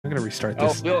I'm gonna restart Oh,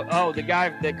 this. Bill. Oh, the guy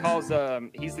that calls.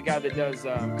 He's the guy that does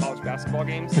college basketball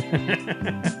games.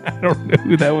 I don't know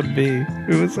who that would be.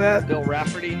 Who was that? Bill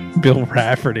Rafferty. Bill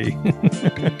Rafferty.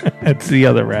 That's the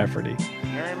other Rafferty.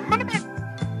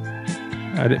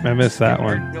 I missed that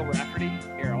one. Bill Rafferty.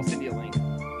 Here, I'll send you a link.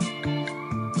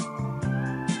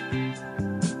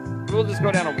 We'll just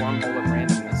go down a wormhole of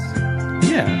randomness.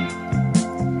 Yeah,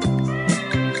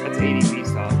 That's ADP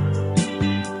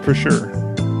style. for sure.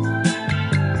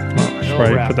 Well, I should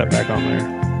probably put that back on there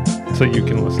so you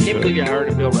can listen I can't to believe it. you heard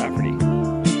of Bill Rafferty.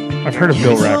 I've heard of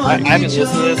Bill I Rafferty. haven't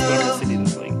listened to this, but I'm gonna send you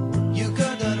this link.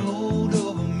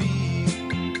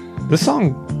 This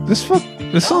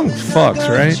song fucks,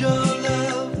 right?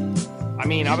 I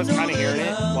mean, I was kind of hearing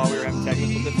it while we were having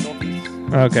technical difficulties.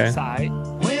 Okay. Side.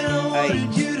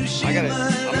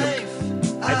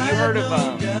 Have you heard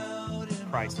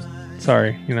of Christ?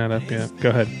 Sorry, you're not up yet. Go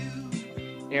ahead.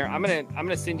 Here, I'm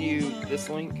gonna send you this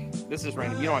link. This is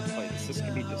random. You don't have to play this. This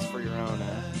could be just for your own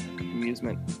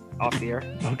amusement off the air.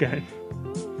 Okay.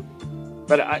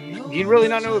 But do you really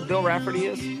not know what Bill Rafferty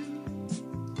is?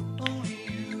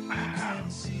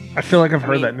 I feel like I've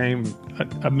heard that name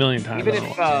a million times.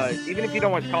 Even if you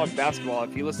don't watch college basketball,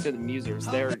 if you listen to the Musers,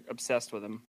 they're obsessed with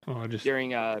him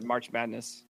during March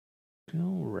Madness.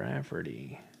 Bill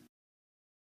Rafferty.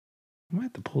 I might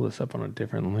have to pull this up on a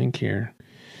different link here.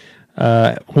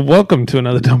 Welcome to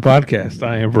another Dumb Podcast.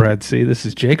 I am Brad C. This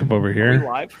is Jacob over here. Are we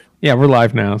live? Yeah, we're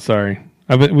live now. Sorry,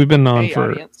 we've been on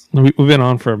audience. we've been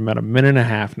on for about a minute and a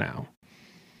half now.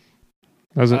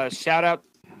 Shout out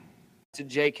to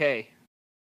JK.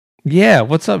 Yeah,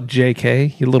 what's up,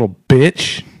 JK? You little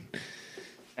bitch.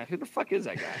 Now, who the fuck is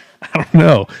that guy? I don't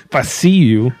know. If I see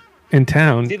you in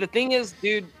town, See, the thing is,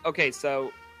 dude. Okay,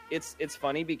 so it's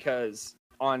funny because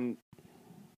on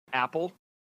Apple.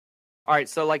 All right,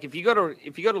 so like if you go to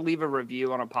leave a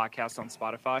review on a podcast on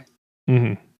Spotify,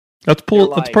 let's pull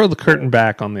the curtain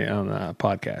back on the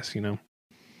podcast. You know.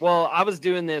 Well, I was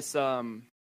doing this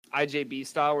IJB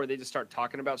style where they just start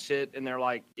talking about shit and they're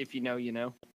like, "If you know, you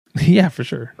know." Yeah, for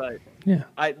sure. But yeah,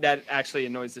 that actually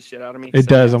annoys the shit out of me. It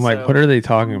does. I'm like, what are they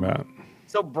talking about?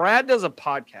 So Brad does a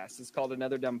podcast. It's called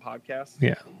Another Dumb Podcast.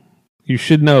 Yeah, you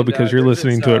should know because you're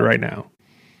listening to it right now.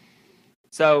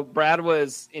 So Brad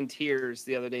was in tears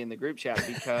the other day in the group chat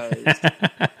because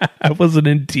I wasn't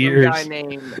in tears. Some guy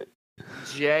named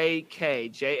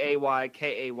JayKay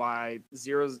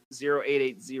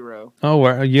 00880. Oh,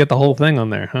 well, you got the whole thing on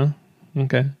there, huh?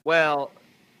 Okay. Well,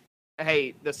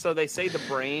 hey, so they say the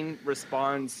brain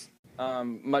responds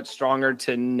much stronger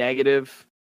to negative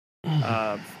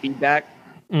feedback.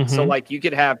 Mm-hmm. So, like, you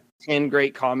could have 10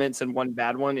 great comments and one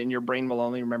bad one, and your brain will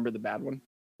only remember the bad one.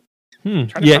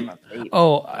 Yeah.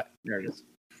 Oh, there it is.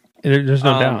 There's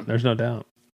no doubt. There's no doubt.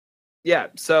 Yeah.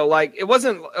 So, like, it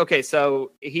wasn't okay.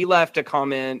 So he left a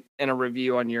comment and a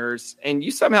review on yours, and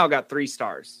you somehow got 3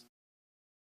 stars.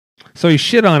 So he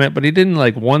shit on it, but he didn't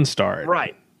like 1 star it.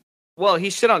 Right. Well,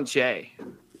 he shit on Jay.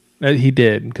 He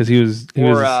did because he was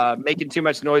making too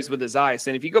much noise with his eyes.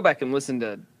 And if you go back and listen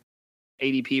to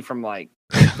ADP from like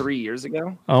 3 years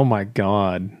ago, oh my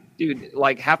god, dude,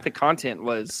 like half the content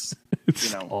was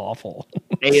it's awful.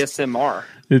 ASMR.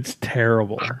 It's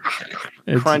terrible.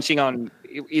 Crunching on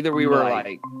either we were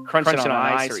like crunching on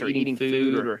ice or eating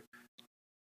food or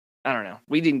I don't know.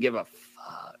 We didn't give a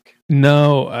fuck.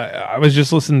 No, I was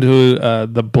just listening to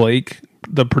the Blake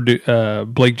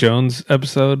Jones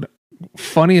episode.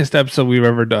 Funniest episode we've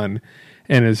ever done,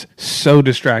 and is so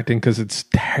distracting because it's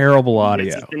terrible audio.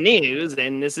 This is the news,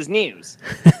 and this is news.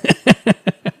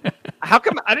 How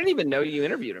come I didn't even know you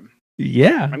interviewed him?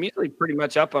 Yeah, I'm usually pretty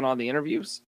much up on all the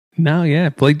interviews. No, yeah,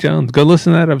 Blake Jones. Go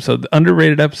listen to that episode, the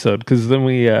underrated episode, because then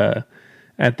we You're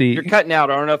cutting out.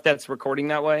 I don't know if that's recording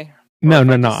that way. No.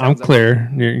 I'm clear.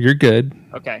 You're good.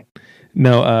 Okay.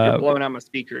 No, you're blowing out my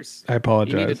speakers. I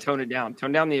apologize. You need to tone it down.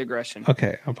 Tone down the aggression.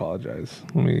 Okay, I apologize.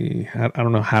 I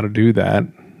don't know how to do that.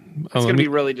 It's going to be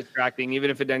really distracting,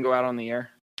 even if it doesn't go out on the air.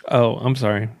 Oh, I'm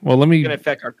sorry. Well, it's going to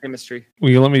affect our chemistry. Will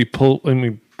you let me pull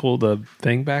the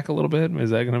thing back a little bit?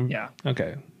 Is that going to? Yeah.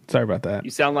 Okay. Sorry about that.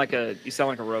 You sound like a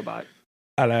robot.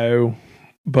 Hello.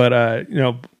 But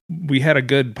we had a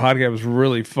good podcast. It was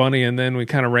really funny, and then we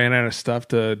kind of ran out of stuff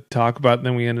to talk about. And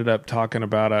then we ended up talking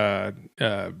about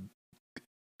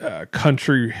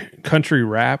country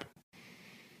rap.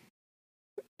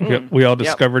 We all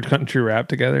discovered country rap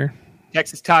together.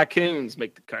 Texas Tycoons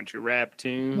make the country rap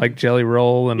tune, like Jelly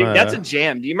Roll, and dude, that's a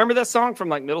jam. Do you remember that song from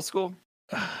like middle school?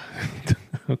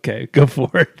 Okay, go for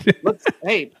it.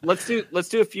 Let's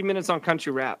do a few minutes on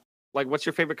country rap. Like, what's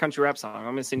your favorite country rap song?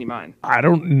 I'm gonna send you mine. I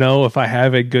don't know if I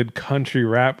have a good country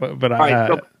rap, but All right,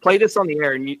 so play this on the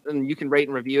air, and you can rate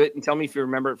and review it, and tell me if you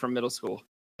remember it from middle school.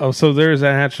 Oh, so there's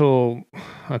an actual.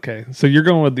 Okay, so you're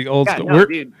going with the old school. No,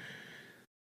 dude.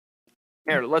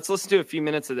 Here, let's listen to a few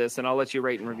minutes of this, and I'll let you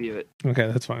rate and review it. Okay,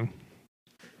 that's fine.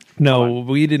 No,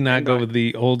 we did not go with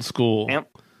the old school.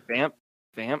 Vamp.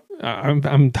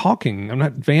 I'm talking. I'm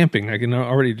not vamping. I can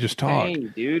already just talk. Hey,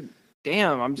 dude.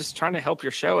 Damn, I'm just trying to help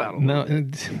your show out.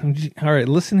 All right,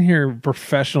 listen here,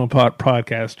 professional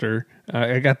podcaster.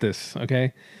 I got this.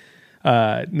 Okay.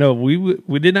 No,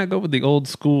 we did not go with the old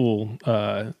school.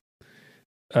 I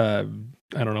don't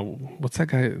know what's that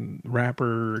guy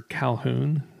rapper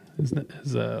Calhoun.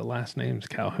 His last name's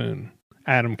Calhoun.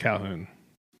 Adam Calhoun.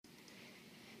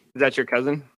 Is that your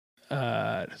cousin?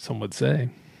 Some would say.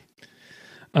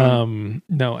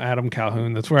 No, Adam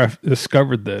Calhoun. That's where I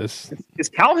discovered this. Is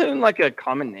Calhoun like a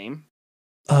common name?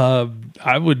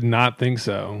 I would not think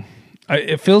so.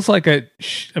 It feels like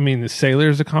the sailor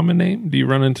is a common name. Do you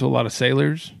run into a lot of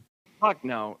sailors? Fuck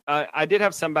no. I did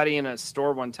have somebody in a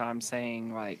store one time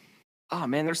saying like, "Oh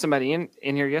man, there's somebody in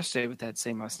here yesterday with that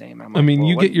same last name." Like,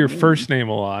 you get your first name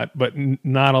a lot, but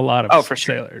not a lot of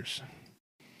sailors. Sure.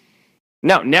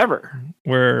 No, never.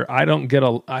 Where I don't get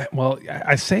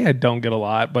I say I don't get a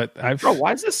lot, but Bro,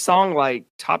 why is this song like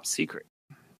top secret?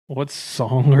 What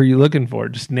song are you looking for?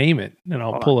 Just name it, and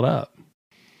I'll pull it up.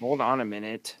 Hold on a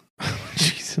minute.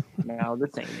 Jeez. No, this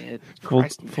ain't it.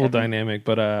 Full dynamic,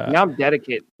 but now I'm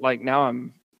dedicated. Like now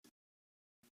I'm.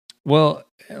 Well,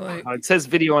 it says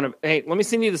video on a. Hey, let me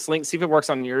send you this link. See if it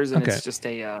works on yours, and it's just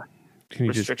a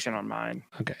restriction on mine.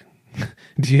 Okay.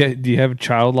 Do you have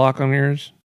child lock on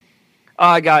yours?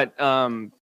 I got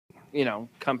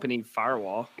company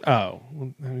firewall. Oh,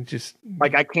 just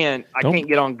like I can't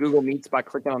get on Google Meets by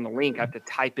clicking on the link. I have to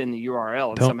type in the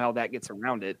URL, and somehow that gets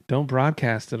around it. Don't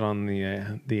broadcast it on the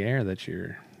air that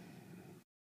you're.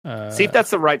 See if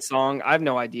that's the right song. I have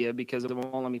no idea because it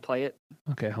won't let me play it.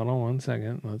 Okay, hold on 1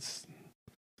 second.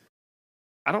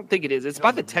 I don't think it is. It's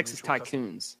by the Texas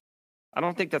Tycoons. I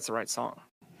don't think that's the right song.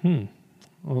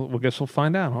 Well, I guess we'll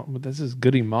find out. But this is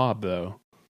Goody Mob, though.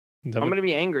 I'm going to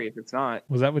be angry if it's not.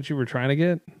 Was that what you were trying to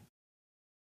get? Well,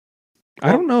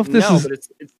 I don't know if this is.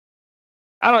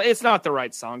 But it's not the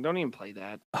right song. Don't even play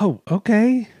that. Oh,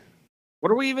 okay.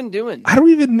 What are we even doing? I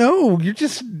don't even know. You're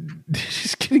just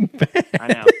getting bad. I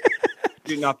know.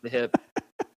 Shooting off the hip.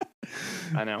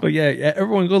 I know. But yeah,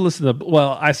 everyone go listen to.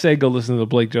 Well, I say go listen to the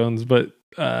Blake Jones, but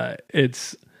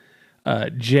it's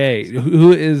Jay,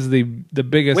 who is the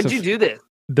biggest. When did you do this?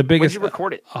 The biggest. When did you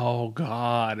record it? Oh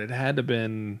God, it had to have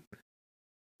been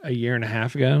a year and a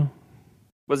half ago.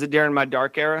 Was it during my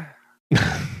dark era?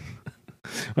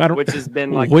 Which has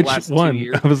been like which the last one? 2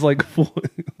 years. I was like,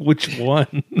 which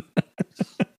one?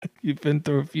 You've been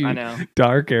through a few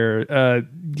dark era.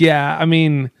 Yeah, I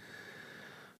mean,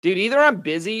 dude, either I'm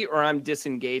busy or I'm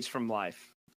disengaged from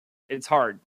life. It's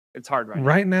hard. It's hard right now.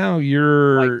 Right now,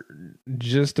 you're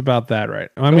just about that, right?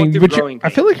 I mean, but I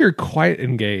feel like you're quite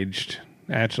engaged,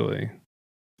 actually.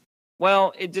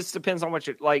 Well, it just depends on what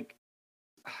you're like.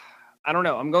 I don't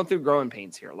know. I'm going through growing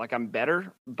pains here. Like I'm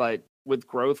better, but with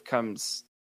growth comes,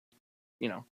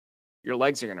 your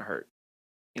legs are going to hurt.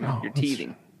 You're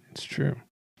teething. It's true.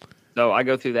 So I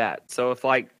go through that. So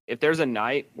if there's a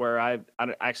night where I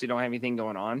actually don't have anything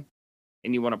going on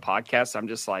and you want a podcast, I'm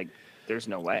just like, there's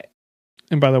no way.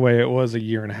 And by the way, it was a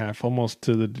year and a half, almost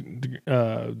to the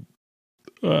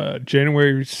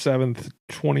January 7th,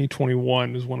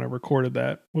 2021 is when I recorded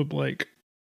that with Blake.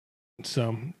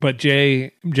 So, but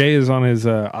Jay is on his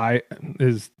not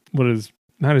his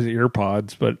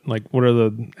earpods, but like what are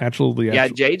the actual?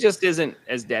 Jay just isn't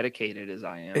as dedicated as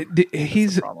I am.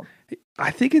 I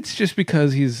think it's just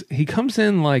because he comes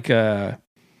in like I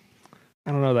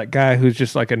don't know, that guy who's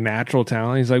just like a natural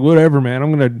talent. He's like, whatever, man,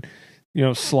 I'm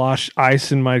gonna slosh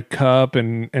ice in my cup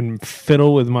and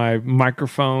fiddle with my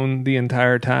microphone the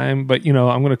entire time, but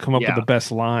I'm gonna come up with the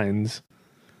best lines.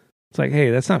 It's like,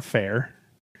 hey, that's not fair.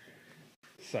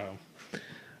 So,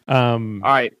 all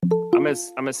right, I'm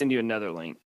gonna send you another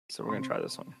link. So we're gonna try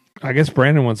this one. I guess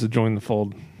Brandon wants to join the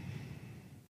fold.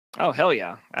 Oh hell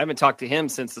yeah! I haven't talked to him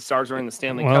since the Stars were in the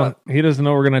Stanley Cup. He doesn't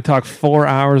know we're gonna talk 4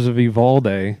 hours of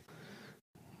Evalde.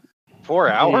 4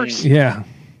 hours? Yeah,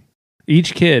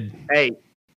 each kid. Hey,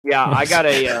 yeah, I got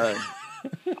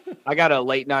a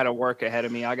late night of work ahead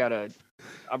of me. I've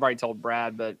already told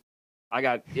Brad, but I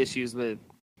got issues with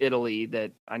Italy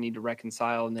that I need to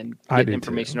reconcile and then get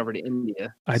information over to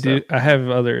India. I have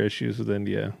other issues with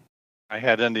India. I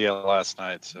had India last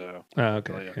night, so. Oh,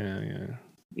 okay. Yeah.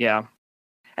 Yeah.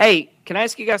 Hey, can I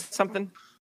ask you guys something?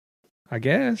 I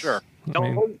guess. Sure. I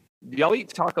mean, Do y'all eat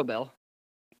Taco Bell?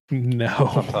 no,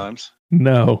 Sometimes.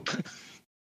 no.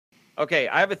 Okay,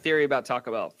 I have a theory about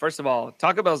Taco Bell. First of all,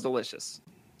 Taco Bell's delicious.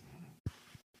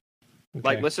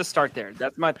 Like, Okay. let's just start there.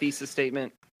 That's my thesis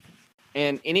statement.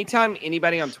 And anytime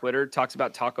anybody on Twitter talks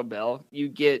about Taco Bell, you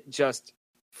get just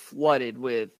flooded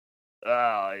with,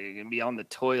 oh, you're gonna be on the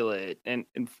toilet. And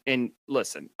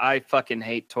listen, I fucking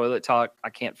hate toilet talk. I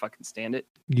can't fucking stand it.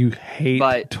 You hate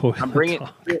But toilet I'm bringing.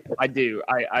 talk. I do.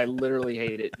 I literally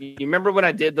hate it. You remember when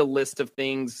I did the list of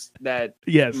things that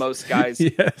Yes. most guys?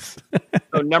 Yes.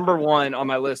 So number one on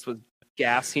my list was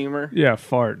gas humor. Yeah,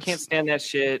 farts. Can't stand that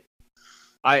shit.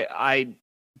 I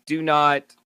do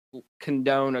not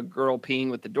condone a girl peeing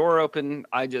with the door open.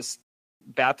 I just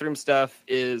bathroom stuff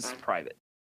is private.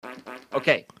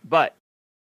 Okay, but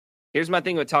here's my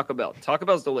thing with Taco Bell. Taco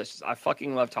Bell's delicious. I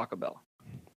fucking love Taco Bell.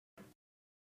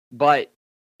 But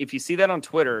if you see that on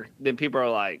Twitter, then people are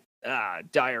like,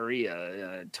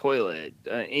 diarrhea, toilet,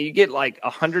 and you get like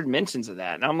 100 mentions of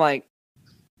that, and I'm like,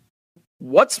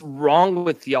 what's wrong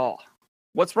with y'all?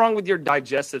 What's wrong with your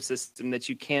digestive system that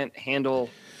you can't handle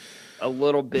a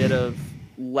little bit of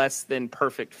less than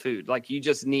perfect food? Like, you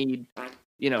just need,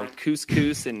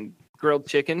 couscous and grilled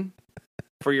chicken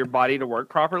for your body to work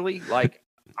properly. Like,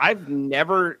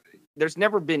 there's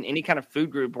never been any kind of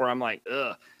food group where I'm like,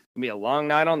 ugh, it'll be a long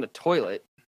night on the toilet.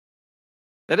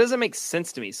 That doesn't make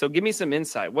sense to me. So give me some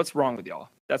insight. What's wrong with y'all?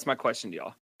 That's my question to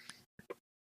y'all.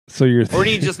 So you're Or do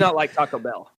you just not like Taco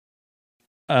Bell?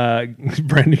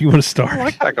 Brandon, you want to start? I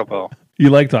like Taco Bell. You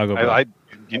like Taco Bell?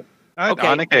 Okay.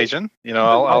 On occasion, We're the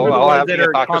I'll ones have that the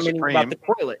are taco commenting about supreme.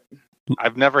 the toilet.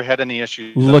 I've never had any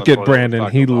issues. on Look the at toilet with Brandon.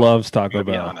 Taco He Bell, loves I'm Taco gonna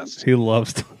be Bell. honest. He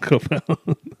loves Taco Bell.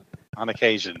 On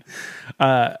occasion.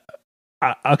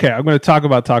 Okay, I'm going to talk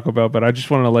about Taco Bell, but I just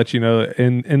want to let you know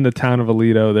in the town of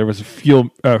Aledo, there was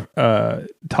a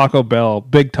Taco Bell,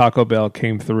 big Taco Bell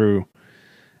came through,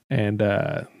 and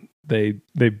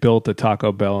they built a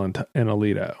Taco Bell in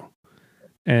Aledo,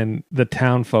 and the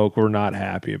town folk were not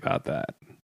happy about that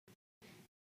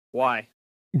Why?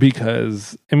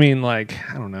 because I mean, like,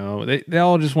 I don't know, they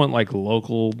all just want like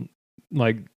local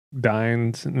like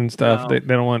dines and stuff. No. They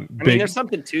don't want I mean, big. there's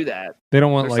something to that. They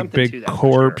don't want There's like something to big that, for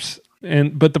corpse.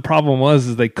 But the problem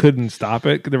was they couldn't stop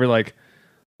it. They were like,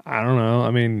 I don't know.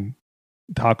 I mean,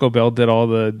 Taco Bell did all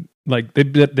the like they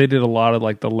did a lot of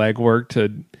like the legwork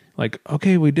to like,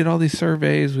 okay, we did all these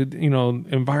surveys with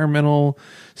environmental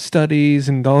studies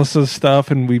and all this other stuff,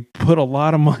 and we put a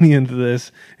lot of money into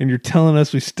this, and you're telling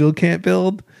us we still can't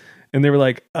build. And they were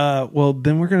like, well,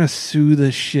 then we're gonna sue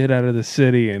the shit out of the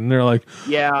city. And they're like,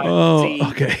 Yeah. oh, see,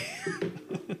 okay.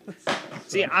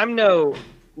 See, I'm no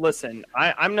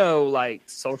like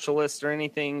socialist or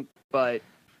anything, but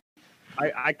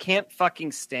I can't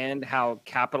fucking stand how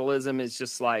capitalism is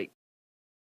just like,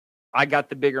 I got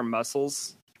the bigger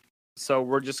muscles, so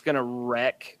we're just gonna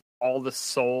wreck all the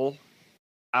soul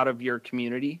out of your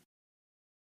community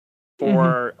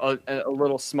for a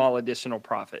little small additional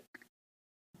profit.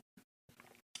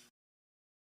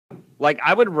 Like,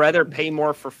 I would rather pay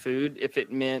more for food if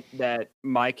it meant that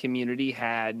my community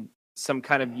had some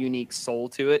kind of unique soul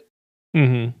to it,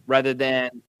 Mm-hmm. rather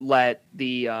than let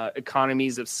the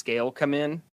economies of scale come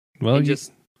in Well, and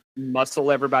just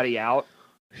muscle everybody out.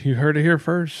 you heard it here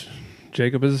first.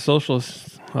 Jacob is a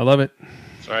socialist. I love it.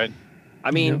 That's right.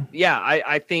 I mean,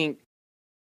 I think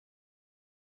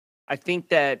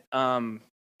that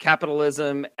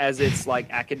capitalism, as it's like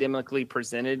academically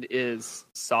presented, is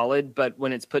solid, but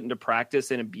when it's put into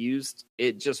practice and abused,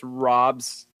 it just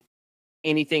robs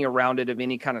anything around it of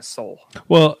any kind of soul.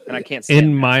 Well, And I can't stand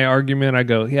in that. my argument, I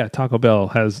go, yeah, Taco Bell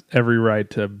has every right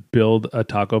to build a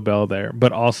Taco Bell there,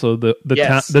 but also the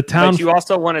Yes, town. but you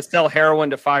also want to sell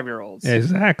heroin to 5-year-olds.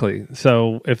 Exactly.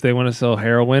 So if they want to sell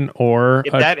heroin or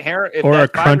If a that crunchy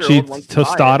 5-year-old wants to buy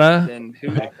tostada, it,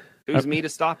 then who's me to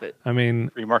stop it? I mean,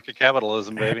 Free market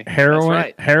capitalism, baby. heroin,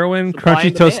 right. heroin, Supply crunchy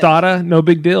and demand. tostada, no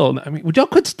big deal. I mean, would y'all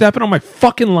quit stepping on my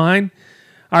fucking line?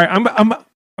 All right,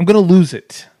 I'm gonna lose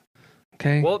it.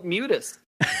 Okay. Well, mute us.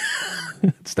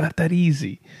 It's not that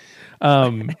easy.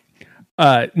 No.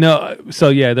 So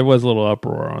yeah, there was a little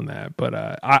uproar on that, but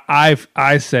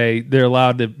I say they're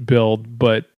allowed to build,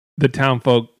 but the town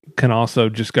folk can also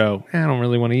just go, I don't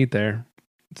really want to eat there.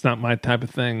 It's not my type of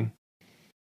thing.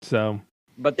 So,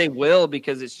 But they will,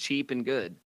 because it's cheap and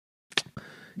good.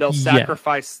 They'll Yeah.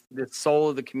 sacrifice the soul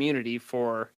of the community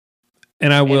for.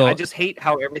 and I will. I just hate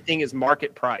how everything is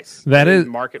market price. That It is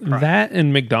market price. that,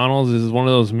 and McDonald's is one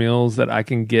of those meals that I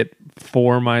can get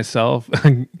for myself.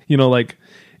 Like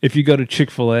if you go to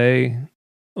Chick-fil-A,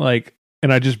 like,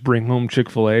 and I just bring home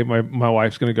Chick-fil-A, my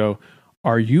wife's gonna go,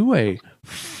 are you a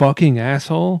fucking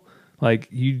asshole? Like,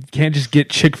 you can't just get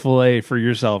Chick-fil-A for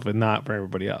yourself and not for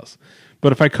everybody else.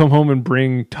 But if I come home and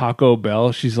bring Taco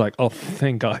Bell, she's like, oh,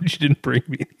 thank God you didn't bring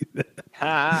me anything.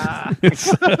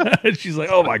 She's like,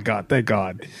 oh my God, thank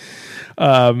God.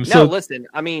 No, listen,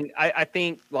 I mean, I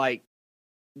think like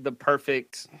the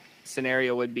perfect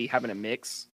scenario would be having a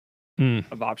mix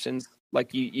of options. Like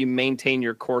you maintain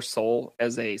your core soul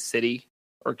as a city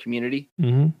or community.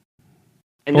 Mm-hmm.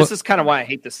 And this is kind of why I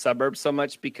hate the suburbs so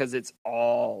much, because it's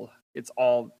all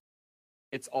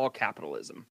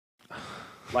capitalism.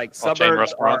 Like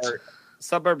suburbs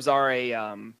are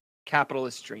a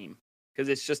capitalist dream, because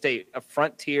it's just a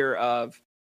frontier of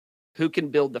who can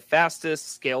build the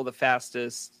fastest, scale the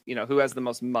fastest, who has the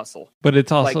most muscle. But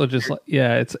it's also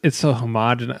it's so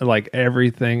homogenous. Like,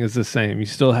 everything is the same. You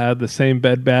still have the same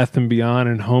Bed Bath and Beyond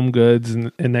and Home Goods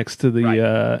and next to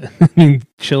the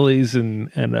Chili's and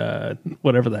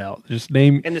whatever the hell. Just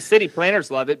name. And the city planners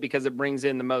love it because it brings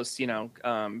in the most,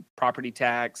 property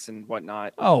tax and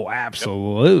whatnot. Oh,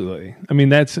 absolutely. I mean,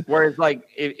 that's whereas like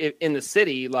if in the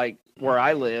city, like where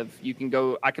I live,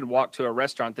 I could walk to a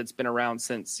restaurant that's been around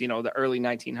since, the early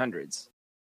 1900s.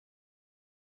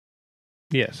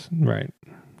 Yes. Right.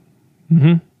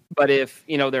 Mm-hmm. But if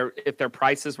their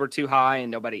prices were too high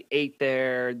and nobody ate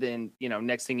there, then,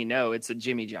 next thing you know, it's a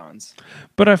Jimmy John's.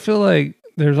 But I feel like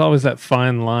there's always that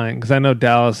fine line, because I know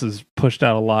Dallas has pushed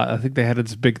out a lot. I think they had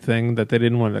this big thing that they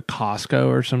didn't want a Costco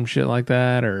or some shit like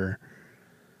that, or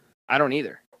I don't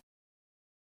either.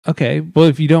 Okay. Well,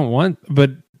 if you don't want,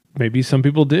 but maybe some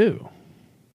people do.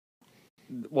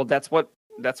 Well, that's what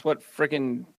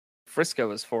freaking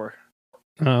Frisco is for.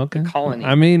 Oh, okay. The colony.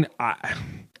 I mean, I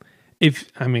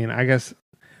guess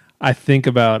I think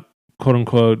about quote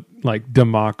unquote like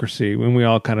democracy when we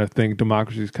all kind of think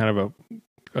democracy is kind of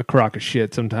a crock of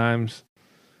shit sometimes,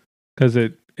 because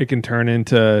it can turn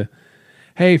into,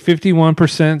 hey,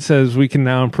 51% says we can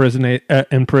now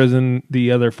imprison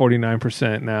the other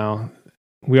 49% now.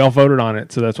 We all voted on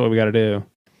it, so that's what we got to do.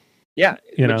 Yeah,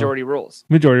 majority rules.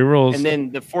 Majority rules. And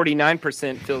then the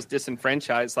 49% feels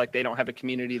disenfranchised, like they don't have a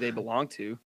community they belong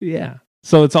to. Yeah.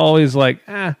 So it's always like,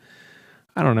 I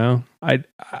don't know. I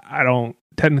don't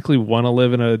technically want to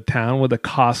live in a town with a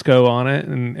Costco on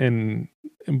it,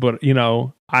 but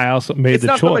I also made the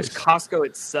choice. It's not so much Costco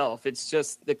itself. It's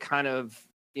just the kind of,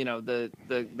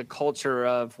 the culture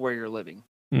of where you're living.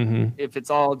 Mm-hmm. If it's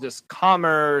all just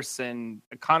commerce and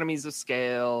economies of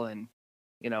scale and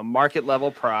market level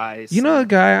price. A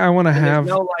guy I want to have.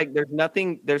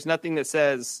 There's nothing that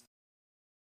says,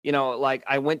 like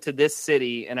I went to this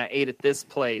city and I ate at this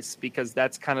place because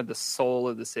that's kind of the soul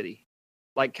of the city.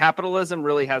 Like capitalism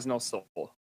really has no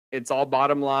soul. It's all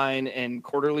bottom line and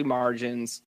quarterly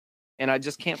margins, and I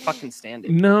just can't fucking stand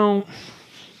it. No,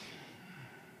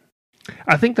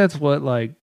 I think that's what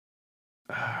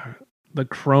the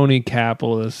crony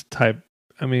capitalist type.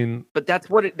 I mean, but that's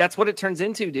what it turns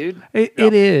into, dude. It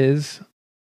is.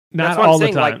 Not that's what all I'm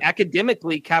saying. The time. Like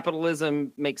academically,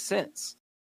 capitalism makes sense.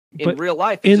 In real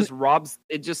life,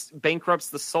 it just bankrupts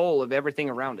the soul of everything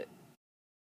around it.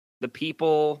 The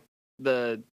people,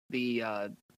 the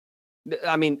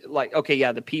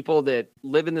people that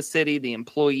live in the city, the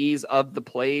employees of the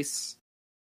place,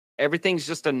 everything's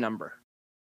just a number.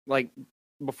 Like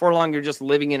before long, you're just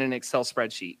living in an Excel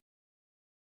spreadsheet.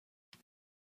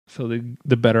 So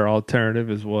the better alternative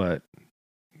is what?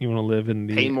 You want to live in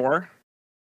the... Pay more?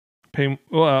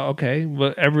 Well, okay.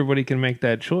 But everybody can make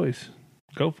that choice.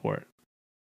 Go for it.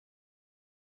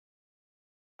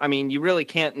 I mean, you really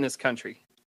can't in this country.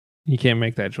 You can't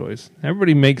make that choice.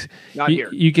 Everybody makes... Not here.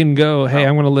 You can go, hey,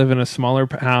 I'm going to live in a smaller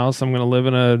house. I'm going to live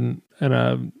in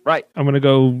a... Right. I'm going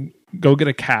to go get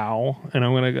a cow, and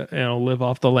I'm going to live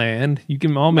off the land. You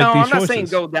can all make these choices. No, I'm not saying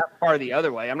go that far the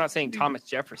other way. I'm not saying Thomas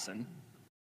Jefferson,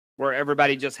 where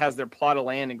everybody just has their plot of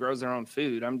land and grows their own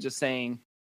food. I'm just saying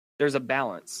there's a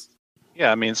balance.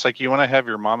 Yeah, I mean, it's like you want to have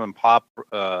your mom and pop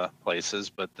places,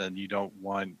 but then you don't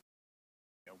want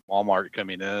Walmart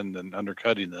coming in and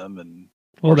undercutting them. And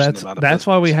well, that's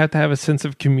why we have to have a sense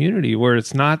of community, where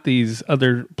it's not these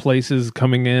other places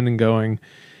coming in and going,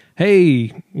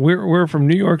 hey, we're from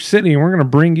New York City and we're going to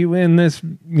bring you in this,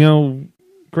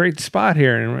 great spot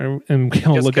here, and just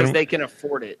look at because they can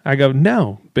afford it. I go,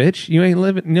 no, bitch, you ain't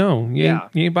living. No, you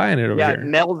ain't buying it over here.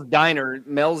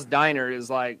 Mel's Diner is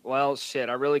like, well, shit,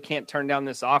 I really can't turn down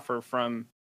this offer from,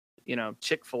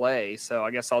 Chick-fil-A. So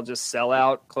I guess I'll just sell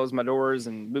out, close my doors,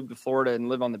 and move to Florida and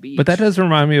live on the beach. But that does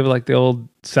remind me of like the old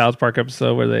South Park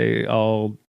episode where they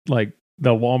all like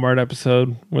the Walmart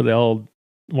episode where they all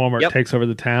Walmart Yep. takes over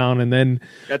the town, and then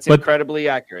That's But- incredibly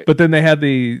accurate. but then they had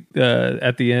the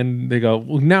at the end they go,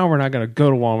 well, now we're not going to go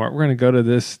to Walmart. We're going to go to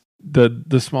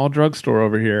the small drugstore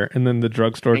over here, and then the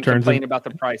drugstore and turns complain about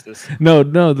the prices. no,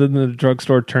 then the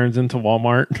drugstore turns into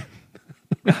Walmart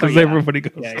because yeah. everybody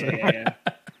goes. Yeah, there. yeah,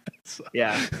 yeah.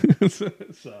 Yeah.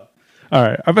 So, all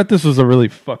right, I bet this was a really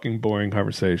fucking boring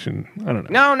conversation. I don't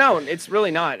know. No, it's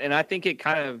really not. And I think it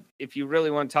kind of, if you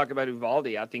really want to talk about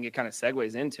Uvalde, I think it kind of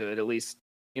segues into it, at least,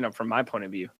 from my point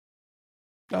of view.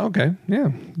 Okay, yeah.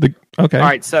 Okay. All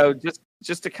right. So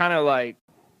just to kind of like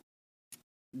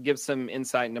give some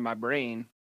insight into my brain,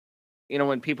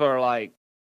 when people are like,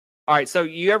 all right, so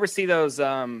you ever see those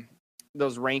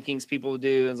rankings people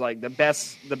do? It's like the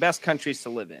best countries to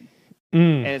live in.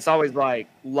 And it's always like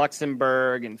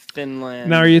Luxembourg and Finland.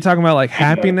 Now, are you talking about like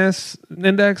happiness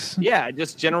index? Yeah,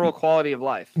 just general quality of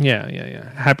life. Yeah.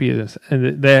 Happiness,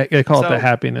 and they call it the So-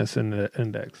 happiness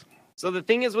index. So the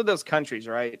thing is with those countries,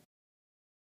 right?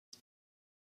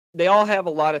 They all have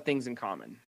a lot of things in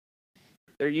common.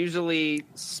 They're usually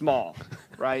small,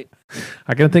 right?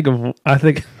 I can think of.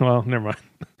 Well, never mind.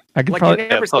 I can Like probably. you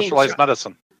never seen socialized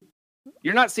medicine.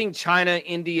 You're not seeing China,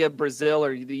 India, Brazil,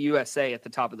 or the USA at the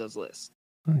top of those lists.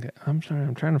 Okay, I'm sorry.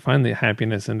 I'm trying to find the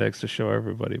happiness index to show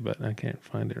everybody, but I can't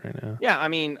find it right now. Yeah, I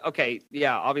mean, okay,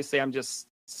 yeah, obviously I'm just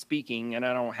speaking and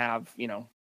I don't have,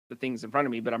 the things in front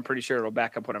of me, but I'm pretty sure it'll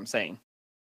back up what I'm saying.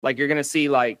 Like you're going to see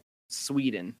like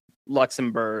Sweden,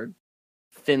 Luxembourg,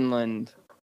 Finland,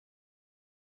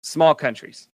 small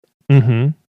countries.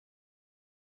 Mm-hmm.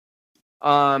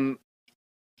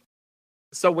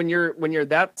 So when you're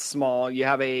that small, you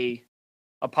have a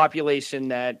population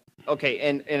that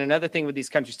and another thing with these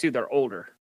countries too, they're older,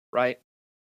 right?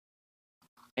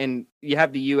 And you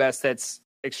have the US that's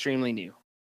extremely new.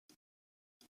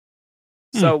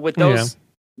 So with those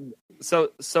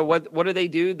so what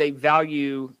do? They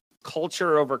value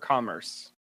culture over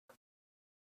commerce.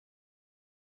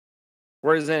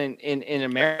 Whereas in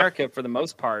America, for the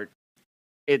most part,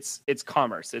 it's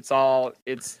commerce. It's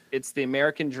the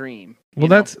American dream. Well,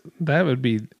 that would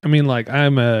be. I mean, like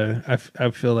I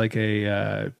feel like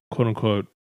a quote unquote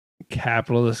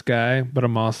capitalist guy, but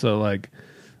I'm also like,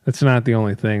 that's not the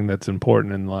only thing that's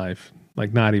important in life.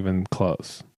 Like, not even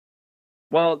close.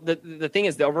 Well, the thing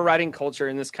is, the overriding culture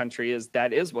in this country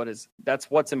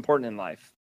that's what's important in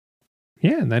life.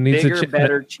 Yeah, and that needs bigger, to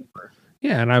better, cheaper.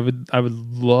 Yeah, and I would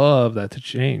love that to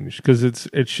change because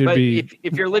it should But be.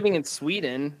 if you're living in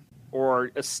Sweden or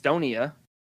Estonia,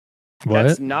 What?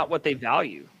 that's not what they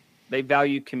value. They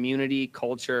value community,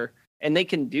 culture, and they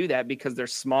can do that because they're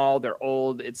small, they're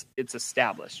old, it's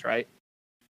established, right?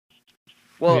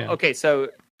 Well, Yeah. okay, so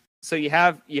you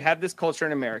have this culture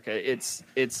in America. It's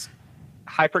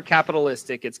hyper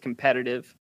capitalistic, it's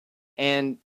competitive,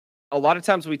 and a lot of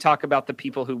times we talk about the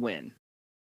people who win.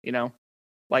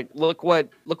 Like look what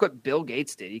Bill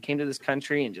Gates did. He came to this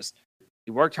country and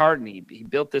he worked hard and he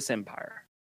built this empire.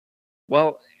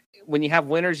 Well, when you have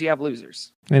winners, you have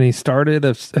losers. And he started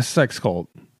a sex cult,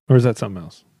 or is that something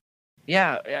else?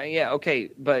 Yeah, okay.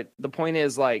 But the point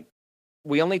is, like,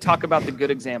 we only talk about the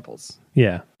good examples,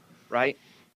 Yeah. right?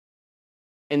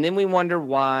 And then we wonder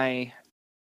why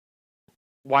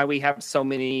we have so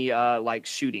many like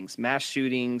shootings, mass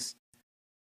shootings.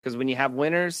 Because when you have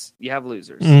winners, you have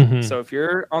losers. Mhm. So if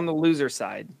you're on the loser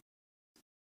side,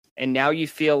 and now you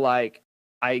feel like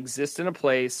I exist in a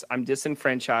place, I'm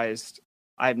disenfranchised,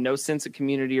 I have no sense of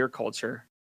community or culture,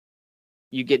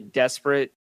 you get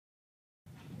desperate,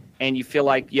 and you feel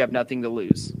like you have nothing to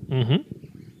lose.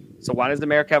 Mm-hmm. So why does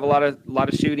America have a lot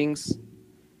of shootings?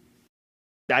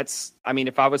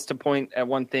 If I was to point at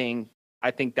one thing,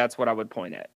 I think that's what I would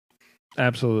point at.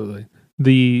 Absolutely.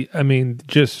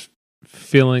 Just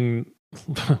feeling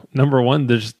number one,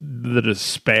 there's the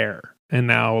despair, and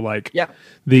now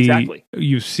Exactly.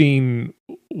 you've seen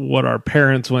what our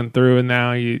parents went through, and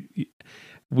now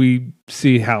we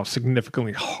see how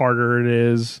significantly harder it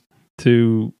is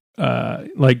to I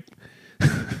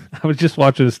was just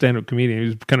watching a stand-up comedian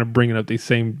who's kind of bringing up these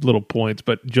same little points,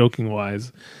 but joking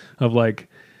wise, of like,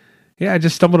 yeah, I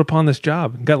just stumbled upon this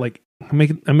job, got like I'm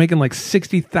making like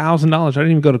 $60,000. I didn't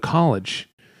even go to college.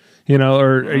 I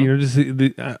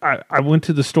went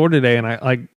to the store today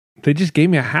and they just gave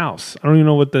me a house. I don't even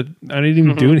know I didn't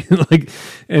even do anything.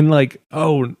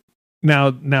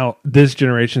 Now this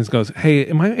generation goes, hey,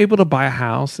 am I able to buy a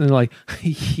house? And they're like,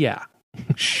 yeah,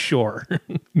 sure.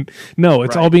 No,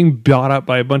 it's all being bought up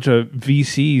by a bunch of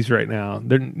VCs right now.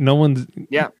 No one's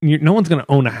going to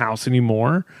own a house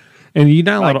anymore. And you're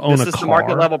not allowed to own a car. This is the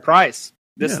market level price.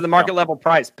 This is the market level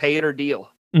price. Pay it or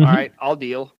deal. Mm-hmm. All right, I'll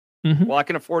deal. Mm-hmm. Well, I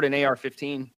can afford an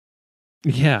AR-15.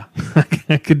 Yeah,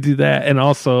 I could do that. And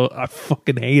also, I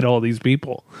fucking hate all these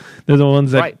people. They're the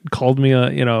ones that called me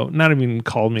not even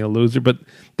called me a loser, but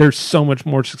they're so much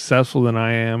more successful than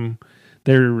I am.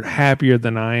 They're happier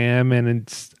than I am,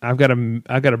 and I've got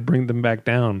to bring them back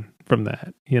down from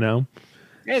that.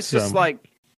 It's just like,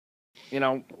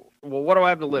 well, what do I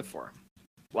have to live for?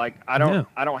 Like, I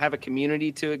don't have a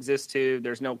community to exist to.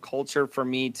 There's no culture for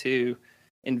me to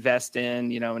invest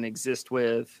in, and exist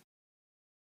with.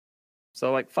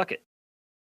 So, like, fuck it.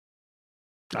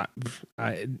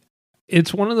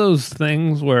 It's one of those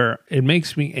things where it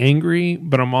makes me angry,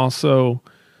 but I'm also,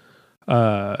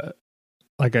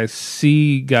 like, I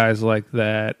see guys like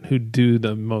that who do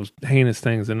the most heinous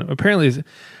things, and apparently,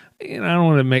 I don't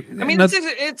want to make. I mean,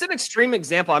 it's an extreme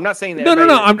example. I'm not saying that.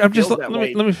 No. I'm just let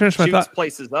me finish my thought.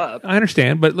 Places up. I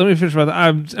understand, but let me finish my thought.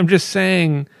 I'm just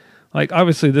saying, like,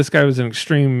 obviously, this guy was an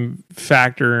extreme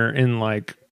factor in,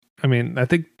 like, I mean, I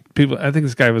think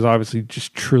this guy was obviously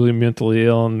just truly mentally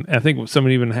ill. And I think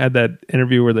somebody even had that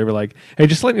interview where they were like, hey,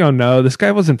 just letting y'all know, this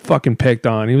guy wasn't fucking picked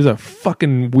on. He was a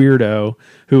fucking weirdo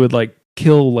who would, like,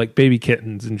 kill, like, baby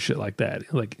kittens and shit like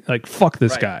that. Like fuck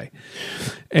this guy.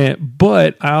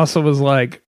 But I also was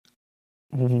like,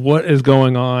 what is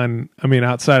going on? I mean,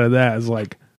 outside of that is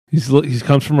like, he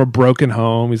comes from a broken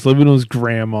home. He's living with his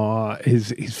grandma.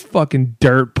 He's fucking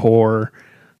dirt poor.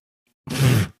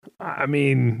 I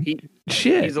mean,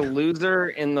 shit. He's a loser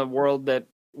in the world that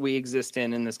we exist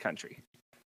in this country.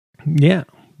 Yeah,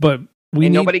 but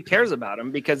nobody cares about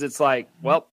him because it's like,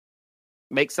 well,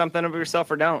 make something of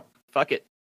yourself or don't. Fuck it.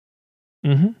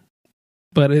 Mm-hmm.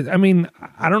 But I mean,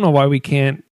 I don't know why we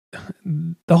can't.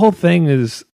 The whole thing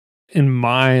is, in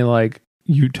my, like,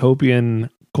 utopian,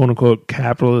 quote unquote,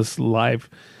 capitalist life,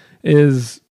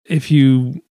 is if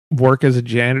you work as a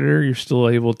janitor, you're still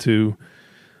able to.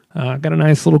 Got a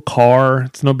nice little car.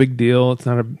 It's no big deal. It's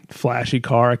not a flashy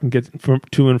car. I can get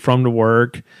to and from to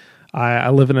work. I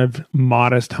live in a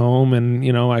modest home, and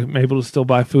I'm able to still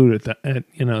buy food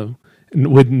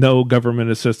with no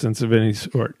government assistance of any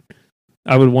sort.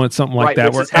 I would want something like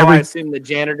that. Which is how I assume the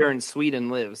janitor in Sweden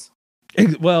lives.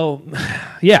 Well,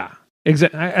 yeah,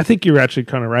 exactly. I think you're actually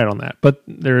kind of right on that. But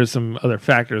there is some other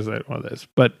factors that on this.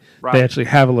 But they actually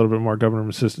have a little bit more government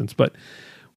assistance. But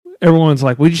everyone's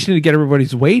like, we just need to get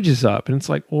everybody's wages up. And it's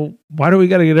like, well, why do we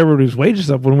got to get everybody's wages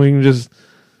up when why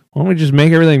don't we just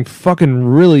make everything fucking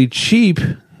really cheap?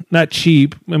 Not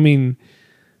cheap. I mean,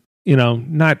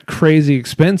 not crazy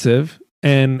expensive,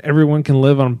 and everyone can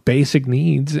live on basic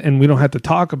needs, and we don't have to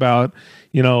talk about,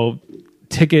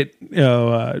 ticket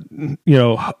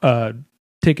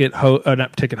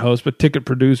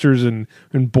producers and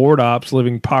board ops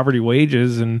living poverty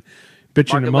wages and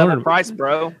bitching market level price,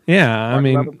 bro. Yeah,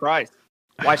 market level price.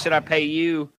 Why should I pay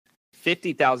you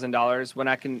 $50,000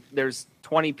 when there's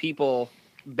 20 people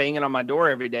banging on my door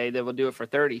every day that will do it for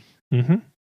 30? Mm-hmm.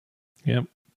 Yep.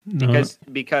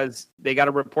 Because they got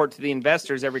to report to the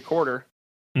investors every quarter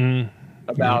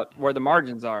about where the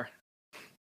margins are.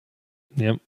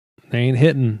 Yep. They ain't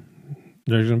hitting.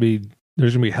 There's gonna be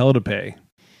hell to pay.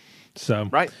 So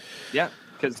right. Yeah.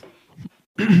 Because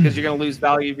you're going to lose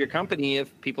value of your company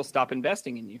if people stop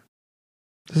investing in you.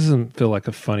 This doesn't feel like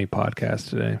a funny podcast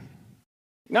today.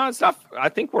 No, it's not. I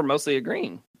think we're mostly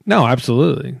agreeing. No,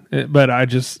 absolutely. But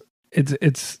I've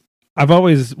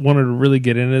always wanted to really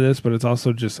get into this, but it's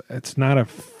also it's not a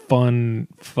fun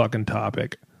fucking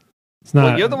topic. It's not.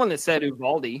 Well, you're the one that said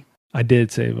Uvalde. I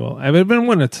did say, well, I've been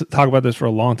wanting to talk about this for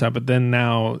a long time, but then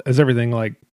now as everything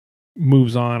like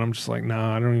moves on, I'm just like,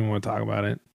 nah, I don't even want to talk about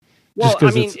it. Well,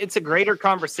 I mean, it's a greater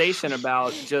conversation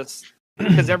about just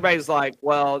because everybody's like,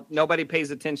 well, nobody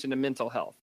pays attention to mental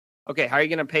health. Okay, how are you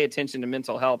going to pay attention to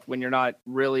mental health when you're not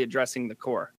really addressing the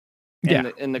core?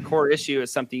 And the core issue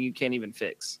is something you can't even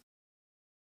fix.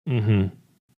 Mm-hmm.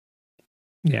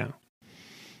 Yeah.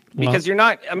 Because you're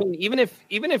not, I mean, even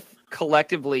if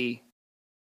collectively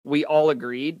we all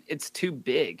agreed, it's too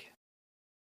big.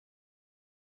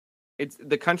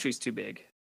 The country's too big.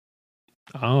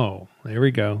 Oh, there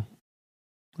we go.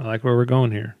 I like where we're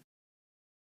going here.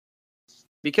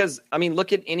 Because, I mean,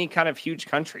 look at any kind of huge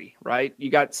country, right? You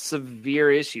got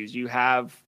severe issues. You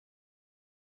have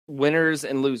winners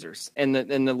and losers, and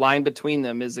the line between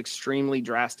them is extremely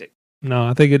drastic. No,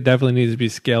 I think it definitely needs to be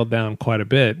scaled down quite a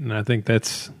bit, and I think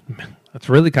that's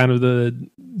really kind of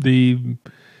the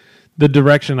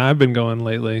direction I've been going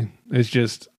lately. It's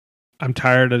just I'm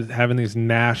tired of having these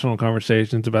national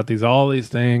conversations about all these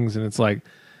things, and it's like,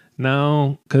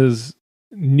 no, because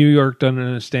New York doesn't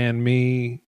understand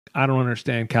me. I don't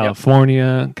understand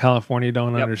California. Yep. California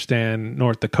don't understand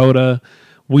North Dakota.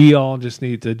 We all just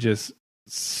need to just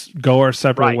go our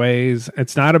separate Right. ways.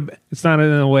 It's not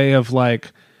in a way of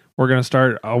like we're gonna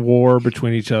start a war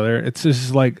between each other. It's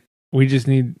just like we just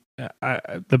need.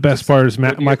 The best part is do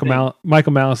your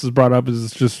Michael Malice has brought up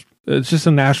is it's just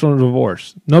a national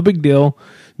divorce. No big deal.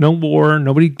 No war.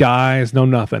 Nobody dies. No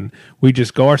nothing. We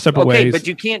just go our separate Okay, ways. but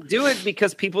you can't do it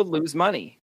because people lose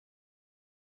money.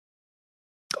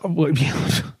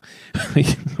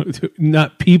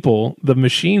 Not people. The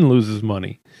machine loses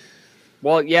money.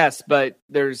 Well, yes, but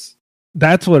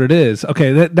That's what it is.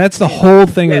 Okay, that's the whole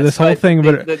thing of Yes, this whole but thing.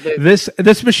 But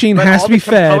this machine but has all to be the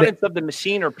fed. components of the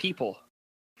machine are people,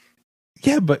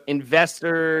 Yeah, but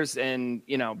investors, and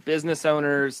business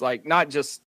owners. Like not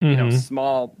just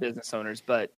small business owners,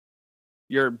 but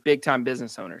your big time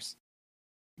business owners.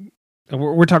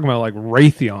 we're talking about like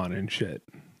Raytheon and shit.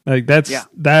 Like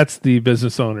that's the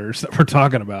business owners that we're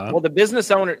talking about. Well, the business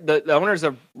owner, the owners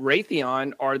of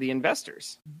Raytheon are the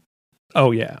investors.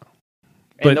 Oh yeah,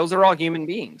 And but those are all human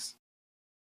beings.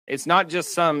 It's not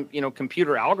just some,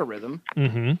 computer algorithm.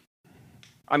 mm-hmm.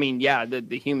 I mean, yeah,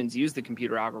 the humans use the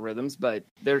computer algorithms, but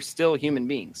they're still human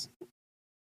beings.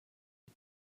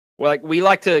 Well, we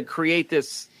like to create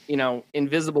this,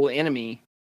 invisible enemy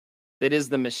that is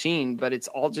the machine, but it's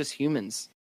all just humans.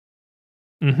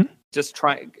 Mm-hmm. Just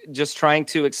trying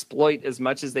to exploit as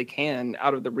much as they can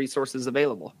out of the resources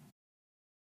available.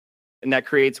 And that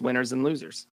creates winners and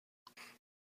losers.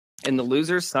 And the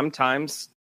losers sometimes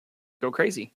go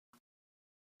crazy.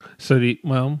 So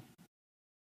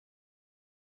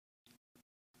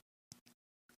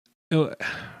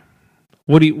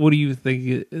what do you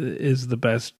think is the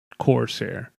best course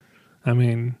here? I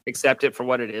mean, Accept it for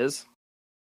what it is.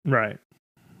 right.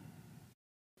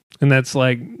 And that's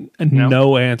like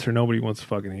no answer nobody wants to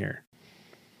fucking hear.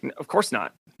 Of course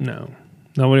not. No.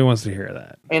 Nobody wants to hear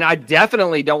that. And I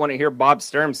definitely don't want to hear Bob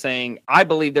Sturm saying, I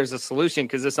believe there's a solution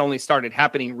because this only started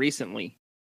happening recently.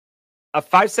 A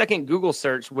 5-second Google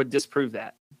search would disprove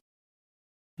that.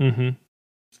 Mm-hmm.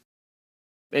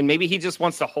 And maybe he just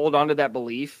wants to hold on to that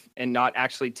belief and not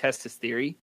actually test his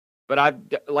theory. But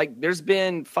there's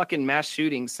been fucking mass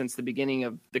shootings since the beginning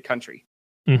of the country.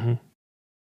 Mm-hmm.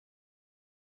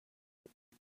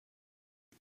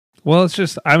 Well, it's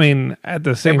just, I mean, at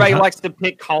the same Everybody time, likes to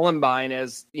pick Columbine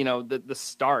as, the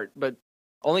start. But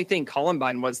only thing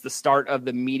Columbine was the start of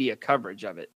the media coverage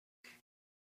of it.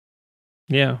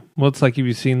 yeah. Well, it's like, have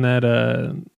you seen that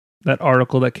that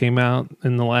article that came out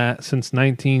in since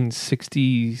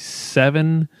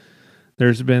 1967?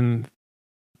 There's been,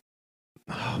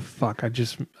 I fucked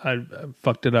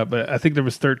it up, but I think there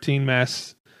was 13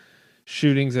 mass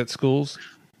shootings at schools.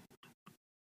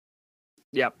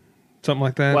 Yep. Something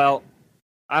like that. Well,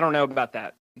 I don't know about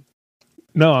that.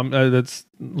 No, that's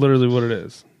literally what it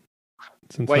is.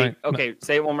 Wait, okay,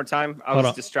 say it one more time. I Hold was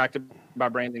on. distracted by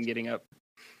Brandon getting up.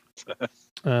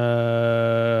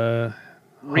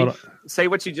 Say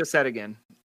what you just said again.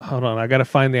 Hold on, I got to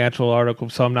find the actual article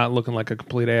so I'm not looking like a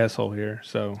complete asshole here.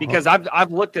 So because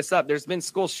I've looked this up. There's been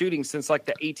school shootings since like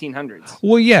the 1800s.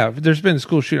 Well, yeah, there's been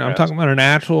school shooting. I'm Yes. talking about an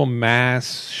actual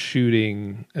mass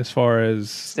shooting as far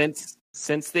as Since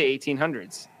the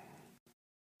 1800s.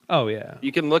 Oh yeah.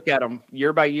 You can look at them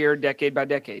year by year, decade by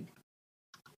decade,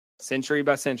 century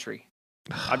by century.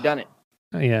 I've done it.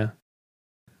 Yeah.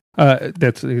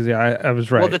 That's I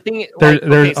was right. Well, the thing,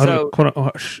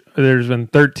 there's been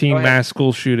 13 Go ahead. mass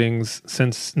school shootings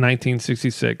since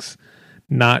 1966,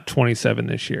 not 27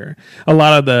 this year. A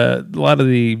lot of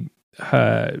the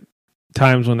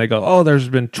times when they go, oh, there's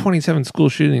been 27 school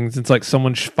shootings, it's like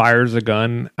someone fires a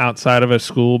gun outside of a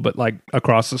school, but like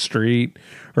across the street,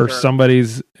 or Sure.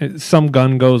 some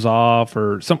gun goes off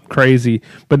or something crazy.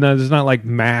 But no, there's not like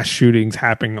mass shootings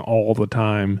happening all the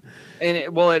time. And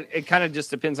it kind of just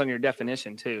depends on your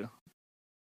definition too.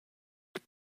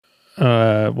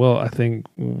 Well, I think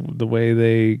the way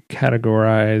they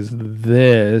categorize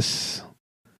this,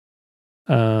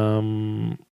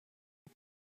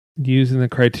 using the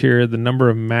criteria, the number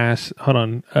of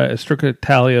a strict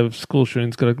tally of school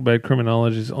shootings conducted by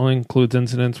criminologists only includes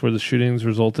incidents where the shootings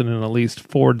resulted in at least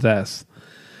 4 deaths.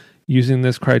 Using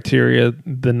this criteria,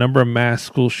 the number of mass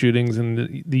school shootings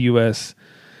in the U.S.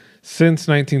 since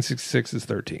 1966 is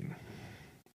 13.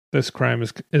 This crime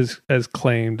is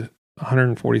claimed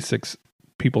 146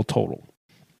 people total.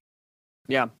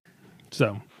 Yeah.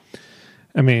 So,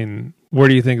 I mean, where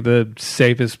do you think the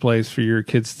safest place for your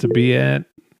kids to be at?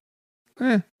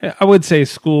 I would say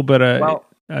school, but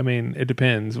I mean, it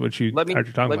depends what you're talking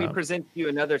about. Let me present you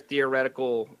another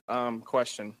theoretical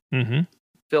question, Mm-hmm.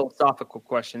 philosophical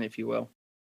question, if you will.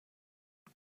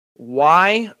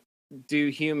 Why do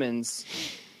humans,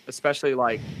 especially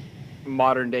like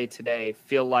modern day today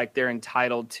feel like they're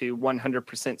entitled to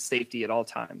 100% safety at all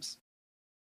times.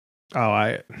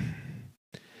 It's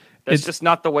That's just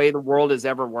not the way the world has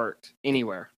ever worked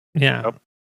anywhere. Yeah. Nope.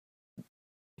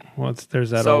 Well,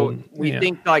 there's that So old. we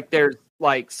think like there's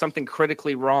like something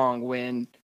critically wrong when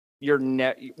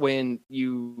when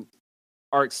you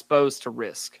are exposed to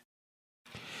risk.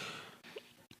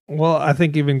 Well, I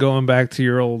think even going back to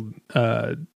your old,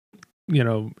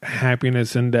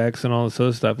 happiness index and all this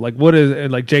other stuff. Like, what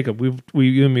is like, Jacob?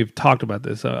 You and me've talked about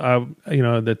this.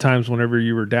 The times whenever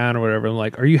you were down or whatever. I'm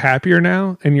like, are you happier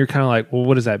now? And you're kind of like, well,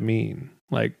 what does that mean?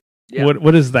 Like,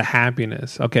 what is the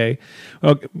happiness? Okay,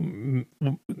 well,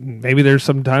 maybe there's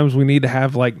sometimes we need to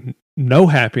have like no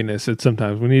happiness. And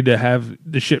sometimes we need to have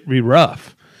the shit be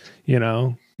rough. You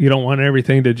know, you don't want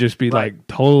everything to just be like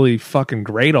totally fucking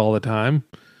great all the time.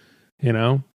 You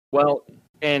know? Well,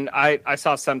 and I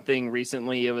saw something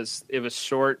recently. It was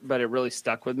short, but it really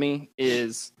stuck with me.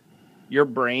 Is your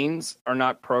brains are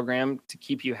not programmed to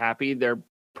keep you happy. They're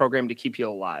programmed to keep you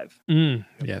alive.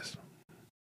 Yes.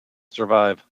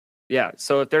 Survive. Yeah.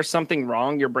 So if there's something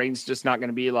wrong, your brain's just not going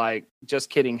to be like, just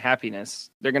kidding, happiness.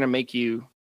 They're going to make you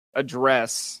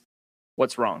address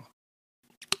what's wrong.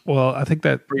 Well, I think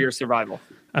that for your survival.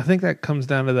 I think that comes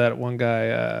down to that one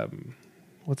guy.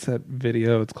 What's that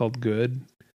video? It's called Good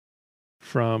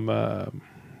from God,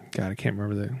 I can't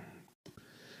remember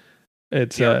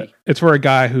it's where a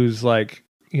guy who's like,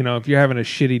 if you're having a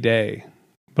shitty day,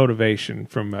 motivation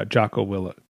from Jocko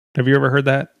Willett. Have you ever heard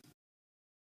that?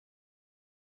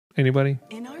 Anybody?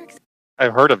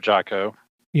 I've heard of Jocko.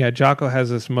 Yeah, Jocko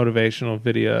has this motivational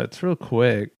video. It's real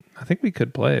quick. I think we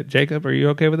could play it. Jacob, are you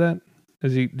okay with that?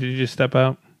 Did you just step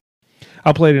out?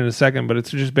 I'll play it in a second, but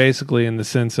it's just basically in the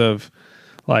sense of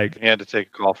like he had to take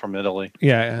a call from Italy.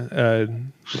 Yeah,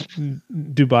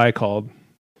 Dubai called.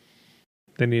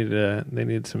 They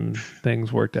needed some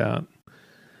things worked out.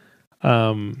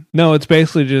 No, it's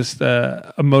basically just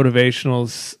a motivational.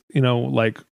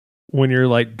 Like when you're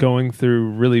like going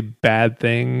through really bad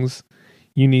things,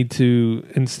 you need to,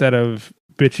 instead of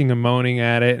bitching and moaning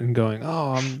at it and going,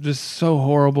 "Oh, I'm just so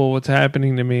horrible. What's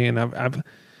happening to me?" And I've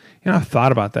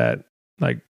thought about that,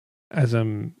 like as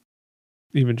I'm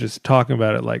even just talking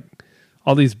about it, like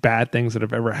all these bad things that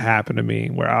have ever happened to me,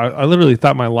 where I literally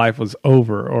thought my life was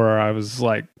over, or I was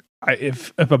like,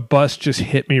 if a bus just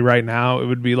hit me right now, it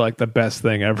would be like the best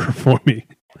thing ever for me.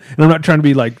 And I'm not trying to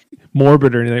be like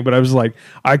morbid or anything, but I was like,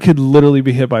 I could literally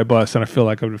be hit by a bus and I feel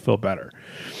like I would feel better.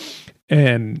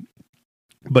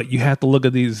 But you have to look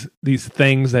at these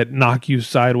things that knock you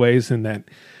sideways and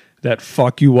that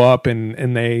fuck you up,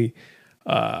 and they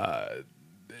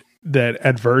that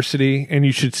adversity, and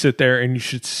you should sit there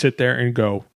and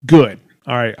go, good.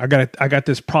 All right, I got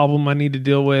this problem I need to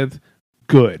deal with.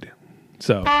 Good.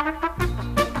 So.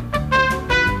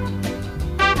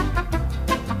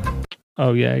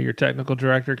 Oh yeah, your technical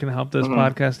director can help this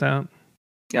podcast out?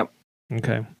 Yep.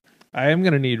 Okay. I am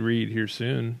going to need Reed here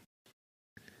soon.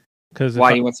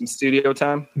 Why, you want some studio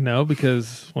time? No,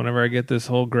 because whenever I get this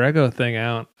whole Grego thing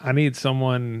out, I need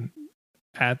someone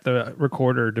at the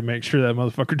recorder to make sure that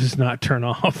motherfucker does not turn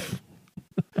off.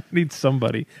 I need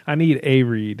somebody. I need a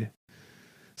Reed.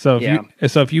 So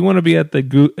if you want to be at the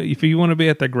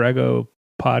Grego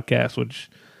podcast, which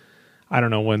I don't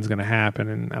know when's going to happen,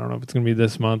 and I don't know if it's going to be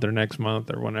this month or next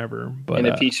month or whenever, but and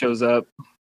if he shows up,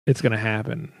 it's going to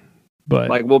happen. But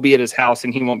like we'll be at his house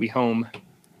and he won't be home.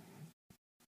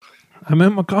 I'm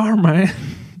in my car, man.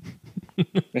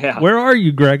 Yeah. Where are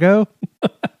you, Grego?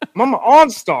 I'm on my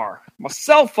OnStar. My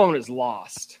cell phone is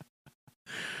lost.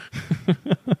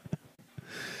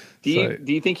 Do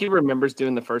you think he remembers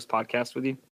doing the first podcast with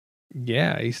you?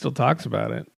 Yeah, he still talks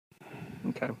about it.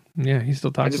 Okay. Yeah, he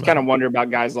still talks. I just kind of wonder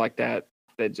about guys like that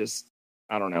just,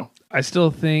 I don't know. I still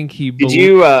think he.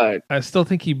 I still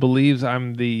think he believes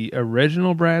I'm the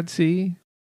original Brad C.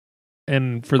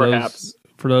 And for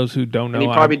those who don't know, and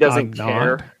he probably doesn't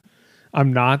care.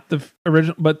 I'm not the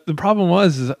original, but the problem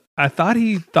is I thought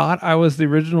he thought I was the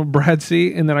original Brad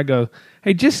C. And then I go,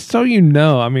 hey, just so you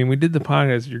know, I mean, we did the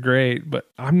podcast. You're great, but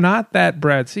I'm not that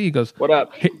Brad C. He goes, what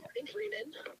up? Hey.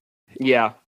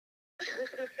 Yeah.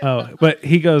 Oh, but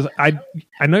he goes, I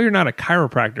know you're not a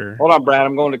chiropractor. Hold on, Brad.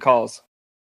 I'm going to calls.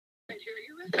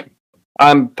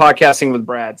 I'm podcasting with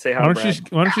Brad. Say hi,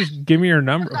 Brad. Why don't you just give me your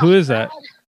number? Who is that?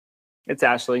 It's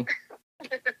Ashley.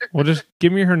 Well, just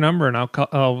give me her number and I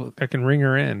can ring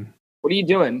her in. What are you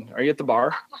doing? Are you at the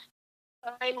bar?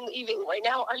 I'm leaving right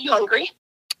now. Are you hungry?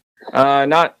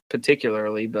 Not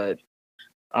particularly, but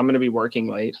I'm going to be working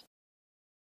late.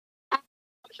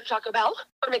 Taco Bell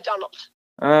or McDonald's?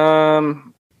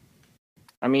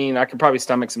 I mean, I could probably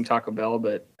stomach some Taco Bell,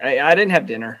 but I didn't have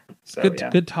dinner. So Good, yeah.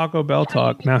 good Taco Bell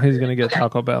talk. Now he's gonna get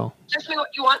Taco Bell. Just me what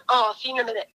you want. Oh, see you in a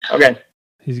minute. Okay.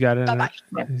 He's got it.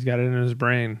 Bye-bye. He's got it in his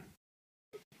brain.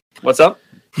 What's up?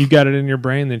 You got it in your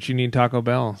brain that you need Taco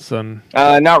Bell, son.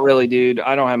 Not really, dude.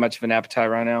 I don't have much of an appetite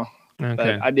right now. Okay.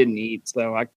 But I didn't eat,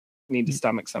 so I need to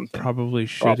stomach something. Probably Or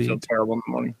should I'll feel eat. terrible in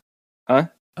the morning.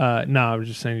 No, I was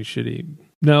just saying you should eat.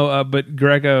 No, but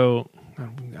Grego, I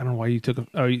don't know why you took.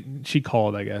 She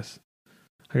called. I guess.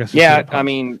 Yeah, I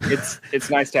mean, it's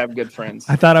nice to have good friends.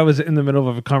 I thought I was in the middle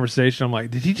of a conversation. I'm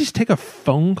like, did he just take a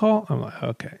phone call? I'm like,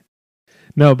 okay.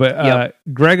 No, but Yep.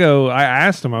 Grego, I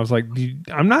asked him. I was like,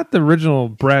 I'm not the original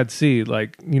Brad C.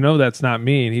 Like, that's not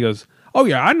me. And he goes, oh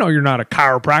yeah, I know you're not a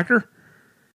chiropractor.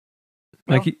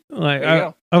 Well, there you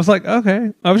go. I was like,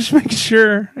 okay. I was just making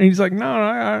sure. And he's like,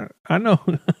 no, I know,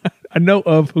 I know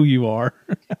of who you are.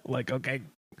 Like, okay.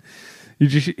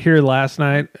 Did you hear last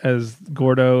night as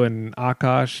Gordo and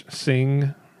Akash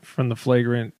sing from the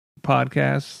Flagrant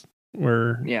podcast?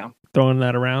 We're throwing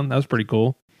that around. That was pretty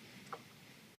cool.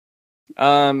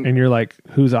 And you're like,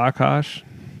 who's Akash?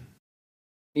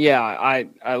 Yeah,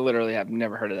 I literally have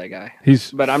never heard of that guy.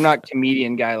 But I'm not a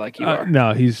comedian guy like you are.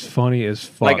 No, he's funny as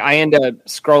fuck. Like I end up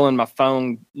scrolling my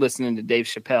phone listening to Dave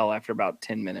Chappelle after about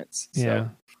 10 minutes. So. Yeah.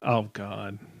 Oh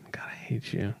God, I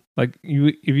hate you. Like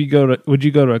would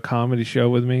you go to a comedy show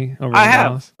with me over in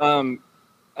Dallas?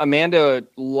 Amanda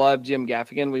loved Jim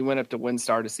Gaffigan. We went up to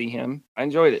WinStar to see him. I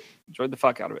enjoyed it. Enjoyed the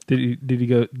fuck out of it. Did he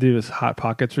go do his Hot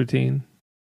Pockets routine?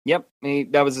 Yep,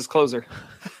 that was his closer.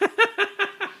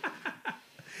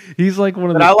 He's like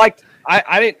one of the.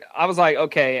 I was like,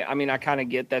 okay. I mean, I kind of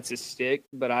get that's his stick,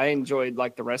 but I enjoyed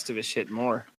like the rest of his shit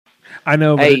more. I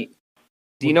know. Hey,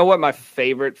 do you know what my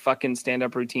favorite fucking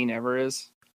stand-up routine ever is?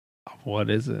 What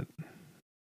is it?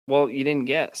 Well, you didn't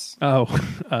guess. Oh,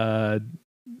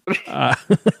 no.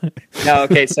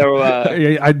 Okay, so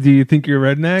do you think you're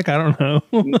redneck? I don't know.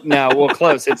 No, well,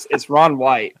 close. It's Ron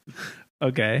White.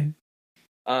 Okay.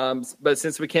 But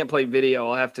since we can't play video,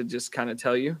 I'll have to just kind of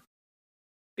tell you.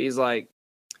 He's like,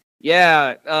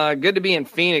 yeah, good to be in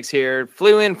Phoenix here.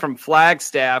 Flew in from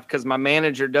Flagstaff because my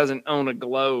manager doesn't own a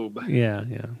Globe. Yeah.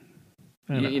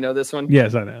 You know this one?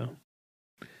 Yes, I know.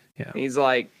 Yeah. He's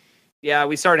like, yeah,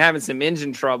 we started having some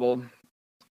engine trouble.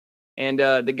 And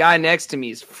the guy next to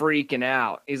me is freaking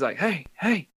out. He's like, hey,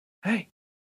 if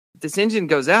this engine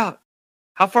goes out,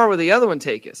 how far will the other one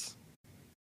take us?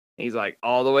 He's like,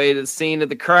 all the way to the scene of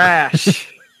the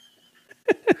crash.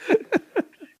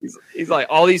 He's like,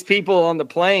 all these people on the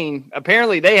plane,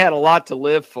 apparently they had a lot to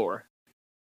live for.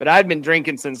 But I'd been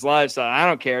drinking since lunch, so I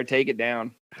don't care. Take it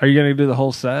down. Are you going to do the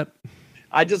whole set?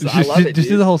 I love it. Just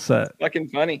do the whole set. It's fucking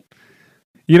funny.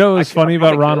 You know what was funny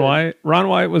about Ron White? Ron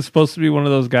White was supposed to be one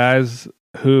of those guys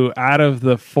who, out of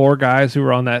the 4 guys who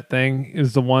were on that thing,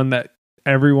 is the one that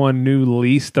everyone knew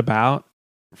least about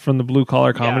from the Blue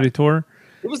Collar Comedy Tour.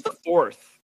 It was the 4th.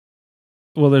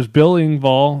 Well, there's Bill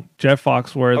Engvall, Jeff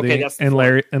Foxworthy, and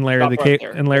Larry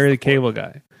the Cable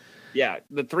Guy. Yeah,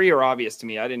 the 3 are obvious to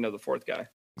me. I didn't know the 4th guy.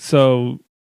 So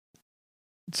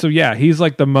yeah, he's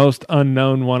like the most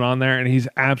unknown one on there, and he's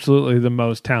absolutely the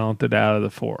most talented out of the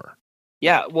 4.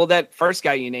 Yeah, well, that first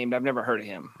guy you named, I've never heard of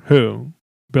him. Who?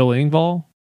 Bill Engvall?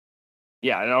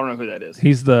 Yeah, I don't know who that is.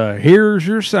 He's the here's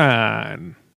your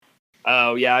sign.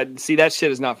 Oh, yeah. See, that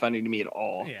shit is not funny to me at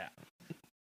all. Yeah.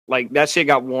 Like, that shit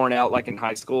got worn out, like, in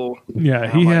high school. Yeah,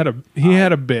 he had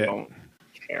a bit. I don't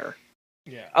care.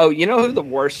 Yeah. Oh, you know who the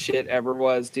worst shit ever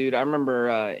was, dude? I remember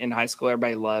in high school,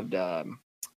 everybody loved,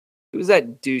 who's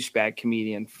that douchebag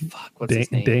comedian? Fuck, what's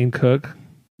his name? Dane Cook.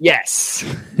 Yes.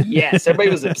 Everybody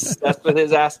was obsessed with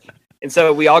his ass. And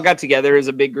so we all got together as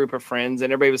a big group of friends,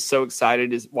 and everybody was so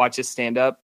excited to watch us stand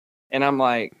up. And I'm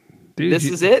like, dude, this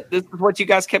is it? This is what you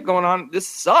guys kept going on? This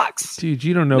sucks. Dude,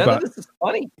 you don't know None of this is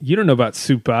funny. You don't know about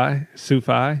Sufi.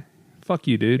 Fuck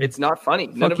you, dude. It's not funny.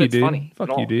 None of it's funny.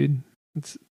 Fuck you, dude.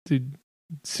 Dude,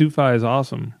 Sufi is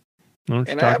awesome. I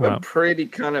have a pretty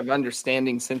kind of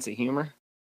understanding sense of humor.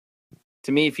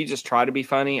 To me, if you just try to be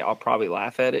funny, I'll probably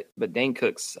laugh at it. But Dane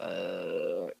Cook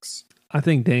sucks. I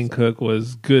think Dane Cook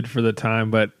was good for the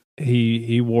time, but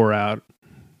he wore out.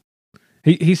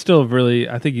 He's still really.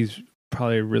 I think he's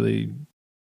probably a really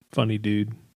funny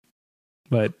dude.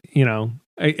 But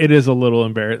it is a little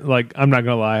embarrassing. Like, I'm not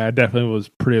gonna lie, I definitely was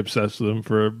pretty obsessed with him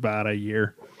for about a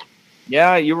year.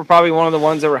 Yeah, you were probably one of the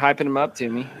ones that were hyping him up to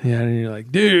me. Yeah, and you're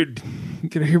like, dude, you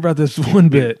gotta hear about this one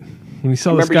bit. When you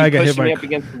saw this guy get hit by me up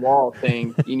against the wall,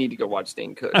 saying you need to go watch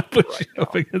Dane Cook. I pushed you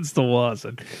up against the wall. I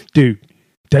said, dude,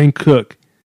 Dane Cook,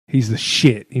 he's the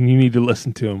shit, and you need to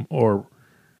listen to him. Or,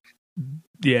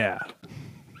 yeah.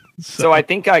 So I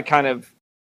think I kind of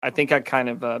I think I kind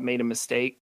of made a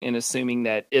mistake in assuming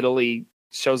that Italy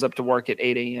shows up to work at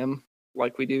 8 a.m.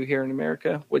 like we do here in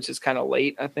America, which is kind of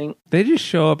late, I think. They just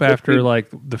show up after like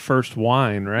the first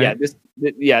wine, right?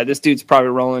 Yeah, this dude's probably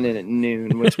rolling in at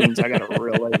noon, which means I got a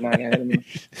real late night ahead of me.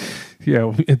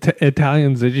 Yeah,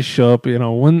 Italians, they just show up,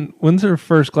 when's their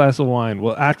first glass of wine?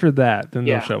 Well, after that, then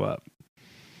they'll show up.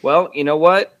 Well, you know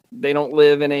what? They don't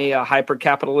live in a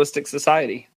hyper-capitalistic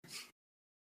society.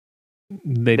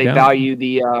 They value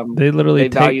the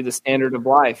value the standard of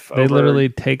life. They literally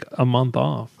take a month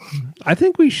off. I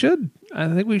think we should.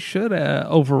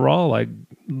 Overall, like,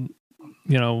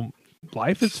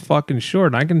 life is fucking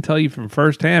short. And I can tell you from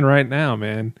firsthand right now,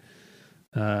 man.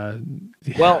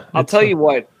 Well, I'll tell you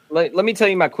what. Let me tell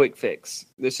you my quick fix.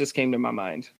 This just came to my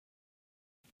mind.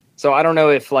 So I don't know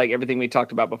if like everything we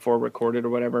talked about before recorded or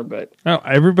whatever, but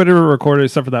everybody recorded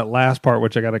except for that last part,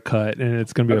 which I got to cut, and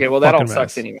it's going to be okay. Well, that all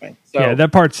sucks anyway. So, yeah,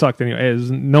 that part sucked anyway.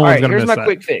 No one's going to miss that. Here's my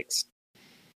quick fix.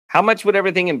 How much would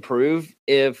everything improve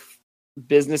if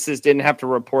businesses didn't have to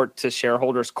report to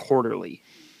shareholders quarterly?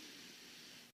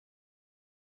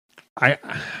 If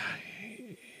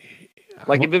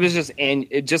it was just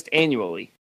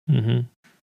annually,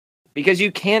 because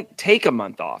you can't take a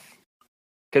month off.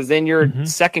 Because then your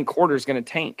second quarter is going to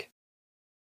tank.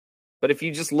 But if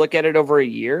you just look at it over a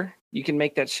year, you can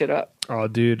make that shit up. Oh,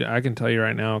 dude, I can tell you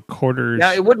right now, quarters.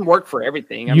 Now, it wouldn't work for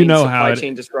everything. Supply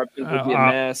chain disruptions would be a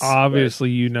mess.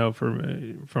 Obviously,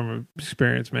 from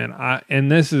experience, man.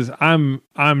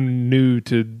 I'm new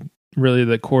to really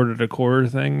the quarter to quarter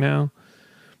thing now.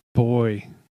 Boy,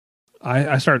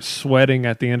 I start sweating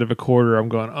at the end of a quarter. I'm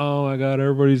going, oh my God,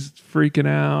 everybody's freaking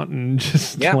out. And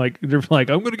just they're like,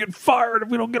 I'm going to get fired if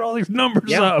we don't get all these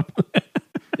numbers up.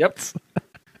 Yep.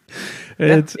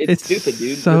 It's stupid,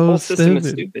 dude. So the whole system is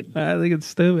stupid. I think it's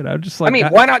stupid. I'm just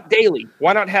like, why not daily?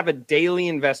 Why not have a daily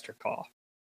investor call?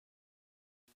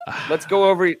 Let's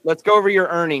go over your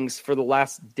earnings for the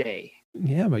last day.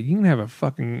 Yeah, but you can have a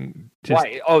fucking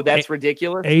why? Oh, that's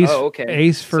ridiculous. Okay.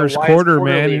 Ace first quarter,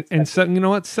 man, and you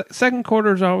know what? Second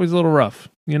quarter is always a little rough.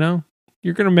 You're going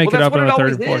to make it up in the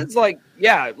third and fourth. It's like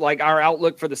our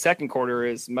outlook for the second quarter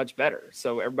is much better.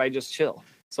 So everybody just chill.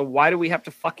 So why do we have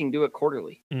to fucking do it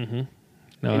quarterly? Mm-hmm.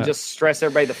 And just stress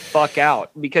everybody the fuck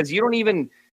out? Because you don't even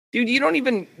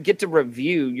get to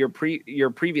review your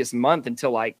previous month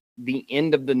until like the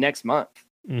end of the next month.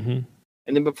 Mm-hmm.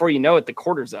 And then before you know it, the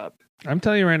quarter's up. I'm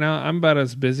telling you right now, I'm about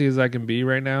as busy as I can be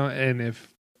right now. And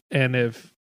if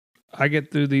I get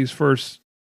through these first,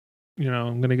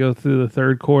 I'm going to go through the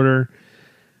third quarter.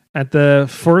 At the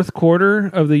fourth quarter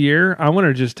of the year, I want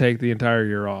to just take the entire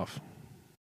year off.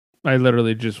 I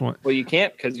literally just want. Well, you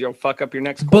can't because you'll fuck up your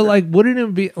next quarter. But like, wouldn't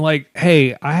it be like,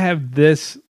 hey, I have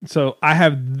this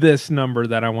number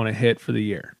that I want to hit for the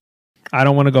year. I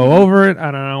don't want to go over it. I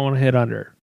don't want to hit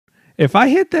under. If I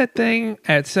hit that thing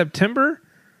at September,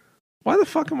 why the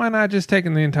fuck am I not just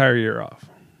taking the entire year off?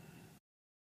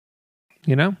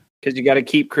 Because you got to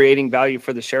keep creating value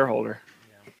for the shareholder.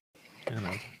 I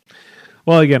know.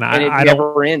 Well, again, it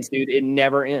never ends, dude. It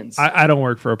never ends. I don't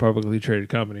work for a publicly traded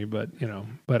company, but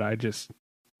I just,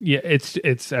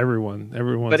 it's everyone.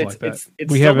 Everyone's but like that.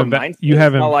 It's still the mindset.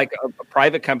 It's not like a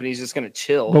private company is just going to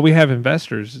chill. But we have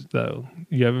investors, though.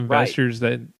 You have investors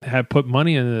that have put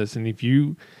money into this, and if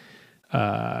you,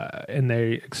 and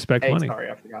they expect money. Sorry,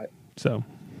 I forgot. So,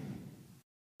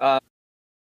 I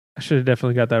should have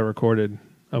definitely got that recorded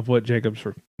of what Jacob's.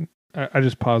 I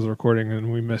just paused the recording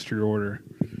and we missed your order.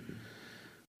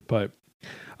 But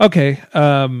okay,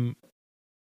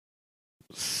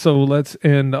 so let's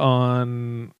end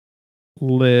on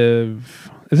live.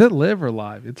 Is it live or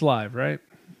live? It's live, right?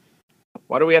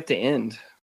 Why do we have to end?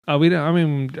 We don't. I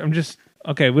mean, I'm just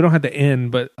okay. We don't have to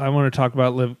end, but I want to talk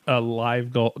about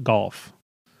live golf,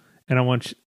 and I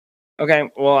want. Okay,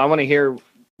 well, I want to hear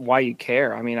why you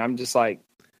care. I mean, I'm just like,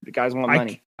 the guys want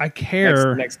money. I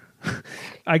care. Next.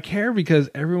 I care because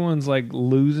everyone's like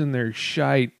losing their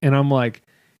shite, and I'm like,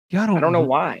 I don't know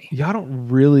why. Y'all don't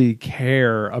really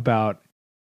care about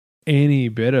any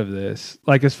bit of this.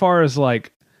 Like, as far as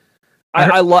like,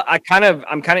 I'm kind of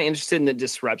interested in the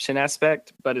disruption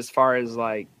aspect, but as far as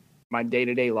like my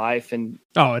day-to-day life and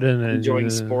enjoying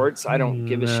sports, I don't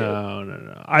give a shit.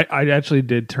 No. I actually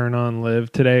did turn on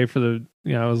Live today for the,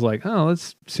 I was like, oh,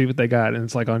 let's see what they got. And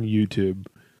it's like on YouTube.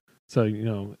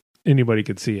 So, anybody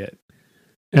could see it.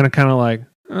 And I kind of like,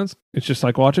 it's just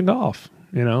like watching golf.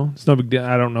 It's no big deal.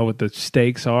 I don't know what the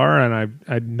stakes are. And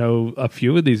I know a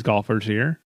few of these golfers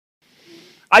here.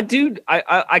 I do.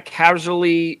 I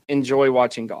casually enjoy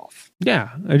watching golf. Yeah.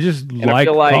 I just like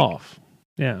golf.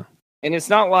 Yeah. And it's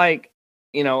not like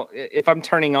if I'm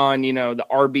turning on, the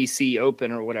RBC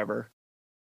Open or whatever,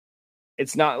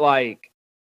 it's not like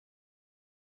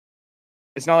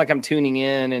I'm tuning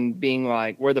in and being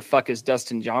like, where the fuck is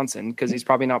Dustin Johnson? Because he's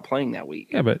probably not playing that week.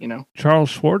 Yeah, but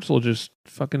Charles Schwartzel just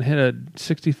fucking hit a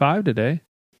 65 today.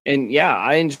 And yeah,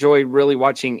 I enjoy really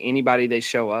watching anybody they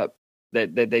show up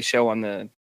that they show on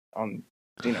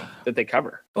that they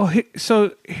cover. Oh,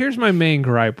 so here's my main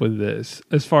gripe with this,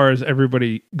 as far as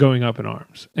everybody going up in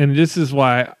arms, and this is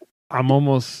why I'm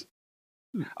almost.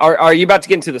 Are you about to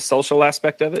get into the social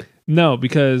aspect of it? No,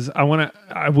 because I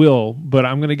will, but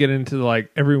I'm gonna get into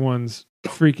like everyone's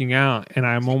freaking out, and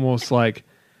I'm almost like,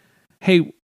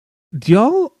 hey,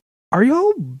 are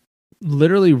y'all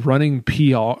literally running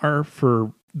PR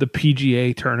for the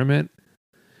PGA tournament?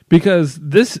 Because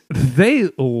they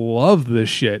love this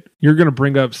shit. You're going to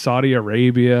bring up Saudi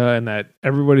Arabia and that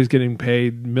everybody's getting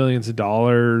paid millions of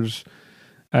dollars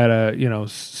at a,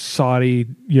 Saudi,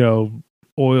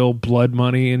 oil blood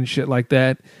money and shit like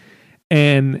that.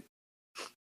 And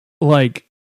like,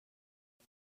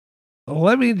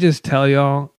 let me just tell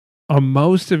y'all,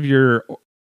 most of your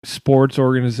sports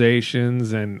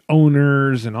organizations and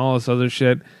owners and all this other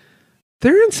shit,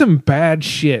 they're in some bad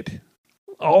shit.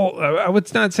 I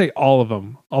would not say all of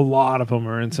them. A lot of them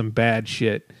are in some bad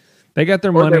shit. They got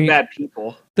their money. They're bad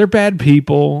people. They're bad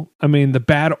people. I mean, the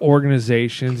bad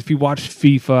organizations. If you watch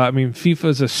FIFA, I mean, FIFA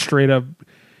is a straight up,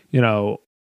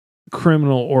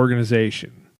 criminal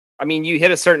organization. I mean, you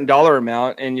hit a certain dollar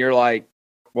amount and you're like,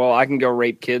 well, I can go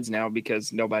rape kids now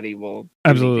because nobody will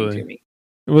do anything to me.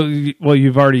 Well,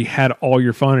 you've already had all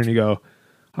your fun and you go,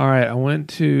 all right, I went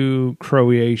to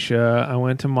Croatia. I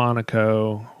went to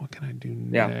Monaco. What can I do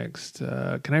next?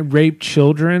 Can I rape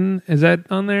children? Is that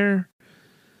on there?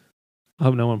 I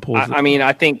hope no one pulls it. I mean,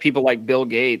 I think people like Bill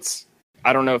Gates,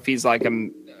 I don't know if he's like a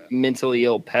mentally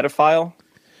ill pedophile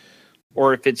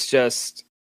or if it's just,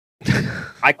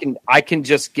 I can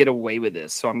just get away with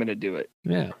this, so I'm going to do it.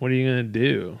 Yeah, what are you going to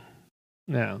do?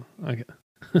 No, okay.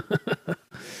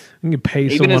 You can pay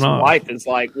even someone his off. wife is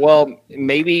like, well,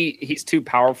 maybe he's too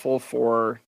powerful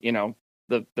for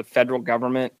the federal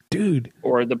government, dude,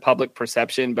 or the public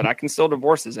perception, but I can still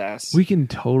divorce his ass. We can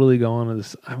totally go on to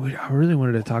this. I really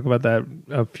wanted to talk about that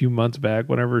a few months back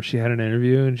whenever she had an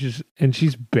interview, and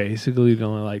she's basically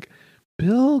going like,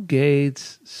 Bill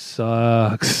Gates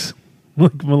sucks.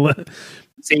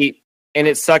 See, and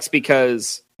it sucks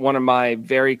because one of my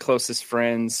very closest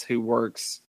friends who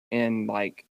works in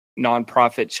like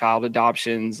nonprofit child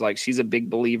adoptions, like she's a big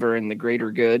believer in the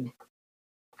greater good.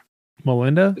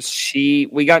 Melinda?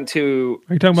 We got into.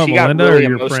 Are you talking about she Melinda got really or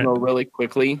your emotional friend? really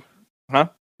quickly, huh?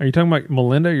 Are you talking about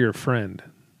Melinda or your friend?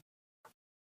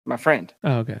 My friend.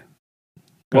 Oh, okay.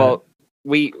 Well,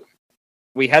 we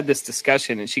had this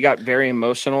discussion, and she got very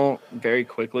emotional very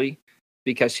quickly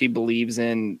because she believes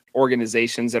in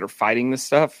organizations that are fighting this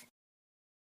stuff,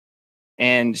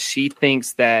 and she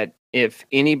thinks that if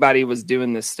anybody was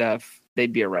doing this stuff,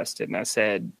 they'd be arrested. And I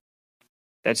said,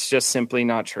 that's just simply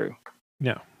not true.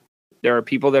 Yeah. There are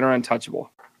people that are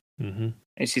untouchable. Mm-hmm.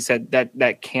 And she said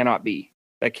that cannot be.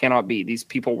 That cannot be. These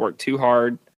people work too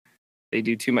hard. They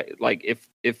do too much. Like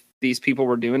if these people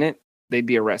were doing it, they'd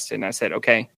be arrested. And I said,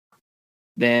 okay,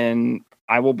 then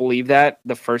I will believe that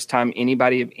the first time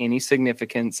anybody of any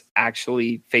significance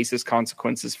actually faces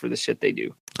consequences for the shit they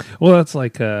do. Well, that's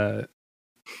like Jeff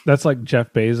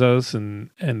Bezos and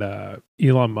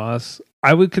Elon Musk.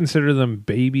 I would consider them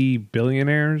baby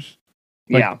billionaires.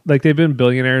 Like they've been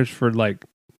billionaires for like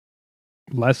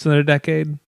less than a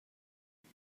decade.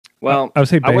 Well, I would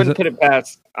say I wouldn't put it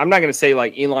past. I'm not going to say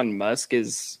like Elon Musk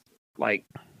is like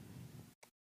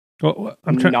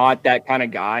not that kind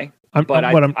of guy.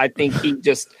 I think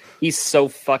he's so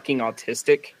fucking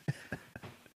autistic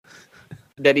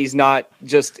that he's not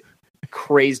just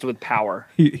crazed with power.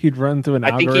 He'd run through an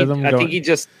algorithm. I think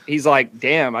he's like,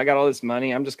 damn, I got all this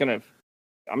money. I'm just gonna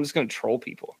troll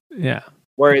people. Yeah.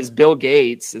 Whereas Bill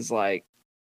Gates is like,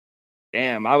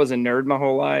 damn, I was a nerd my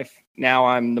whole life. Now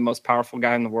I'm the most powerful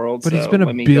guy in the world. But he's been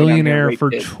a billionaire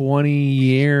for 20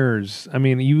 years. I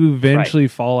mean, you eventually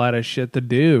fall out of shit to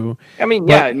do. I mean,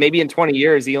 maybe in 20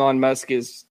 years, Elon Musk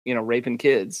is, raping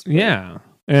kids. Yeah.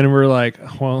 And we're like,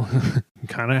 well,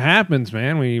 kind of happens,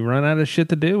 man. We run out of shit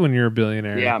to do when you're a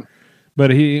billionaire. Yeah.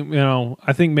 But he,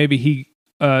 I think maybe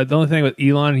the only thing with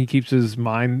Elon, he keeps his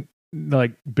mind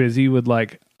like busy with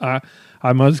like,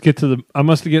 I must get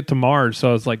to Mars.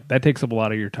 So it's like, that takes up a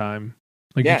lot of your time.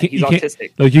 Like, he's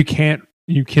autistic. Like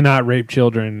you cannot rape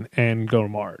children and go to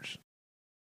Mars.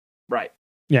 Right.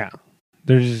 Yeah.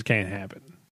 There just can't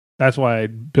happen. That's why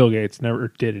Bill Gates never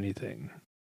did anything.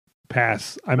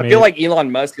 pass. I feel like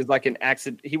Elon Musk is like an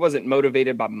accident. He wasn't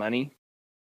motivated by money.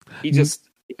 He just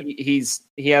he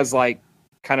has like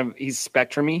he's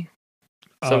spectrum-y.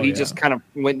 So he just kind of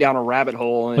went down a rabbit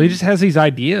hole. And, well, he just has these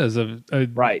ideas of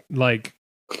right. Like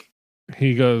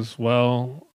he goes,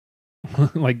 well,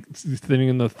 like thinking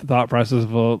in the thought process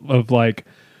of like,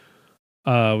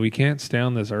 we can't stay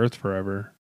on this earth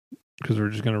forever because we're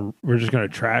just gonna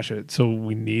trash it. So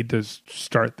we need to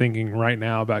start thinking right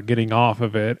now about getting off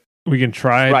of it. We can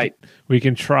try. Right. We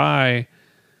can try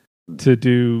to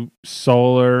do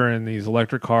solar and these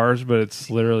electric cars, but it's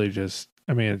literally just.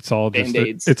 I mean, it's all just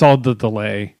it's all the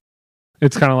delay.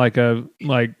 It's kind of like I'm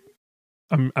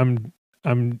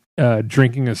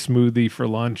drinking a smoothie for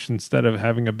lunch instead of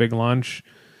having a big lunch.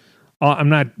 I'm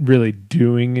not really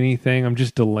doing anything. I'm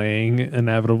just delaying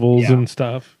inevitables and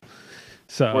stuff.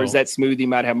 So, whereas that smoothie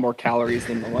might have more calories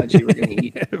than the lunch you were going to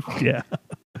eat. Yeah,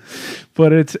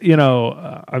 but it's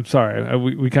I'm sorry.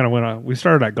 We kind of went on. We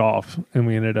started at golf and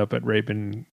we ended up at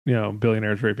raping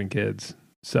billionaires raping kids.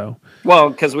 So, well,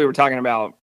 because we were talking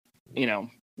about,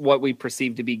 what we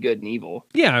perceive to be good and evil.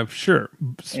 Yeah, sure.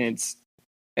 And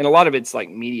a lot of it's like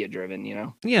media driven,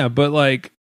 Yeah, but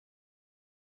like,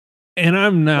 and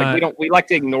I'm not. Like we like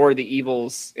to ignore the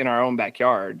evils in our own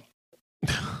backyard.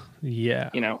 Yeah,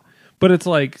 But it's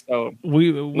like so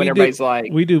when everybody's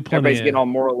like we do plenty. Everybody's getting all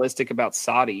moralistic about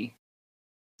Saudi.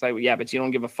 It's like, yeah, but you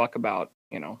don't give a fuck about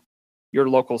your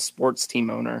local sports team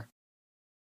owner.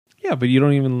 Yeah, but you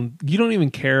don't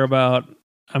even care about.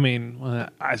 I mean,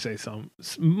 I say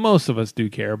most of us do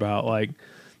care about like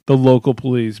the local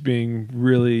police being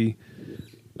really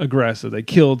aggressive. They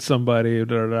killed somebody,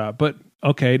 but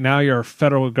okay, now you're a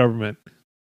federal government.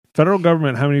 Federal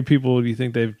government, how many people do you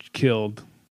think they've killed?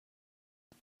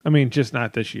 I mean, just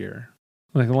not this year.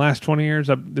 Like the last 20 years,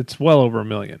 it's well over 1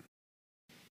 million.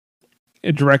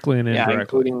 Directly and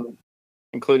indirectly.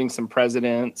 Including some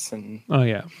presidents and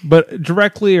but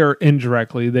directly or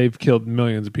indirectly, they've killed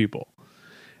millions of people.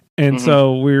 And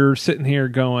so we're sitting here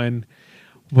going,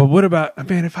 well, what about,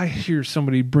 man, if I hear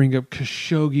somebody bring up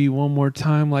Khashoggi one more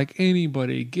time, like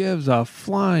anybody gives a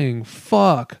flying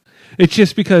fuck. It's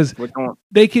just because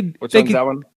they could. Which one's that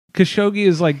one? Khashoggi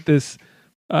is like this.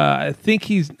 I think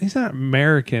he's not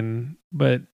American,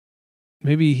 but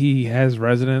maybe he has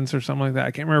residence or something like that.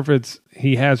 I can't remember if it's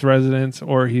he has residence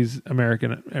or he's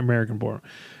American born.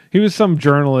 He was some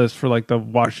journalist for like the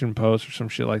Washington Post or some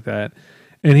shit like that,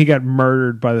 and he got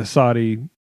murdered by the Saudi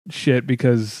shit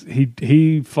because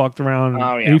he fucked around.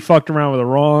 Oh, yeah. He fucked around with the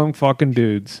wrong fucking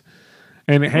dudes.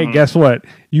 And hey, guess what?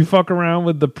 You fuck around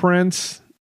with the prince,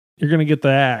 you're gonna get the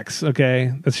axe.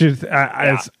 Okay, that's just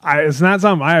it's not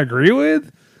something I agree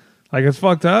with. Like it's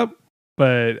fucked up.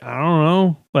 But I don't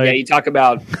know. Like, yeah, you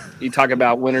talk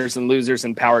about winners and losers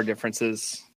and power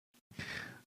differences.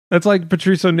 That's like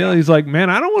Patrice O'Neal. He's like, man,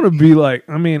 I don't want to be like.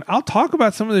 I mean, I'll talk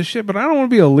about some of this shit, but I don't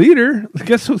want to be a leader.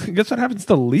 Guess what happens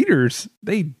to leaders?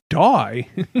 They die.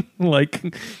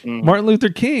 Like Martin Luther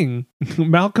King,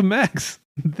 Malcolm X.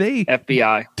 They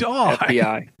FBI die.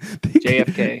 FBI.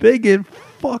 JFK. They get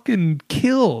fucking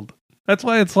killed. That's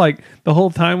why it's like the whole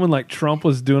time when like Trump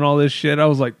was doing all this shit, I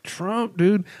was like, Trump,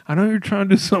 dude, I know you're trying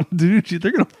to do something, dude.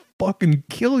 They're going to fucking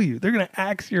kill you. They're going to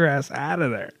axe your ass out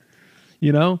of there.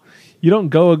 You don't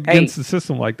go against the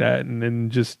system like that and then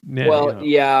just,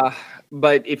 yeah.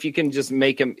 But if you can just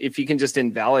if you can just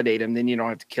invalidate him, then you don't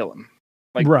have to kill him.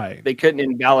 Like, right. They couldn't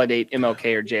invalidate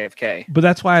MLK or JFK. But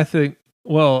that's why I think,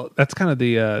 that's kind of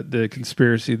the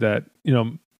conspiracy that,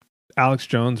 Alex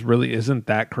Jones really isn't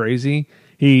that crazy.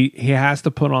 He has to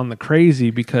put on the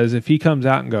crazy because if he comes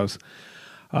out and goes,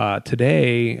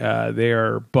 today they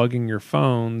are bugging your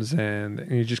phones and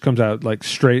he just comes out like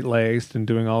straight laced and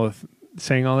doing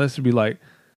saying all this, would be like,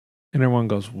 and everyone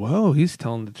goes, whoa, he's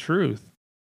telling the truth.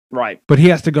 Right. But he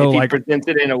has to go if he presents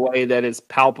it in a way that is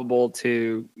palpable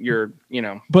to your,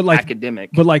 but like academic.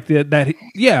 But like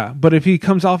but if he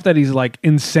comes off that he's like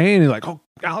insane, he's like, oh,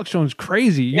 Alex Jones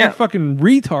crazy. You're a fucking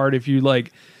retard if you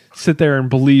like sit there and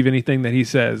believe anything that he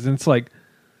says. And it's like,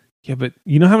 yeah, but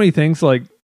you know how many things like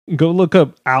go look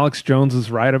up Alex Jones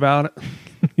is right about it,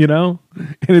 and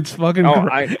it's fucking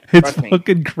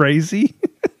fucking crazy.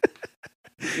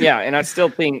 Yeah, and I still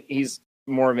think he's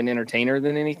more of an entertainer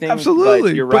than anything.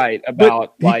 Absolutely. But you're right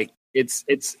about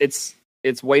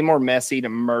it's way more messy to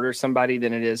murder somebody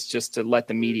than it is just to let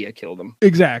the media kill them.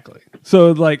 Exactly.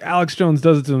 So like Alex Jones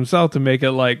does it to himself to make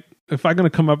it like, if I'm going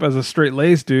to come up as a straight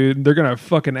laced dude, they're going to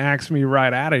fucking axe me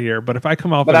right out of here. But if I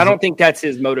come off, I don't think that's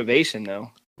his motivation though.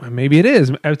 Maybe it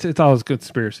is. It's always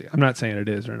conspiracy. I'm not saying it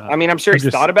is or not. I mean, I'm sure he's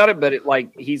thought about it, but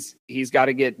he's got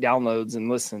to get downloads and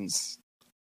listens.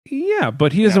 Yeah,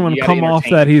 but he doesn't want to you gotta come off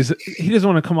entertain. that he doesn't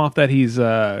want to come off that he's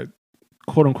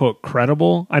quote unquote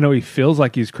credible. I know he feels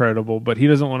like he's credible, but he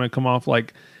doesn't want to come off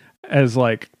like as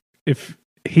like if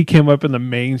he came up in the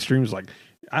mainstreams like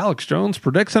Alex Jones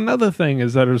predicts another thing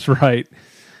is that it's right.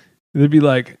 There'd be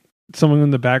like someone in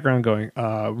the background going,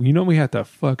 we have to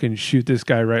fucking shoot this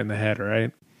guy right in the head,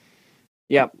 right?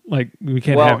 Yep. Like we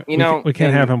can't Well, have we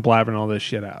can't have him blabbing all this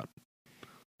shit out.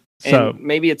 So and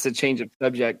maybe it's a change of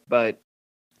subject, but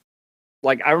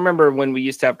like I remember when we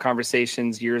used to have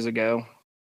conversations years ago,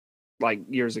 like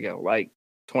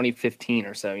 2015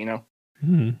 or so,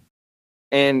 mhm.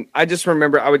 And I just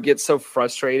remember I would get so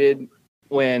frustrated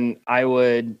when I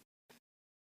would,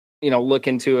 look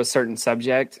into a certain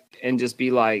subject and just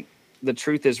be like, the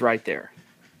truth is right there.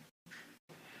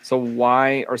 So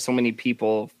why are so many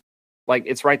people like,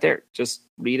 it's right there. Just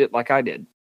read it like I did.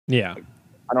 Yeah.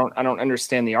 I don't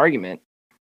understand the argument.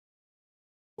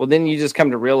 Well, then you just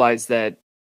come to realize that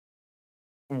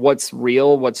what's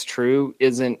real, what's true,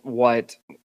 isn't what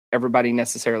everybody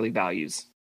necessarily values.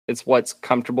 It's what's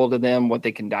comfortable to them, what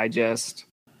they can digest.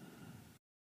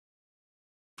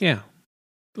 Yeah.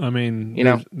 I mean,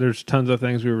 there's tons of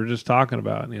things we were just talking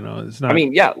about, it's not. I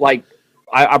mean, yeah, like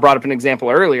I brought up an example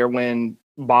earlier when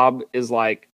Bob is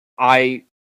like, I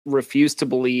refuse to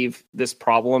believe this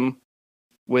problem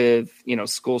with,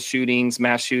 school shootings,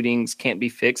 mass shootings can't be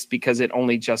fixed because it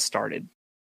only just started.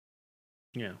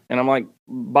 Yeah. And I'm like,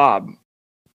 Bob,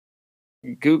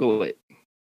 Google it.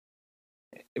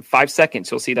 5 seconds,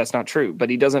 you'll see that's not true. But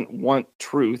he doesn't want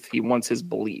truth. He wants his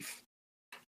belief.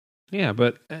 Yeah,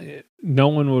 but no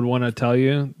one would want to tell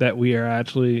you that we are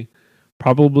actually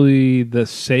probably the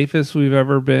safest we've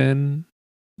ever been,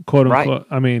 quote unquote.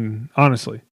 Right. I mean,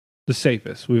 honestly, the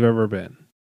safest we've ever been.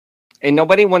 And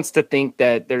nobody wants to think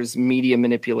that there's media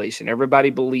manipulation. Everybody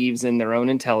believes in their own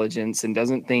intelligence and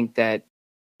doesn't think that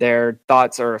their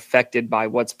thoughts are affected by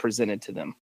what's presented to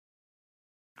them.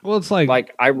 Well, it's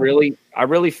like I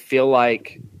really feel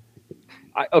like,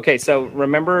 okay. So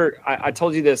remember, I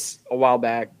told you this a while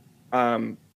back.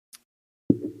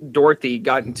 Dorothy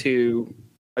got into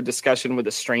a discussion with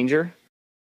a stranger,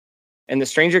 and the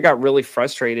stranger got really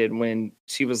frustrated when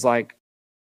she was like,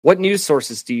 "What news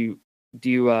sources do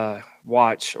you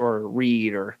watch or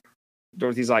read?" Or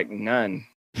Dorothy's like, "None."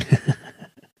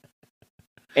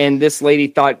 And this lady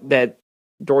thought that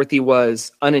Dorothy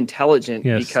was unintelligent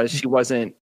because she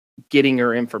wasn't getting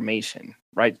her information,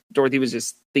 right? Dorothy was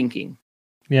just thinking.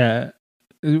 Yeah.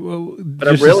 But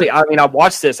I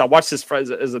watched this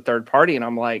as a third party, and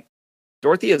I'm like,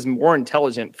 Dorothy is more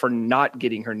intelligent for not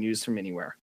getting her news from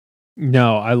anywhere.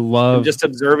 No, I love just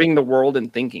observing the world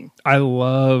and thinking. I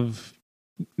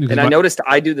noticed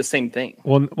I do the same thing.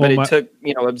 But it took,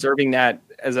 observing that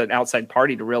as an outside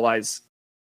party to realize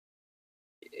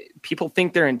people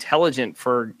think they're intelligent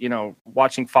for,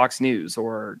 watching Fox News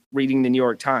or reading the New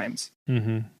York Times.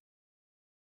 Mm-hmm.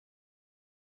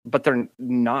 But they're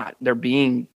not. They're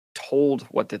being told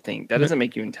what to think. That doesn't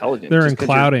make you intelligent. They're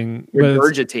clouding. You're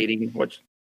regurgitating what.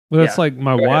 Well, it's like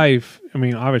my wife. I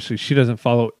mean, obviously, she doesn't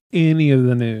follow any of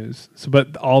the news.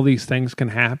 But all these things can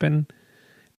happen,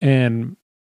 and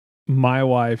my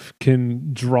wife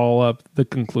can draw up the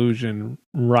conclusion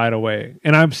right away.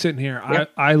 And I'm sitting here.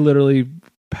 Yep. I literally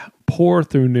pour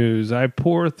through news. I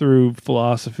pour through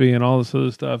philosophy and all this other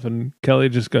stuff, and Kelly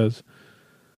just goes,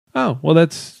 "Oh, well,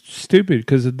 that's stupid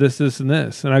because of this, and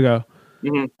this." And I go,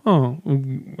 mm-hmm.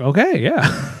 "Oh, okay,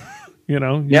 yeah."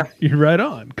 You're right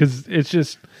on. Because it's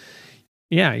just,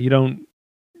 you don't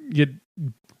get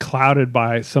clouded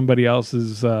by somebody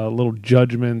else's little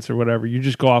judgments or whatever. You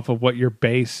just go off of what your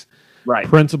base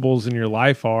principles in your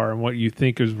life are and what you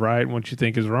think is right and what you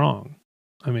think is wrong.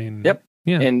 I mean, yep.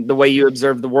 Yeah. And the way you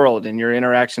observe the world and your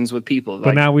interactions with people.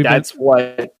 But now that's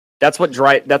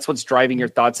what's driving your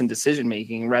thoughts and decision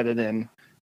making rather than,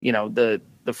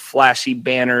 the flashy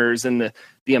banners and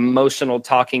the emotional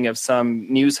talking of some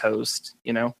news host,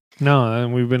 No,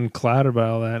 and we've been clouded by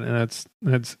all that, and it's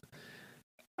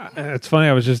funny.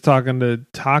 I was just talking to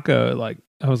Taka, like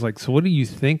I was like, "So what do you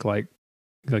think? Like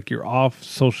you're off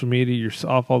social media, you're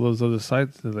off all those other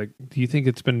sites. Like, do you think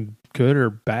it's been good or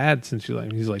bad since you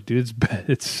like?" He's like, "Dude, it's bad.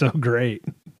 It's so great."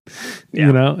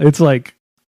 Yeah. It's like.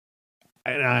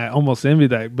 And I almost envy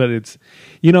that, but it's,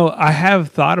 I have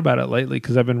thought about it lately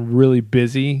because I've been really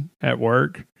busy at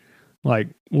work, like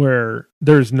where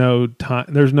there's no time,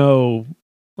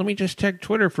 let me just check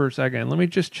Twitter for a second. Let me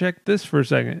just check this for a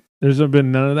second. There's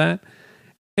been none of that.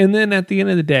 And then at the end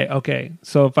of the day, okay,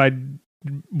 so if I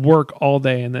work all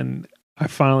day and then I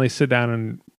finally sit down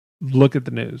and look at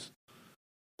the news,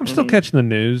 I'm still catching the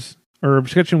news or I'm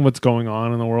catching what's going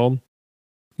on in the world.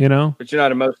 you know? But you're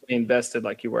not emotionally invested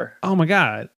like you were. Oh my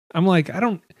God. I'm like, I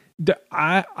don't,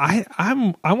 I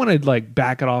want to like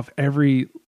back it off every,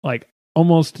 like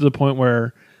almost to the point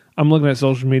where I'm looking at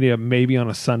social media maybe on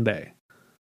a Sunday,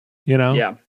 you know?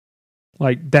 Yeah.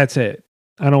 Like that's it.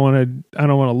 I don't want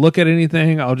to look at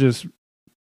anything. I'll just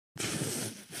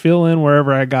fill in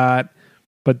wherever I got,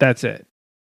 but that's it,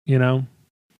 you know?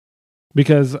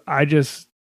 Because I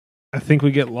think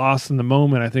we get lost in the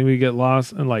moment. I think we get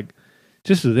lost in like,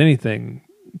 just with anything,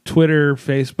 Twitter,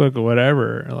 Facebook, or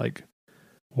whatever. Like,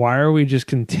 why are we just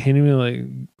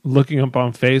continually looking up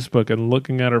on Facebook and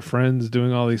looking at our friends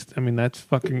doing all these? I mean, that's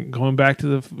fucking going back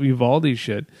to the Uvalde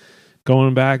shit.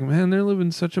 Going back, man, they're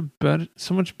living so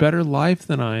much better life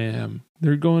than I am.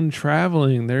 They're going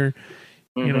traveling. They're,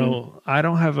 you know, I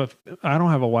don't have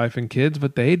a wife and kids,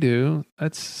 but they do.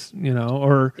 That's, you know,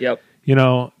 or Yep. you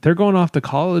know, they're going off to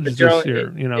college this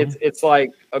year. You know, it's like,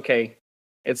 okay,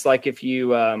 it's like if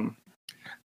you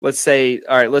let's say,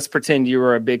 all right, let's pretend you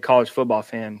were a big college football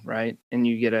fan, right? And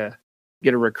you get a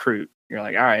recruit. You're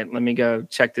like, all right, let me go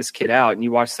check this kid out. And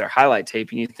you watch their highlight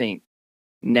tape and you think,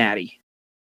 natty.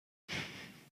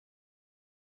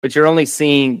 But you're only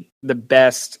seeing the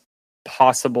best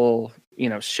possible, you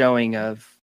know, showing of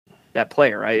that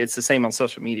player, right? It's the same on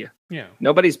social media. yeah.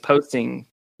 Nobody's posting,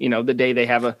 you know, the day they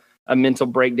have a mental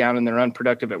breakdown and they're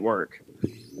unproductive at work.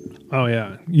 Oh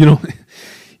yeah. You know,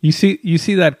 you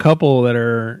see that couple that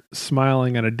are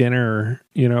smiling at a dinner,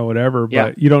 you know, whatever,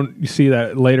 but you see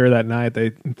that later that night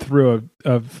they threw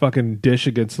a fucking dish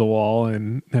against the wall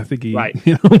and I think you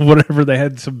know, whatever, they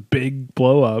had some big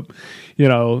blow up, you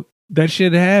know, that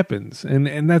shit happens. And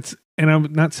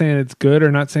I'm not saying it's good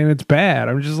or not saying it's bad.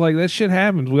 I'm just like, that shit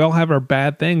happens. We all have our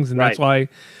bad things. And that's why,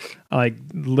 like,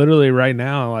 literally right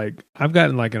now, like, I've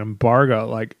gotten like an embargo.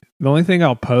 Like, the only thing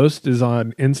I'll post is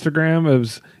on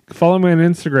Instagram. Follow me on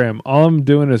Instagram. All I'm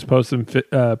doing is posting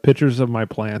pictures of my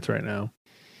plants right now.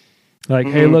 Like,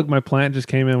 hey, look, my plant just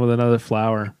came in with another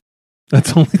flower.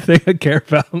 That's the only thing I care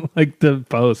about, like, to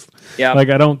post. Yeah. Like,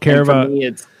 I don't care about, me,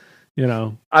 it's, you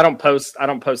know. I don't post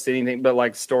anything but,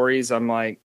 like, stories. I'm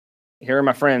like, here are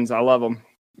my friends. I love them.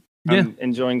 I'm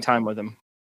enjoying time with them.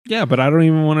 Yeah, but I don't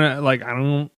even want to, like,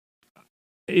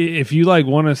 if you, like,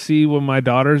 want to see what my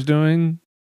daughter's doing,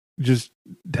 just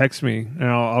text me and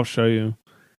I'll show you,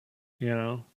 you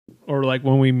know, or like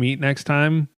when we meet next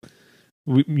time,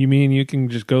 me and you can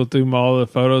just go through all the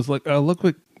photos. Like, oh, look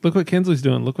what Kinsley's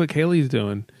doing. Look what Kaylee's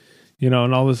doing, you know,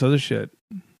 and all this other shit.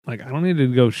 Like, I don't need to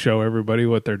go show everybody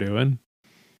what they're doing.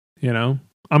 You know,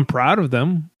 I'm proud of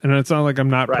them and it's not like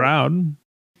I'm not proud,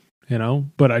 you know,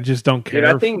 but I just don't care.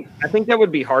 Dude, I think that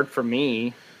would be hard for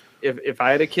me if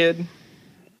I had a kid.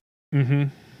 Mm-hmm.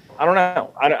 I don't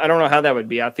know. I don't know how that would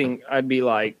be. I think I'd be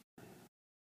like,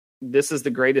 this is the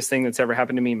greatest thing that's ever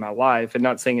happened to me in my life. And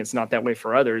not saying it's not that way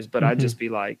for others, but I'd just be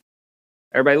like,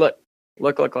 everybody look.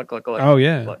 Oh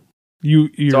yeah. Look.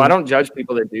 You So I don't judge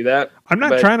people that do that. I'm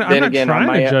not trying to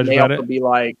judge about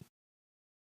it.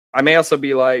 I may also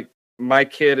be like, my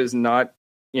kid is not,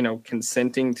 you know,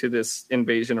 consenting to this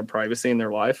invasion of privacy in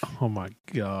their life. Oh my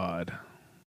God.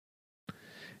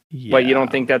 Yeah. But you don't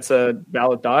think that's a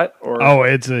valid thought? Or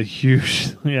it's a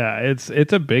huge, it's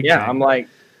a big thing. I'm like,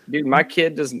 dude, my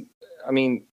kid doesn't, I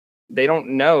mean, they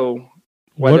don't know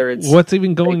whether what's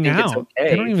even going out. Okay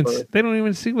they don't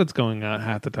even see what's going out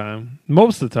half the time.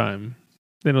 Most of the time,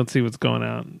 they don't see what's going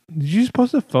out. Did you just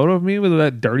post a photo of me with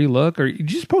that dirty look, or did you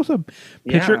just post a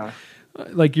picture? Yeah.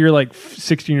 Like you're like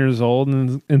 16 years old,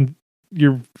 and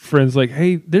your friend's like,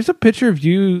 "Hey, there's a picture of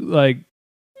you like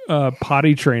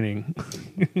potty training."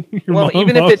 Well,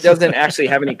 even if it doesn't actually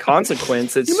have any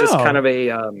consequence, it's just kind of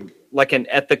a like an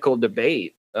ethical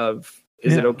debate of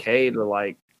is it okay to,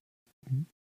 like,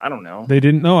 I don't know. They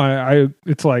didn't know. I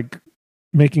it's like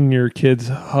making your kids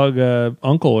hug a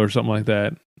uncle or something like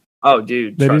that. Oh,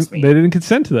 dude, trust me. They didn't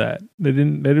consent to that. They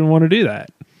didn't want to do that.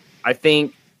 I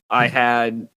think I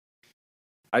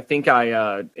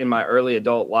in my early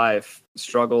adult life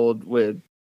struggled with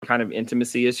kind of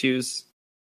intimacy issues,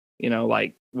 you know,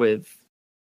 like with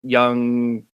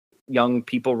young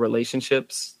people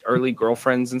relationships, early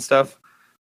girlfriends and stuff.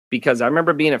 Because I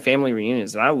remember being at family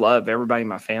reunions and I love everybody in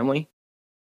my family,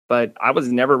 but I was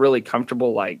never really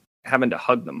comfortable like having to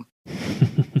hug them.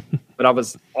 But I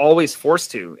was always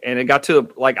forced to. And it got to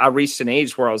like, I reached an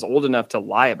age where I was old enough to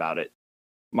lie about it.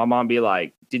 My mom be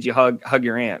like, did you hug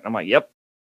your aunt? I'm like, yep,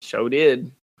 sure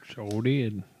did.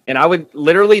 And I would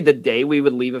literally, the day we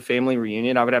would leave a family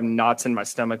reunion, I would have knots in my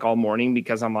stomach all morning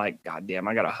because I'm like, God damn,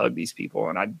 I got to hug these people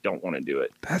and I don't want to do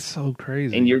it. That's so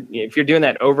crazy. And if you're doing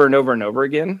that over and over and over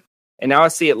again, And now I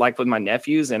see it like with my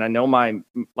nephews, and I know my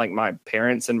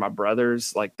parents and my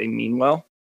brothers, like they mean well,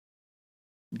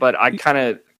 but I kind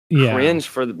of cringe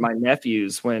for my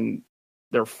nephews when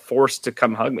they're forced to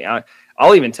come hug me.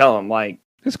 I'll even tell them like,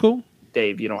 it's cool,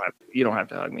 Dave, you don't have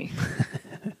to hug me.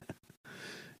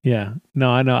 Yeah,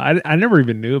 no, I know. I never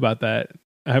even knew about that.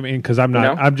 I mean, because I'm not.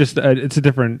 You know? I'm just. It's a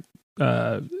different.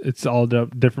 It's all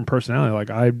different personality. Like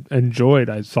I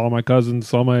saw my cousins,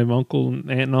 saw my uncle,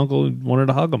 aunt, and uncle, and wanted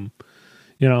to hug them.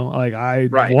 You know, like I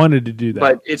wanted to do that.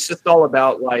 But it's just all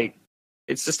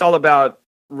about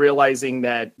realizing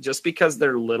that just because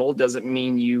they're little doesn't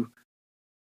mean you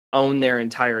own their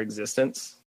entire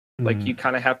existence. Like you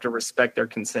kind of have to respect their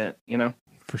consent, you know?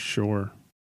 For sure.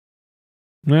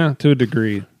 Yeah, to a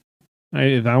degree.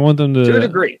 If I want them to a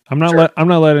degree, I'm not I'm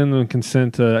not letting them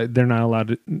consent to. They're not allowed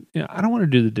to. I don't want to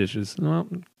do the dishes. Well,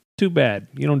 too bad.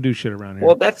 You don't do shit around here.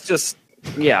 Well, that's just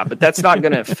but that's not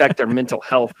going to affect their mental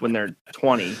health when they're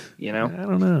 20. You know? I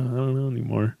don't know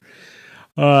anymore.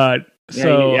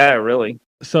 Really.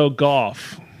 So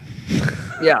golf.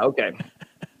 Yeah. Okay.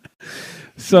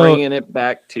 So bringing it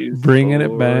back to.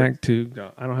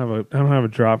 I don't have a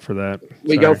drop for that.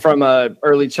 We go from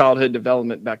early childhood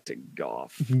development back to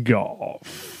golf.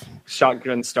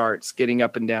 Shotgun starts, getting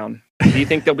up and down. Do you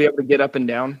think they'll be able to get up and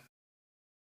down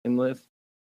and live?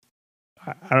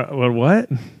 What?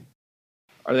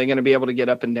 Are they going to be able to get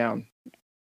up and down?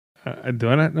 Do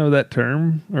I not know that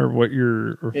term or what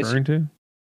you're referring to?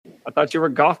 I thought you were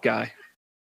a golf guy.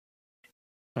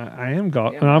 I am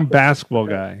golf. Yeah, I'm a basketball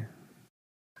guy.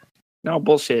 No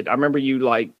bullshit. I remember you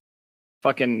like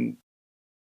fucking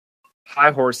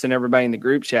high horse and everybody in the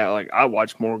group chat. Like, I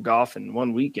watch more golf in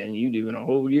one weekend than you do in a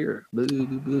whole year. Blah, blah,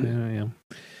 blah. Yeah.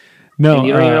 No, and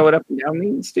you don't even know what up and down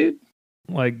means, dude.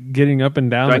 Like getting up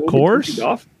and down the course.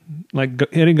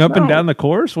 Like hitting up and down the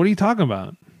course. What are you talking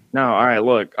about? No. All right.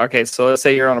 Look. Okay. So let's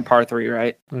say you're on a par 3,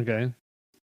 right? Okay.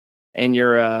 And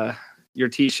your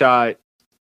tee shot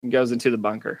goes into the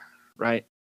bunker, right?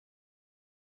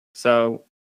 So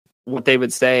what they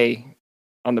would say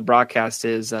on the broadcast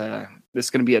is this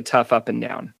is going to be a tough up and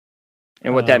down.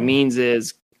 And what that means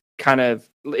is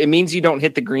it means you don't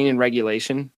hit the green in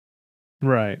regulation.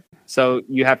 Right. So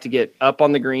you have to get up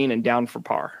on the green and down for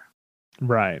par.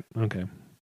 Right. Okay.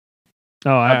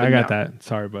 Oh, I got that.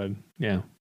 Sorry, bud. Yeah.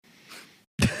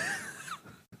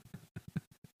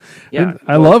 Yeah,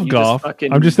 I love golf.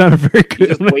 I'm just not a very good. You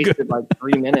just wasted like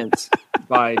 3 minutes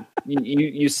by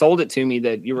you sold it to me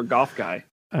that you were a golf guy.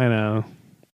 I know.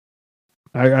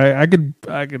 I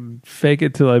could fake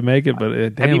it till I make it,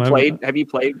 but Have you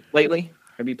played lately?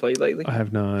 I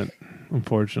have not,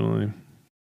 unfortunately.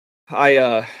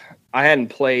 I hadn't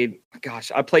played.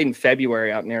 Gosh, I played in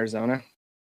February out in Arizona,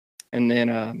 and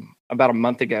then about a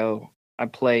month ago, I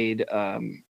played. I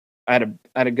had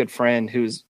a good friend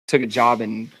who's took a job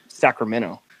in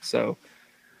Sacramento, so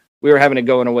we were having a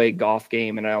going away golf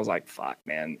game, and I was like, "Fuck,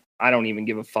 man, I don't even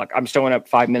give a fuck. I'm showing up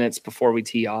 5 minutes before we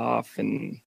tee off,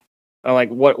 and I'm like,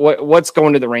 what's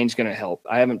going to the range going to help?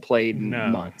 I haven't played in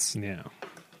months. Yeah.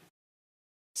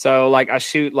 So like I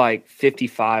shoot like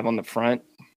 55 on the front,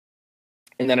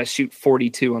 and then I shoot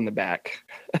 42 on the back.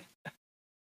 I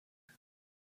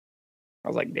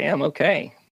was like, damn,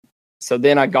 okay. So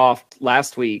then I golfed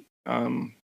last week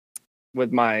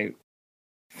with my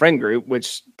friend group,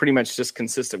 which pretty much just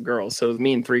consists of girls. So it was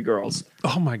me and 3 girls.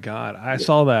 Oh my God. I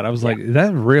saw that. I was like, is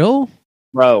that real?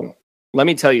 Bro, let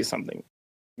me tell you something.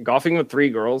 Golfing with 3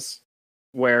 girls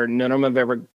where none of them have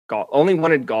ever golfed. Only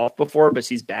one had golfed before, but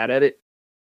she's bad at it.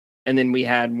 And then we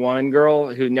had one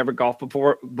girl who never golfed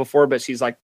before, but she's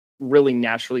like really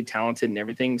naturally talented and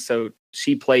everything. So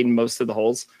she played most of the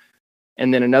holes.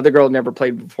 And then another girl never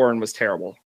played before and was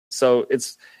terrible. So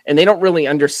and they don't really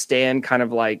understand kind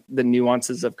of like the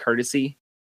nuances of courtesy.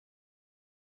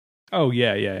 Oh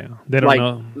yeah. They don't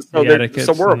know.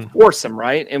 So we're a foursome,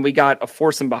 right? And we got a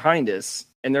foursome behind us,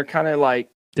 and they're kind of like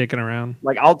dicking around.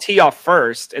 Like I'll tee off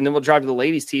first, and then we'll drive to the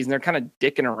ladies' tees, and they're kind of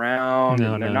dicking around.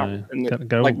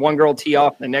 Like one girl tee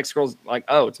off, and the next girl's like,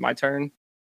 "Oh, it's my turn."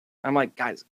 I'm like,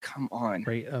 guys, come on.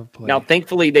 Rate of play. Now,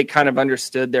 thankfully, they kind of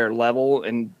understood their level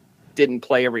and didn't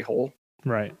play every hole.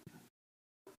 Right.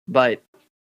 But,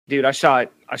 dude, I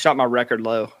shot my record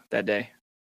low that day.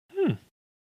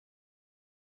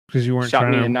 Because you weren't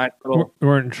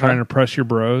trying to press your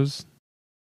bros.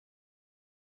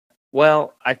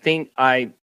 Well, I think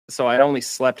I'd only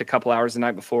slept a couple hours the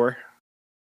night before,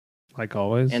 like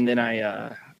always, and then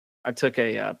I took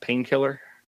a painkiller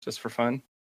just for fun,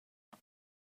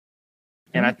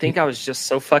 and I think I was just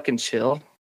so fucking chill.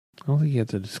 I don't think you have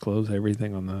to disclose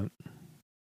everything on that.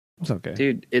 It's okay,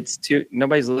 dude. It's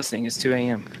nobody's listening. It's 2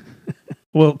 a.m.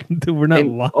 Well, we're not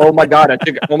And, lying. oh my god!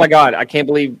 I can't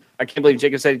believe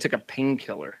Jacob said he took a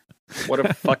painkiller. What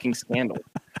a fucking scandal!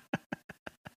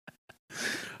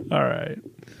 All right.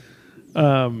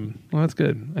 Well, that's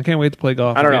good. I can't wait to play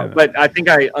golf. I don't know, again. but I think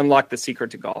I unlocked the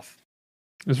secret to golf.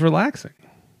 It's relaxing.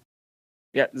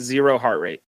 Yeah, 0 heart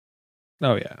rate.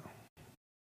 Oh yeah.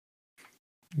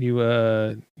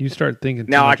 You start thinking.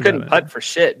 Now I much couldn't about it. putt for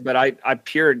shit, but I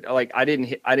pured like I didn't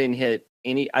have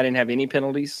any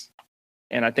penalties,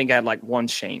 and I think I had like 1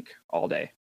 shank all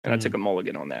day, and I took a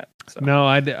mulligan on that. So. No,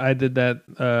 I did that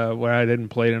where I didn't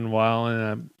play it in a while,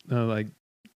 and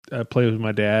I played with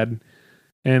my dad,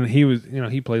 and he was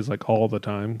he plays like all the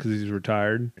time because he's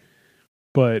retired.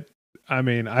 But I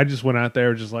mean, I just went out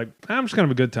there just like I'm just gonna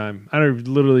have a good time. I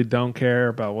literally don't care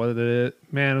about what it is.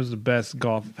 Man, it was the best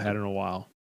golf I've had in a while,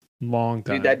 long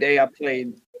time. Dude, that day I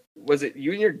played. Was it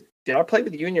you and your? Did I play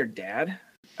with you and your dad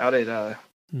out at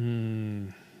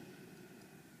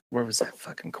Where was that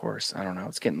fucking course? I don't know.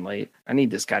 It's getting late. I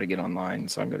need this guy to get online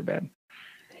so I can go to bed.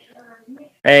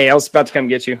 Hey, I was about to come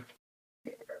get you.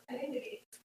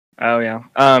 Oh yeah.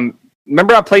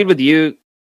 Remember I played with you?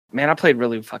 Man, I played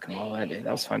really fucking well that day.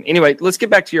 That was fun. Anyway, let's get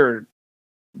back to your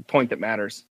point that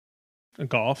matters.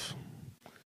 Golf.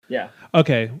 Yeah.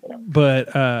 Okay,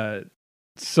 but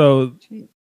so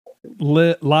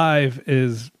Live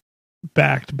is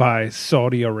backed by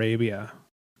Saudi Arabia,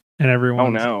 and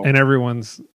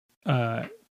everyone's turning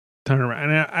around.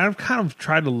 And I've kind of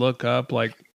tried to look up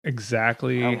like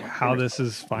exactly how this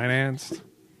is financed.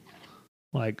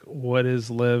 Like, what is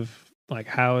Live like?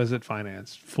 How is it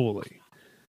financed fully?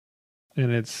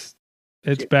 And it's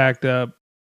backed up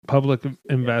public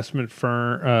investment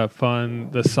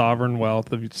fund, the sovereign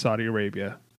wealth of Saudi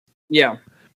Arabia. Yeah,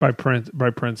 by Prince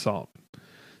Salt.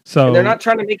 So and they're not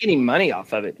trying to make any money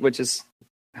off of it, which is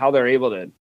how they're able to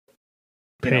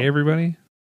pay everybody.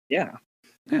 Yeah,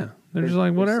 they're just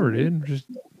like whatever, dude.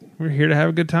 We're here to have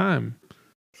a good time.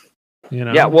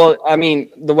 Yeah, well, I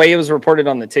mean, the way it was reported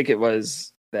on the ticket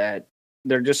was that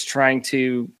they're just trying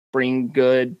to bring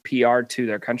good PR to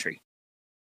their country.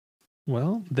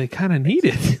 Well, they kind of need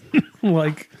it.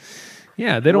 Like,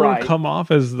 yeah, they don't want to come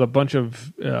off as the bunch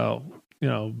of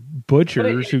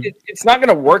butchers who. It's not going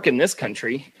to work in this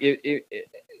country,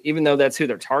 even though that's who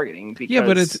they're targeting. Because... Yeah,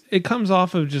 but it comes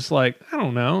off of just like I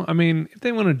don't know. I mean, if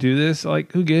they want to do this,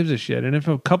 like, who gives a shit? And if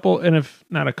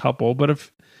not a couple, but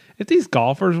if these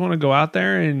golfers want to go out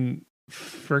there and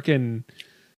freaking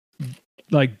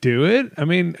like do it, I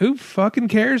mean, who fucking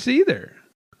cares either?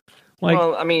 Like,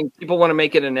 well, I mean, people want to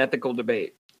make it an ethical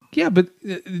debate. Yeah, but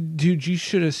dude, you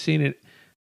should have seen it.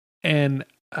 And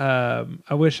I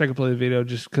wish I could play the video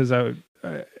just because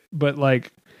but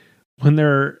like when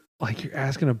they're like, you're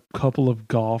asking a couple of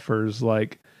golfers,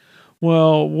 like,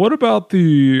 well, what about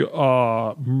the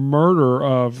murder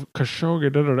of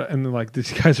Khashoggi? Da, da, da. And then like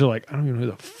these guys are like, I don't even know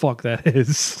who the fuck that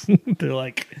is. They're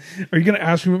like, are you gonna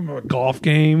ask me about a golf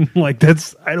game? Like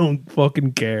I don't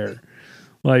fucking care.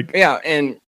 Like, yeah,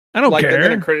 and I don't care. They're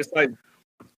gonna criticize.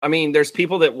 I mean, there's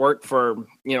people that work for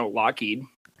Lockheed.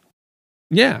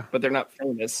 Yeah, but they're not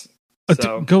famous.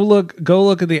 So go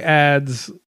look at the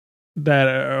ads that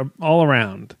are all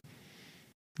around.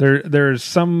 There's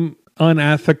some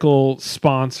unethical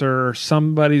sponsor.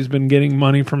 Somebody's been getting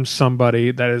money from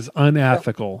somebody that is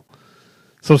unethical.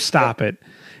 So stop it.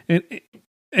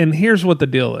 And here's what the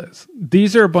deal is.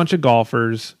 These are a bunch of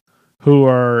golfers who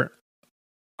are,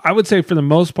 I would say for the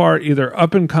most part, either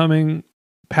up and coming,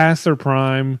 past their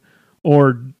prime,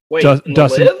 or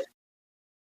Dustin.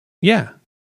 Yeah.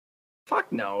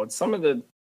 Fuck no. It's some of the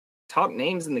top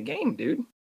names in the game, dude.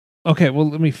 Okay, well,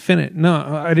 let me finish. No,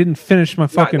 I didn't finish my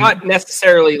fucking... Not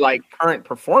necessarily like current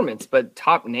performance, but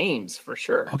top names for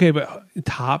sure. Okay, but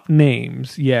top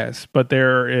names, yes. But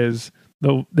there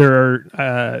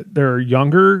are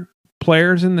younger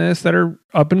players in this that are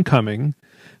up and coming.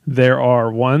 There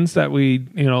are ones that we,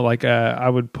 I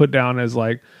would put down as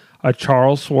like a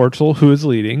Charles Schwartzel, who is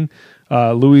leading,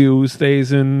 Louis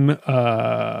Oosthuizen,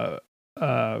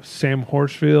 Sam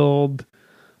Horsfield,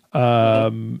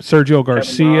 Sergio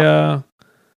Garcia,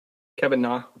 Kevin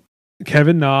Na.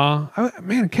 Kevin Na, I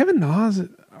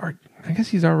guess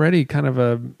he's already kind of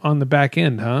on the back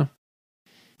end, huh?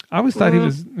 I always thought he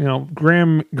was,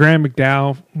 Graham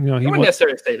McDowell. He wouldn't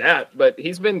necessarily say that, but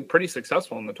he's been pretty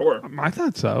successful on the tour. I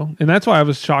thought so, and that's why I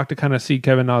was shocked to kind of see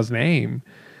Kevin Na's name.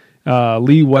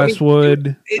 Lee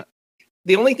Westwood.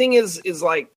 The only thing is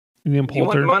like, do you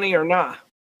want money or not?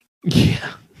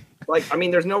 Yeah. Like, I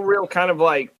mean, there's no real kind of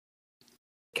like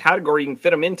category you can fit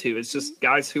them into. It's just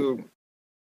guys who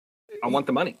I want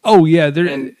the money. Oh yeah,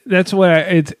 that's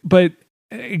why but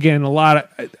again, a lot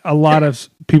of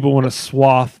people want to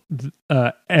swath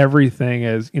everything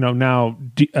as, now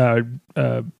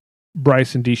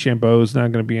Bryson DeChambeau is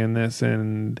not going to be in this,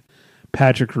 and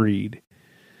Patrick Reed.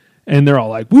 And they're all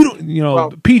like, we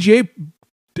don't, PGA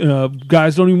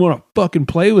guys don't even want to fucking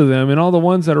play with them, and all the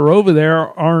ones that are over there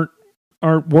aren't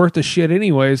worth a shit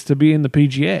anyways to be in the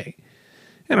PGA.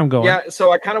 And I'm going, yeah.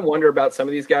 So I kind of wonder about some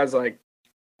of these guys like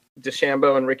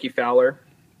DeChambeau and Ricky Fowler.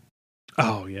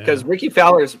 Oh yeah, because Ricky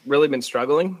Fowler's really been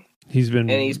struggling.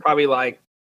 And he's probably like,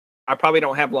 I probably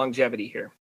don't have longevity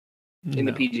here in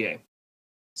the PGA,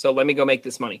 so let me go make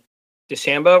this money.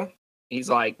 DeChambeau, he's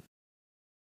like,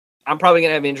 I'm probably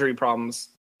gonna have injury problems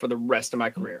for the rest of my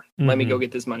career. Let me go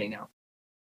get this money now.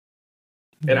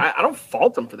 And I don't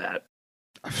fault him for that.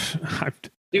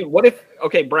 Dude, what if,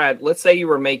 okay, Brad, let's say you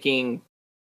were making,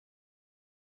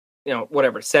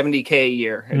 whatever, $70K a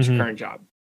year at your current job,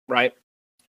 right?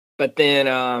 But then,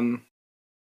 I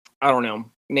don't know,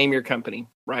 name your company,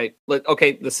 right?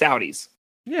 Okay, the Saudis.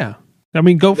 Yeah. I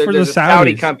mean, go for the There's a Saudis.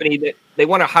 Saudi company that they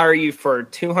want to hire you for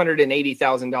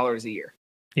 $280,000 a year.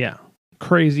 Yeah.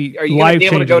 Crazy. Are you going to be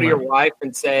able to go to your wife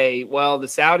and say, well, the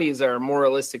Saudis are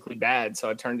moralistically bad,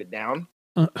 so I turned it down?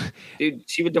 Dude,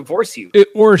 she would divorce you.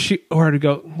 Or to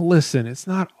go, listen, it's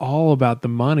not all about the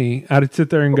money. I'd sit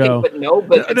there and go,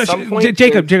 but at some point,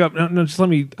 Jacob, no, just let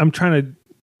me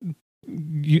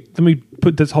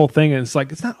put this whole thing in. It's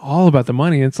like, it's not all about the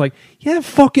money. It's like, yeah, it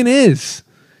fucking is.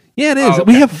 Yeah, it is.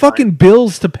 We have fucking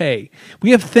bills to pay.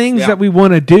 We have things that we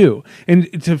want to do.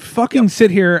 And to fucking sit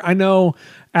here, I know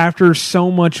after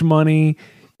so much money,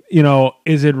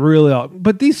 is it really?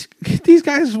 But these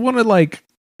guys want to,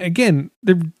 again,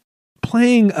 they're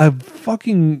playing a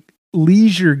fucking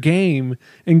leisure game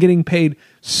and getting paid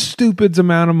stupids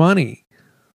amount of money.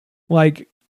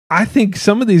 I think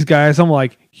some of these guys, I'm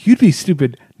like, you'd be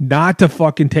stupid not to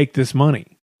fucking take this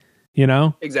money.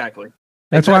 Exactly.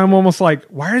 That's why I'm almost like,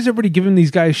 why is everybody giving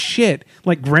these guys shit?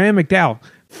 Like Graham McDowell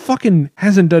fucking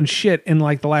hasn't done shit in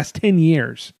the last 10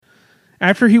 years.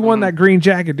 After he won that green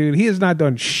jacket, dude, he has not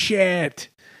done shit.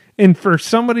 And for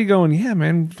somebody going, yeah,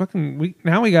 man, fucking, we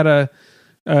got a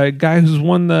guy who's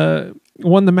won the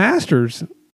Masters.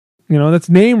 That's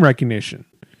name recognition.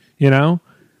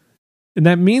 And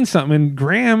that means something. And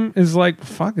Graham is like,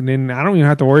 fucking, and I don't even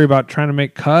have to worry about trying to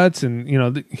make cuts. And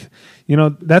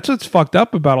that's what's fucked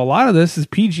up about a lot of this is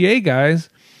PGA guys.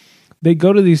 They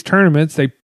go to these tournaments,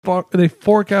 they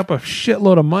fork up a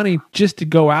shitload of money just to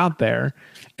go out there,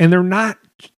 and they're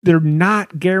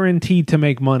not guaranteed to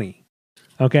make money.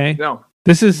 Okay. No.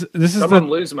 This is some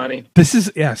lose money.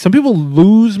 Some people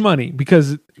lose money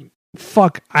because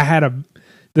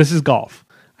this is golf.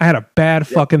 I had a bad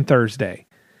fucking Thursday.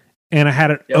 And I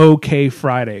had an okay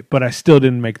Friday, but I still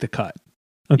didn't make the cut.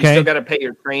 Okay. You still got to pay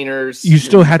your trainers. You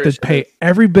still have to pay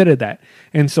every bit of that.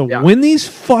 And so when these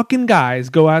fucking guys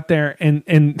go out there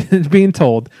and being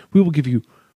told, we will give you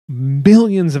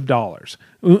millions of dollars.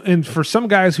 And for some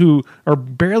guys who are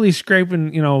barely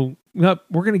scraping, we're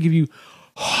going to give you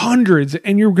hundreds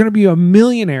and you're going to be a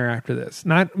millionaire after this.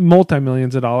 Not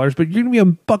multi-millions of dollars, but you're going to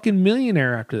be a fucking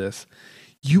millionaire after this.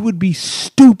 You would be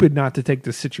stupid not to take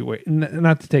this situation,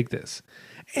 not to take this.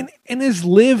 And is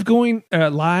Liv going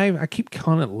live? I keep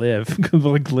calling it Liv,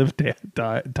 like Liv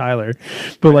Tyler,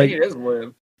 but I think it is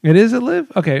Liv. It is a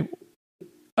Liv. Okay.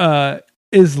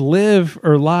 Is Liv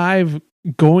or Live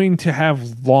going to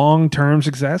have long-term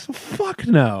success? Fuck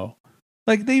no.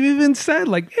 They've even said,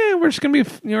 we're just gonna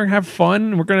be, have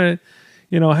fun. We're gonna,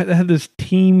 have this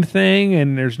team thing,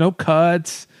 and there's no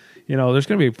cuts. There's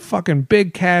going to be fucking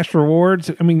big cash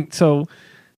rewards.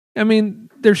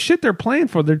 There's shit they're playing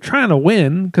for. They're trying to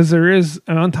win because there is,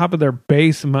 on top of their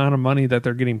base amount of money that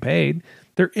they're getting paid,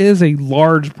 there is a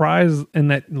large prize in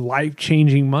that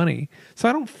life-changing money. So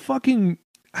I don't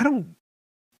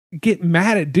get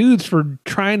mad at dudes for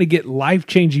trying to get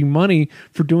life-changing money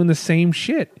for doing the same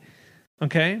shit.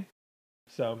 Okay?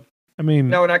 So,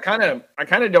 no, and I kind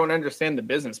of don't understand the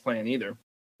business plan either.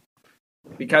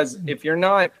 Because if you're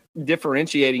not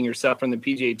differentiating yourself from the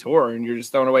PGA Tour and you're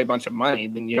just throwing away a bunch of money,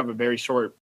 then you have a very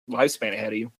short lifespan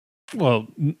ahead of you. Well,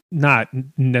 not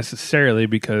necessarily,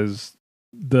 because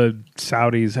the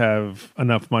Saudis have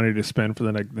enough money to spend for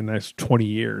the next 20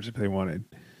 years if they wanted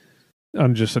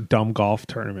on just a dumb golf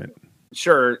tournament.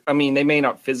 Sure. They may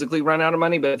not physically run out of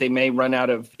money, but they may run out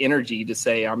of energy to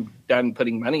say, I'm done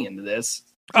putting money into this.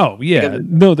 Oh yeah, because,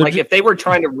 no. If they were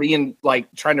trying to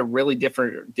really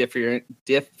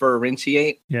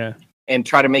differentiate, and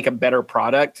try to make a better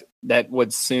product that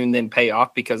would soon then pay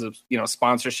off because of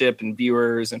sponsorship and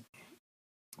viewers,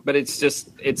 but it's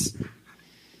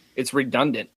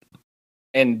redundant,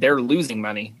 and they're losing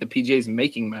money. The PGA is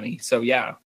making money, so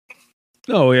yeah,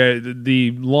 Oh yeah,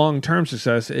 the long-term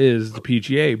success is the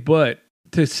PGA, but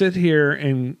to sit here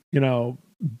and,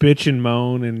 bitch and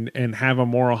moan and have a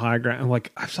moral high ground,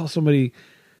 like I saw somebody,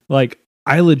 like,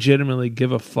 I legitimately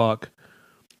give a fuck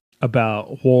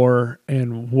about war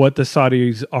and what the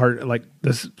Saudis are like.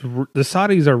 The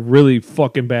Saudis are really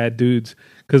fucking bad dudes,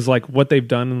 because like what they've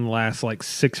done in the last like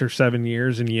 6 or 7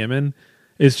 years in Yemen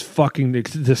is fucking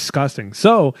disgusting.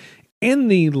 So in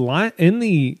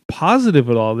the positive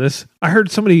of all this, I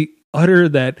heard somebody utter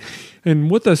that, and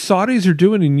what the Saudis are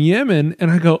doing in Yemen, and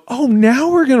I go, oh,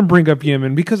 now we're gonna bring up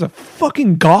Yemen because of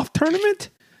fucking golf tournament.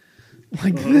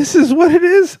 Like, this is what it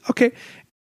is. Okay,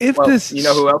 if this, you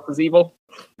know who else is evil?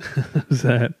 Who's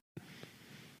that?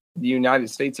 The United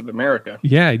States of America.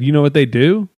 Yeah, you know what they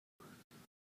do?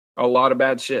 A lot of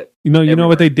bad shit. You know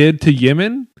what they did to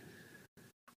Yemen?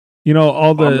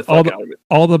 All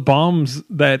the bombs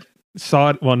that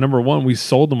well, number one, we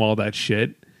sold them all that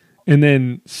shit. And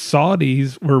then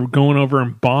Saudis were going over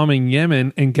and bombing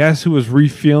Yemen, and guess who was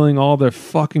refueling all the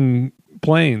fucking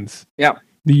planes? Yeah.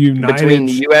 Between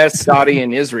the US, Saudi,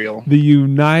 and Israel. The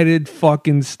United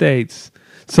fucking States.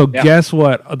 So guess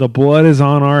what? The blood is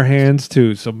on our hands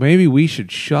too. So maybe we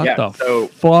should shut the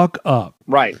fuck up.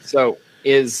 Right. So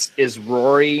is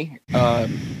Rory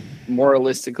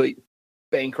moralistically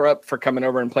bankrupt for coming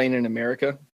over and playing in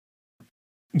America?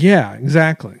 Yeah,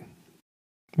 exactly.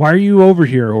 Why are you over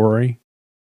here, Rory?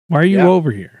 Why are you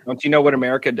over here? Don't you know what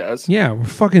America does? Yeah, we're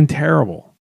fucking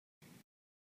terrible.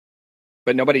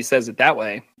 But nobody says it that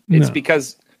way. It's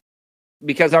because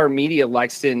our media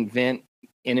likes to invent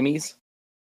enemies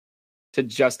to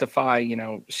justify,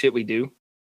 shit we do.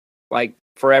 Like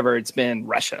forever, it's been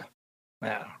Russia.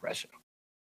 Russia.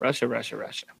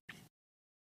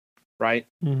 Right?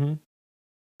 Mm-hmm.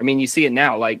 I mean, you see it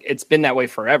now. Like, it's been that way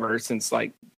forever since,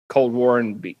 like, Cold War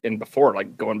and before,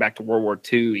 like, going back to World War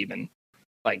II even.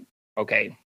 Like,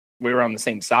 okay, we were on the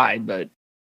same side, but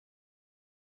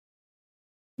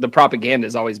the propaganda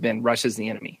has always been Russia's the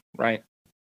enemy, right?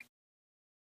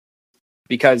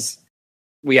 Because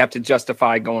we have to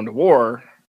justify going to war,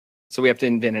 so we have to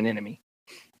invent an enemy.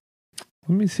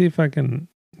 Let me see if I can.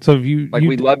 So we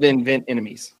love to invent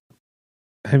enemies.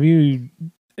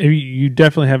 You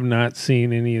definitely have not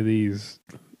seen any of these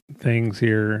things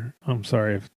here. I'm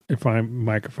sorry if my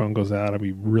microphone goes out, I'll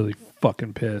be really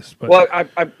fucking pissed. But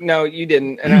no, you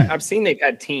didn't. And I've seen they've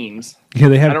had teams. Yeah,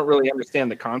 they have. I don't really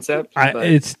understand the concept.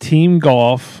 It's team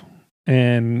golf,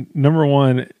 and number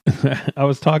one, I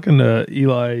was talking to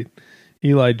Eli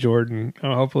Jordan.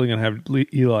 I'm hopefully going to have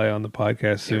Eli on the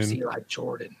podcast soon. There's Eli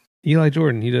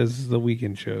Jordan. He does the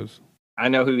weekend shows. I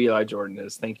know who Eli Jordan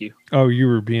is. Thank you. Oh, you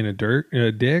were being a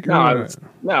dick? No, I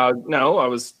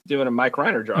was doing a Mike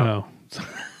Reiner drop. Oh.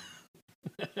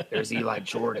 There's Eli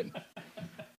Jordan.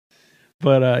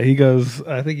 But he goes,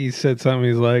 I think he said something.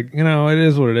 He's like, it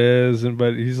is what it is.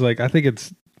 But he's like, I think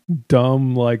it's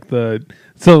dumb.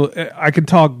 So I can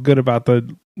talk good about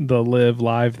the live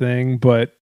live thing,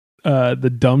 but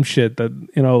the dumb shit that,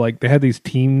 like they had these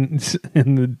teams,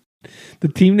 and the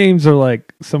team names are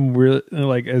like some real,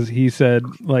 like, as he said,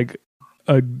 like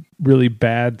a really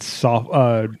bad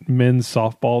men's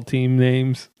softball team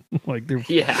names. Like they're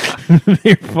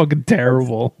they're fucking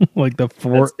terrible. Like the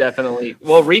four. That's definitely.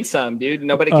 Well, read some, dude.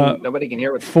 Nobody can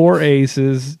hear what. 4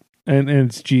 aces, and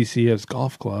it's GCS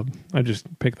Golf Club. I just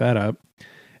picked that up.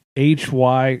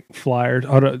 HY Flyers.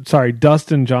 Oh, no, sorry,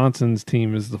 Dustin Johnson's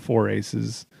team is the 4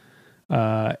 aces.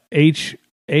 HY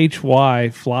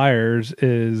Flyers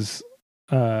is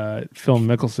Phil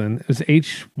Mickelson. Is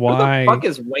HY. Who the fuck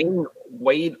is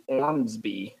Wade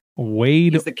Ormsby?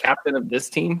 He's the captain of this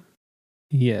team.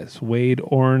 Yes, Wade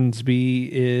Ormsby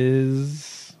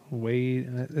is Wade.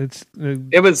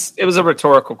 It was a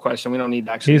rhetorical question. We don't need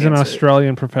to actually. He's an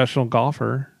Australian professional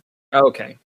golfer.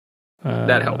 Okay,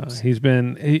 that helps. He's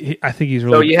been. I think he's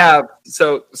really. So you have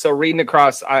so reading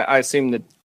across. I assume the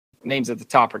names at the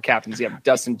top are captains. You have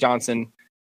Dustin Johnson,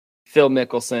 Phil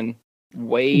Mickelson,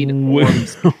 Wade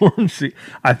Ormsby.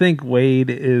 I think Wade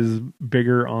is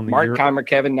bigger on the Mark Keimer,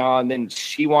 Kevin Na, and then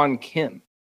Shiwan Kim.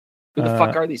 Who the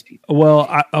fuck are these people?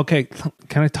 Well, okay.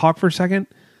 Can I talk for a second?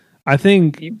 I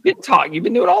think you've been talking. You've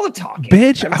been doing all the talking,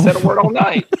 bitch. I said a word all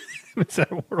night.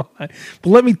 Said a word all night.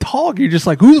 But let me talk. You're just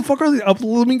like, who the fuck are these?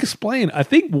 Let me explain. I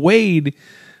think Wade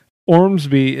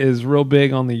Ormsby is real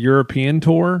big on the European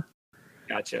tour.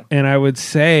 Gotcha. And I would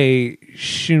say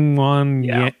Shinwon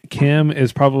Yeah. Kim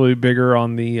is probably bigger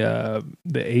on the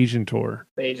Asian tour.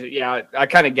 Yeah, I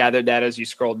kind of gathered that as you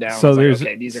scrolled down. So I was like, there's-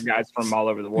 okay, these are guys from all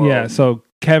over the world. Yeah, so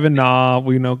Kevin Na,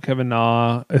 we know Kevin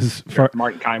Na is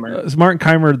Martin Keimer. Is Martin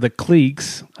Keimer the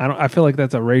cliques. I feel like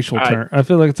that's a racial term. I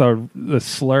feel like it's a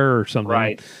slur or something.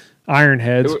 Right.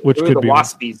 Ironheads, which who are could the be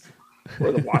Waspies. Where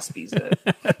are the Waspies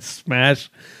at? Smash.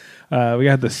 We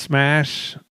got the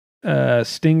Smash,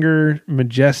 Stinger,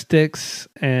 Majestics,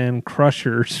 and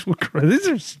Crushers. These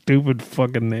are stupid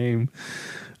fucking name.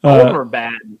 All of them are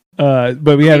bad.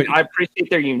 But we have I appreciate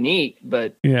they're unique,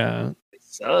 but yeah. they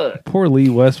suck. Poor Lee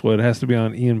Westwood has to be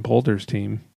on Ian Poulter's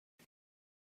team.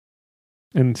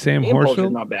 And Sam Ian Poulter's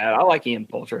Horsfield. not bad. I like Ian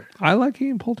Poulter. I like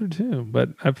Ian Poulter too, but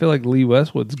I feel like Lee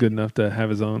Westwood's good enough to have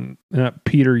his own. Not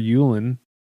Peter Eulin.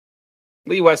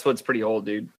 Lee Westwood's pretty old,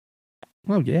 dude.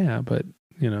 Well, yeah, but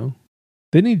didn't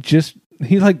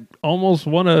he like almost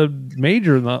won a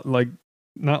major not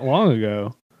long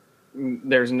ago.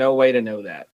 There's no way to know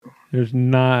that. There's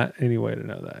not any way to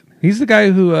know that. He's the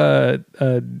guy who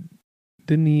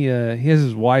didn't he has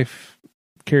his wife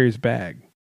carry his bag.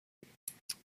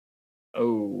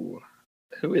 Oh,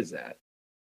 who is that?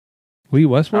 Lee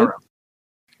Westwood?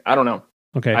 I don't know.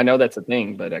 Okay. I know that's a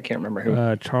thing, but I can't remember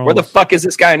who. Charles. Where the fuck is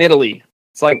this guy in Italy?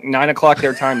 It's like 9:00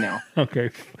 their time now. Okay.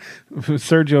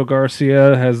 Sergio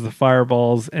Garcia has the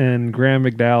Fireballs and Graham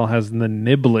McDowell has the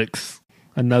Niblix,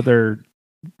 another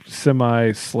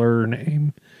semi-slur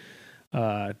name.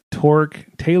 Torque,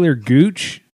 Taylor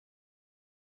Gooch.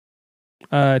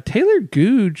 Taylor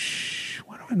Gooch,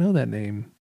 why do I know that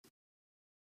name?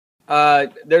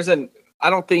 There's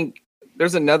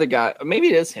another guy. Maybe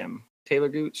it is him, Taylor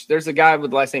Gooch. There's a guy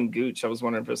with the last name Gooch. I was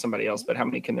wondering if it was somebody else, but how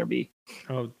many can there be?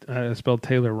 Oh, I spelled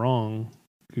Taylor wrong.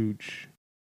 Gooch.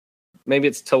 Maybe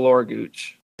it's Taylor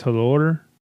Gooch. Taylor?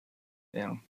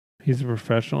 Yeah. He's a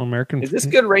professional American. Is this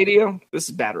good radio? This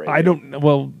is bad radio. I don't know.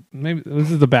 Well, maybe this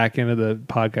is the back end of the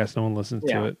podcast. No one listens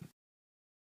to it.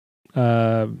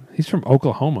 He's from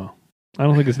Oklahoma. I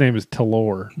don't think his name is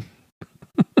Taylor.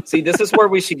 See, this is where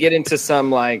we should get into some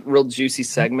like real juicy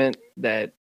segment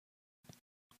that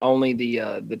only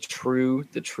the true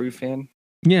fan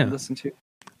Yeah. listen to.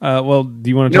 Well, do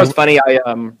you want You to know, talk? it's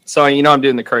funny. So I'm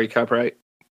doing the Curry Cup, right?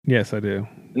 Yes, I do.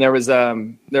 And there was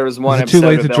one Is it episode. too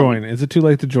late to of join? Is it too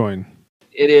late to join?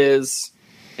 It is.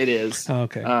 Oh,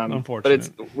 okay. But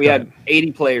Unfortunate. we had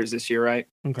 80 players this year, right?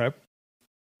 Okay.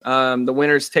 The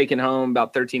winner's taking home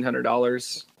about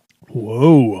 $1,300.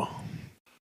 Whoa.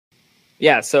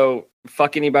 Yeah, so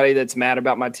fuck anybody that's mad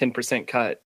about my 10%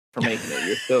 cut for making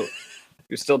it.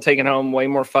 You're still taking home way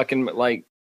more fucking like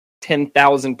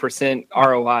 10,000%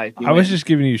 ROI. if you I was win. just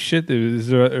giving you shit.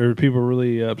 Are people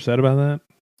really upset about that?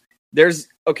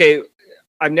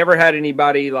 I've never had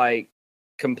anybody like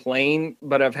complain,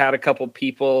 but I've had a couple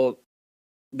people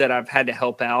that I've had to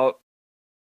help out,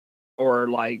 or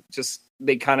like just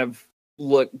they kind of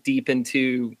look deep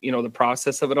into the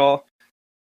process of it all,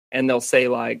 and they'll say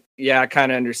like, yeah, I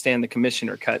kind of understand the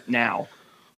commissioner cut now.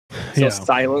 So Yeah.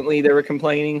 silently they were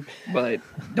complaining, but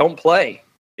don't play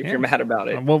if Yeah. you're mad about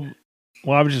it. Well,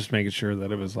 I was just making sure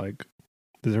that it was like,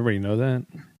 does everybody know that?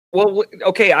 Well,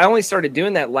 okay, I only started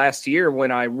doing that last year when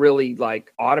I really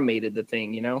like automated the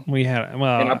thing, We had,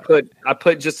 well, and I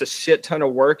put just a shit ton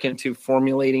of work into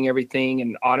formulating everything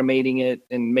and automating it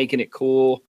and making it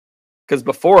cool. Because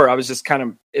before I was just kind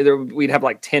of we'd have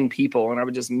like 10 people and I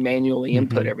would just manually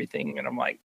input Mhm. everything, and I'm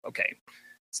like, okay,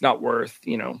 it's not worth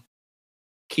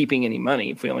keeping any money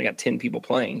if we only got 10 people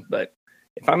playing. But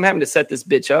if I'm having to set this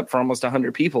bitch up for almost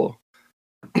 100 people,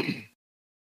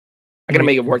 I gotta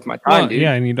make it worth my time, well, dude.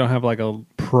 yeah, and you don't have like a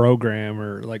program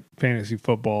or like fantasy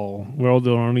football. We're all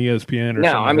doing it on ESPN or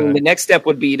No, something. I mean like the next step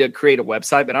would be to create a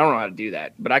website, but I don't know how to do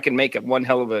that. But I can make one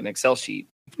hell of an Excel sheet.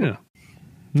 that.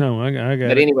 No, I got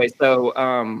But it. anyway, so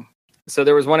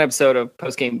there was one episode of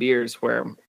Post Game Beers where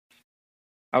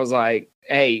I was like,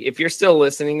 hey, if you're still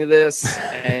listening to this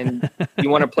and you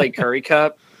want to play Curry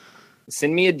Cup,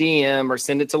 send me a DM or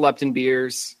send it to Lupton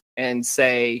Beers and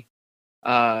say,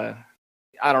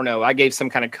 I don't know, I gave some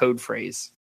kind of code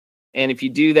phrase. And if you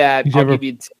do that, Did you I'll ever- give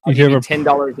you did you ever-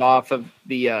 $10 off of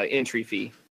the entry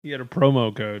fee. You had a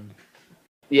promo code.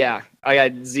 Yeah, I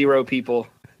got 0 people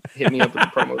hit me up with the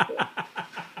promo code.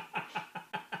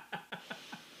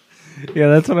 Yeah,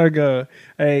 that's when I go.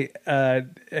 Hey,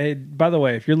 by the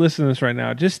way, if you're listening to this right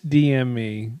now, just DM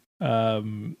me,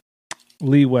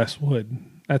 Lee Westwood.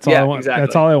 That's all Yeah, I want. exactly.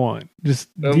 That's all I want. Just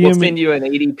We'll DM send me. you an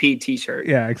ADP t-shirt.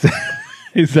 Yeah,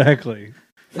 exactly.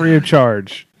 Free of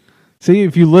charge. See,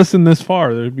 if you listen this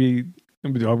far, there'd be I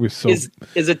was so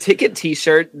Is a ticket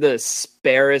T-shirt the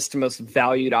sparest, most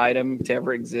valued item to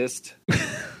ever exist?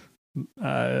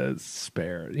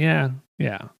 spare. Yeah.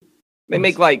 They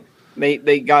make like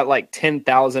they got like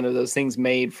 10,000 of those things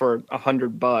made for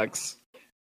 $100,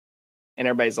 and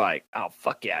everybody's like, "Oh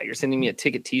fuck yeah, you're sending me a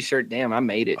ticket T-shirt? Damn, I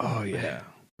made it." Oh yeah.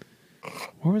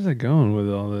 Where was I going with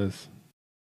all this?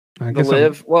 I To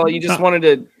live. Well, you just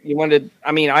wanted.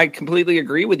 I mean, I completely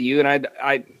agree with you, and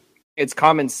I it's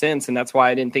common sense, and that's why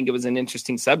I didn't think it was an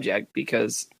interesting subject,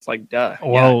 because it's like, duh.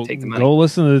 Well, yeah, take the money. go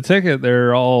listen to the ticket.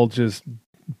 They're all just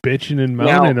bitching and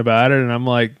moaning about it, and I'm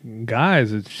like,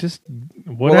 guys, it's just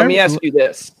whatever. Well, let me ask you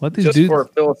this: let these just dudes for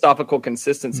philosophical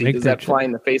consistency, make does their that fly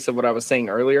in the face of what I was saying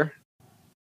earlier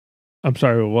I'm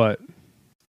sorry, what?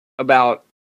 about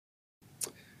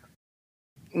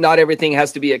not everything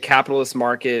has to be a capitalist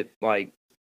market? Like,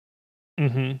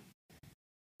 Mm-hmm.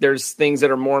 there's things that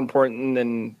are more important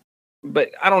than.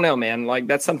 But I don't know, man. Like,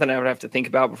 that's something I would have to think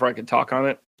about before I could talk on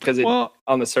it, because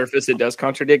on the surface it does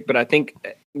contradict. But I think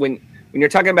when you're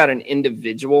talking about an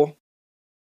individual,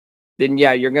 then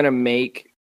yeah, you're going to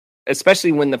make,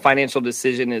 especially when the financial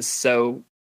decision is so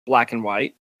black and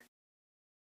white,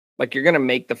 like you're going to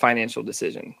make the financial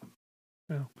decision.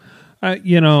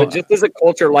 But just as a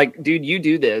culture, like, dude, you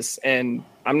do this, and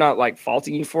I'm not like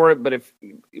faulting you for it, but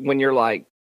when you're like,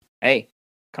 hey,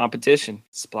 competition,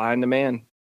 supply and demand.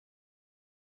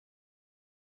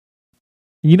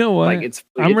 You know what? Like,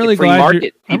 I'm really glad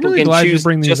you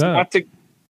bring these up.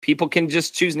 People can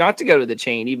just choose not to go to the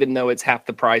chain, even though it's half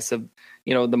the price of,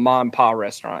 the mom and pa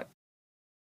restaurant.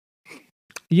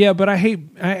 Yeah, but I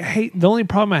hate the only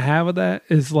problem I have with that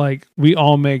is, like, we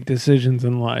all make decisions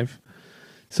in life.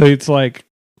 So it's like,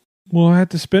 well, I have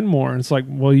to spend more. And it's like,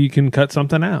 well, you can cut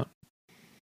something out.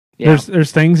 Yeah.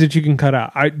 There's things that you can cut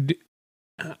out.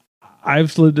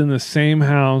 I've lived in the same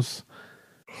house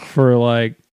for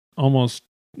like almost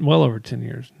well over 10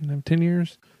 years. 10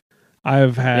 years.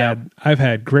 I've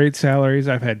had great salaries.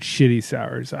 I've had shitty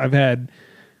salaries. I've had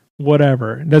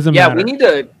whatever. It doesn't matter. We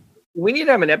need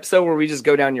to have an episode where we just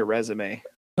go down your resume.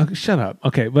 Okay, shut up.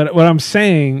 Okay, but what I'm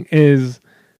saying is,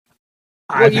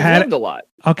 you've lived a lot.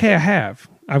 Okay, I have.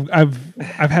 I've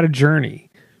had a journey,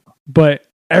 but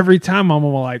every time I'm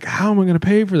like, how am I going to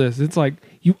pay for this? It's like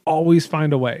you always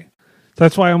find a way. So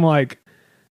that's why I'm like,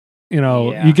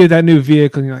 you get that new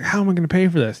vehicle and you're like, how am I going to pay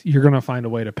for this? You're going to find a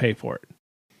way to pay for it.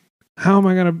 How am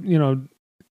I going to,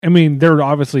 I mean, there are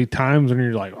obviously times when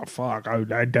you're like, oh fuck, I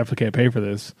definitely can't pay for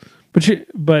this.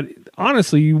 But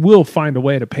honestly, you will find a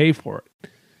way to pay for it.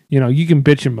 You can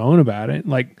bitch and moan about it.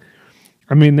 Like,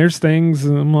 I mean, there's things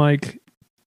I'm like,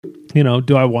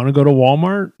 do I want to go to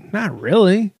Walmart? Not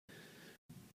really.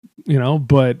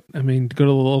 But I mean, to go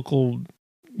to the local,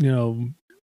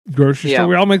 grocery store,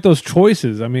 we all make those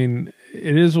choices. I mean,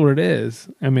 it is what it is.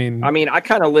 I mean, I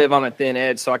kind of live on a thin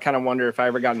edge, so I kind of wonder if I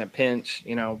ever got in a pinch,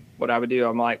 what I would do.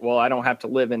 I'm like, well, I don't have to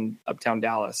live in uptown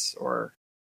Dallas, or,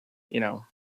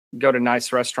 go to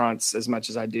nice restaurants as much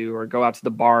as I do, or go out to the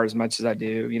bar as much as I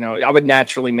do. I would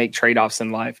naturally make trade-offs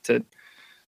in life to,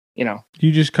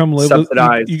 you just come live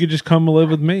subsidize. You could just come live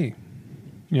with me.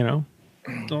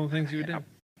 It's all the things you would do.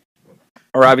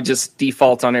 Or I would just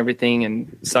default on everything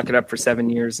and suck it up for 7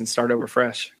 years and start over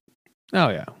fresh. Oh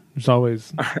yeah, there's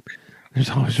always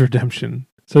redemption.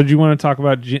 So do you want to talk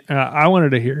about? I wanted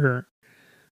to hear.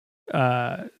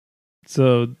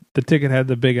 So the ticket had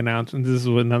the big announcement. This is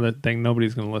another thing.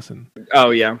 Nobody's going to listen.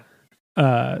 Oh yeah.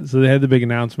 So they had the big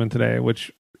announcement today,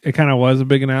 which it kind of was a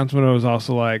big announcement. It was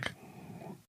also like,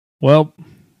 well,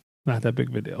 not that big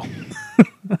of a deal.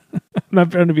 I'm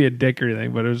not trying to be a dick or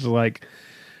anything, but it was like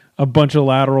a bunch of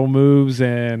lateral moves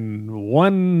and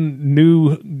one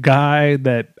new guy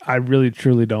that I really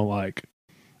truly don't like.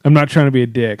 I'm not trying to be a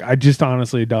dick. I just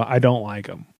honestly don't like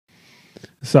him.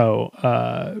 So,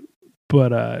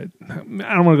 but I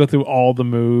don't want to go through all the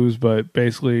moves, but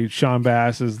basically Sean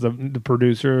Bass is the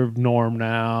producer of Norm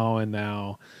now, and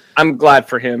now I'm glad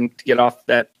for him to get off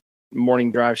that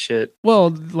morning drive shit.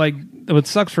 Well, like, what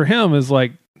sucks for him is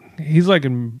like he's like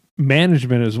in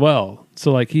management as well,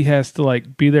 so like he has to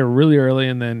like be there really early,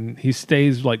 and then he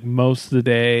stays like most of the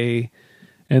day,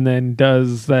 and then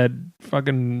does that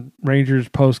fucking Rangers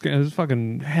post game. It's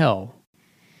fucking hell,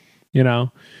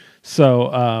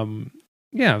 So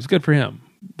yeah, it was good for him,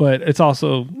 but it's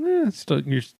also it's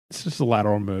just a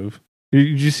lateral move.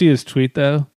 Did you see his tweet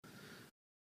though,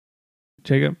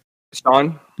 Jacob?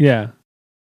 Sean? Yeah.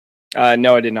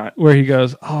 No, I did not. Where he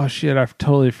goes, oh shit, I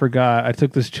totally forgot. I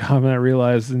took this job and I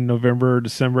realized in November or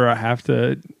December I have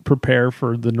to prepare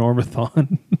for the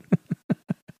Normathon.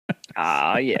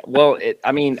 Yeah. Well,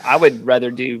 I would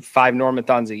rather do 5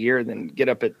 Normathons a year than get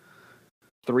up at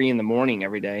 3 a.m.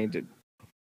 every day.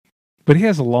 But he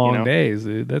has long You know? days,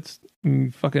 dude. That's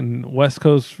fucking West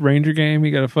Coast Ranger game.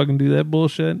 You got to fucking do that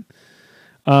bullshit.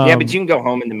 Yeah, but you can go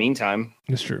home in the meantime.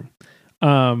 That's true.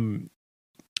 But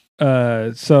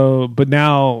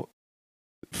now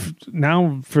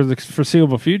for the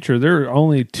foreseeable future, there are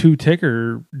only 2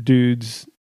 ticker dudes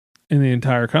in the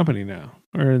entire company now,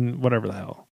 or in whatever the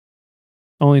hell.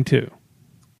 Only 2.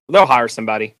 They'll hire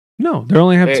somebody. No, they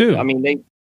only have 2. I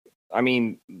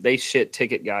mean, they shit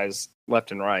ticket guys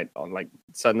left and right. On like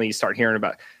suddenly you start hearing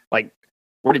about like,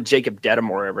 where did Jacob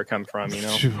Dedamore ever come from? You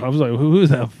know, I was like, who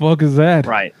the fuck is that?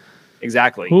 right?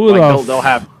 Exactly. Who Like, they'll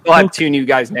have 2 new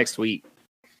guys next week.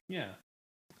 Yeah.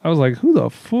 I was like, who the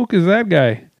fuck is that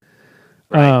guy?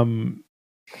 Right.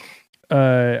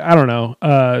 I don't know.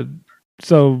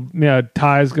 So yeah,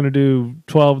 Ty's gonna do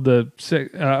 12 to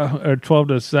 6 or 12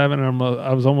 to 7. And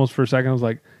I was almost for a second. I was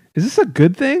like, is this a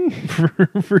good thing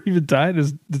for even Ty?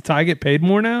 Does Ty get paid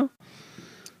more now?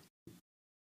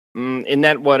 Isn't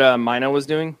that what Mino was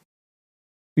doing?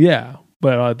 Yeah,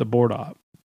 but at the board op.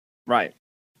 Right.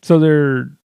 So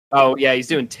they're. Oh yeah, he's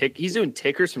doing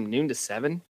tickers from noon to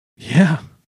 7. Yeah.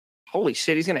 Holy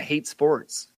shit, he's gonna hate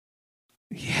sports.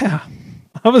 Yeah.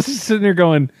 I was just sitting there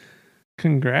going,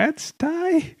 congrats,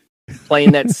 Ty.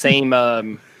 Playing that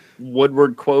same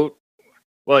Woodward quote.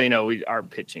 Well, you know, our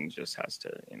pitching just has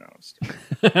to, you know.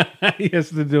 He has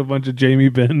to do a bunch of Jamie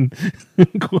Benn.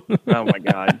 Oh my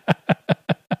god.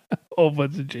 A whole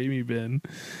bunch of Jamie Benn.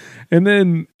 And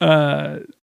then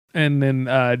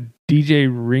DJ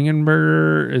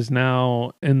Ringenberger is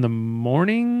now in the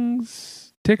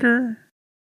mornings ticker.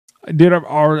 Dude,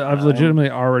 I've legitimately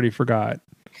already forgot.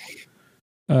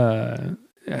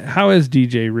 How is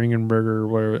DJ Ringenberger?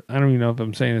 Where I don't even know if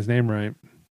I'm saying his name right.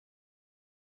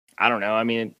 I don't know. I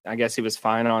mean, I guess he was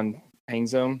fine on Hang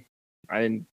Zone. I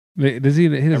didn't. Does he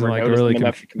doesn't like really.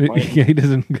 Yeah, he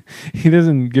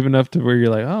doesn't give enough to where you're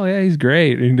like, oh yeah, he's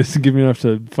great. And he doesn't give enough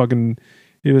to fucking.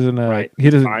 He doesn't. Right. He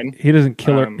doesn't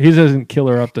kill her. He doesn't kill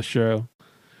her up the show.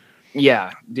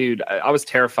 Yeah, dude, I was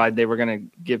terrified they were gonna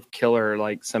give Killer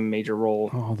like some major role.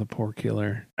 Oh, the poor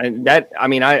Killer. And that, I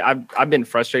mean, I've been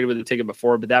frustrated with the ticket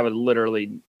before, but that would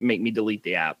literally make me delete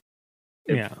the app.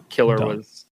 If Killer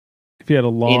was. If he had a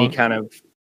long any kind of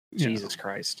Jesus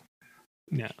Christ.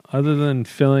 Yeah. Other than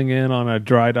filling in on a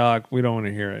dry dock, we don't want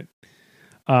to hear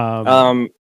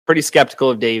it. Pretty skeptical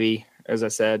of Davey, as I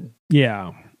said.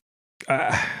 Yeah.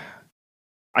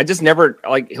 I just never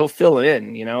like he'll fill it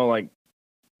in, you know, like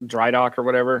dry dock or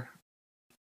whatever.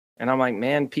 And I'm like,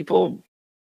 man, people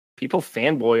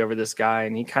fanboy over this guy,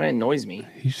 and he kind of annoys me.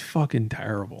 He's fucking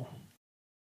terrible.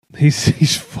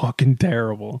 He's fucking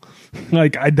terrible.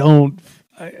 Like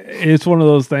it's one of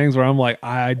those things where I'm like,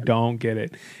 I don't get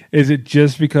it. Is it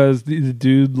just because the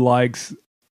dude likes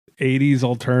 80s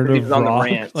alternative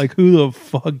rock? Like, who the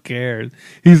fuck cares?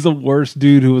 He's the worst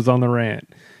dude who was on the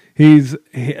rant. He's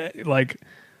like,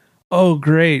 oh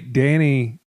great,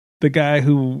 Danny, the guy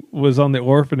who was on the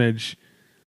orphanage,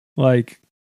 like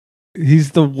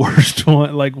he's the worst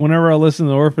one. Like whenever I listen to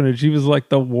the orphanage, he was like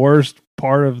the worst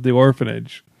part of the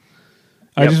orphanage.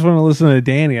 Yep. I just want to listen to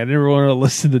Danny. I never want to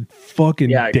listen to fucking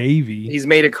Davey. He's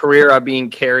made a career of being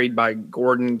carried by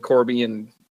Gordon, Corby, and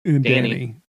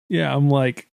Danny. Yeah, I'm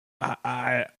like,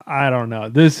 I don't know.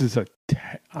 This is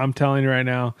I'm telling you right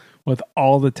now, with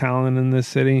all the talent in this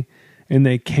city, and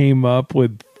they came up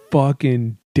with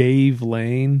fucking Dave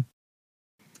Lane.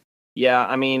 Yeah,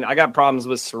 I mean, I got problems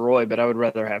with Soroy, but I would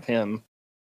rather have him.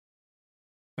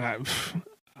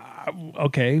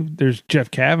 Okay, there's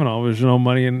Jeff Kavanaugh. There's no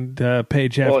money to pay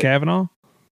Jeff Kavanaugh.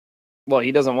 Well,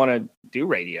 he doesn't want to do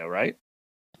radio, right?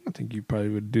 I think you probably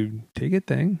would do ticket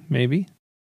thing, maybe.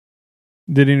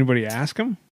 Did anybody ask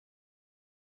him?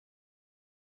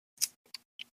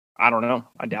 I don't know.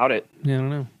 I doubt it. Yeah, I don't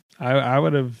know. I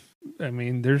would have. I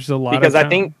mean, there's a lot because I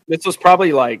think this was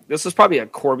probably a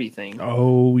Corby thing.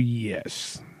 Oh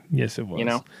yes. Yes, it was. You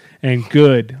know, and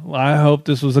good. I hope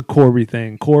this was a Corby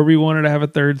thing. Corby wanted to have a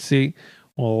third seat.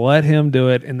 Well, let him do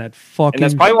it. And that's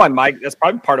probably why Mike. That's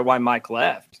probably part of why Mike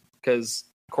left, because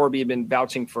Corby had been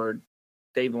vouching for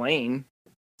Dave Lane.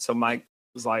 So Mike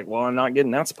was like, "Well, I'm not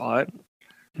getting that spot."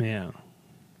 Yeah,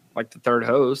 like the third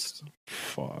host.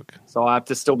 Fuck. So I have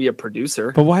to still be a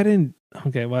producer. But why didn't?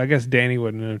 Okay, well, I guess Danny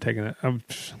wouldn't have taken it.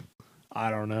 I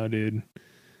don't know, dude.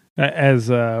 As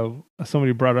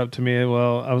somebody brought up to me,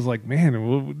 well, I was like,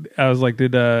 man, I was like,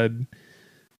 did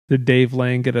Dave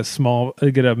Lane get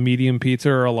a medium pizza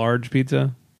or a large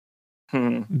pizza?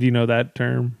 Do you know that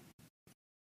term?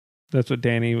 That's what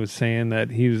Danny was saying, that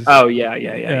he was. Oh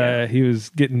yeah. He was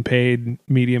getting paid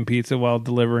medium pizza while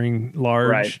delivering large.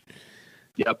 Right.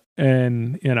 Yep.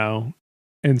 And,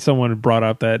 and someone brought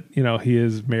up that, he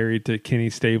is married to Kenny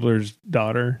Stabler's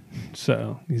daughter.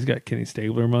 So he's got Kenny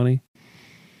Stabler money.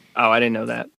 Oh, I didn't know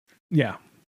that. Yeah.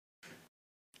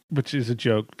 Which is a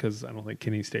joke because I don't think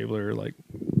Kenny Stabler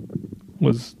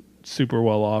was super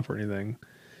well off or anything.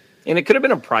 And it could have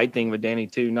been a pride thing with Danny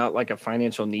too, not like a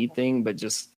financial need thing, but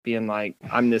just being like,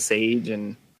 I'm this age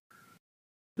and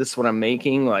this is what I'm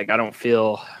making. Like, I don't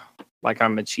feel like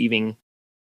I'm achieving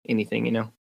anything,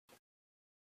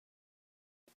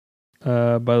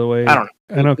 By the way, I don't know.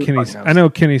 I know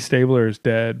Kenny Stabler is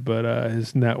dead, but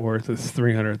his net worth is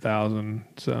 $300,000.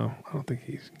 So I don't think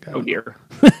he's got. Oh dear.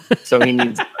 So he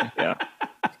needs. Yeah.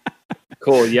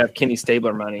 Cool. You have Kenny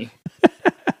Stabler money.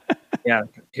 Yeah.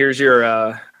 Here's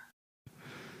your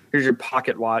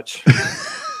pocket watch.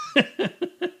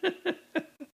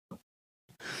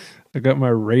 I got my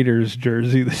Raiders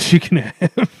jersey that you can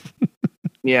have.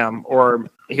 Yeah. Or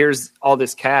here's all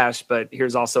this cash, but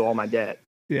here's also all my debt.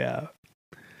 Yeah.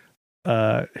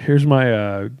 Here's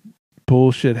my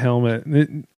bullshit helmet.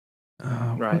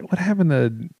 Right. What happened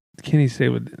to Kenny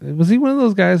Stabler? Was he one of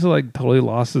those guys who totally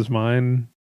lost his mind?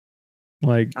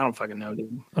 I don't fucking know,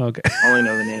 dude. Okay. I only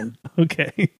know the name.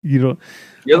 Okay. You're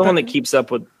the one that keeps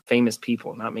up with famous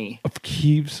people, not me. I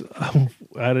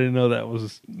didn't know that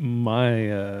was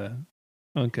my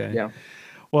okay. Yeah.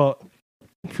 Well,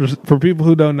 for people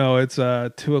who don't know, it's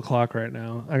 2:00 right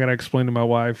now. I gotta explain to my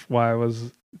wife why I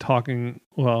was talking.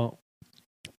 Well,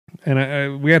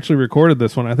 and we actually recorded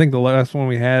this one. I think the last one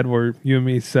we had where you and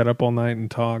me sat up all night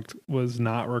and talked was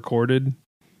not recorded.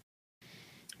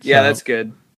 Yeah, that's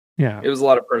good. Yeah, it was a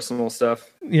lot of personal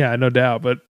stuff. Yeah, no doubt.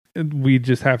 But we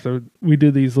just have to. We do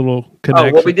these little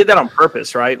connections. Oh, well, we did that on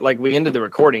purpose, right? Like we ended the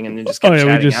recording and then just kept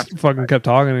chatting. We just fucking kept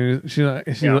talking.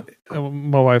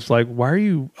 And my wife's like, "Why are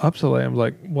you up so late?" I'm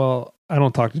like, "Well, I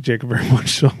don't talk to Jacob very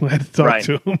much, so I had to talk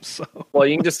to him." So, well,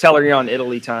 you can just tell her you're on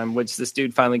Italy time, which this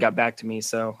dude finally got back to me.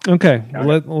 So, okay,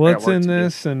 let's end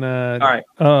this. And all right.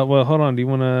 Well, hold on. Do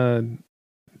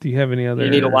you have any other? You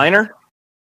need a liner?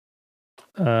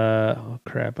 Oh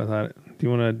crap! I thought. Do you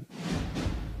want to?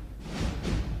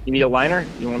 You need a liner?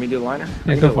 You want me to do a liner?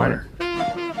 Yeah, go for it.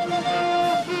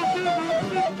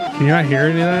 Can you not hear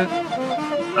any of that?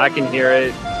 I can hear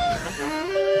it.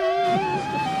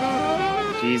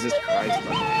 Jesus Christ.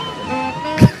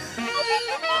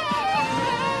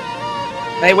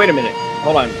 Hey, wait a minute.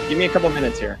 Hold on. Give me a couple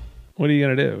minutes here. What are you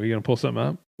going to do? Are you going to pull something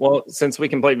up? Well, since we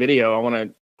can play video, I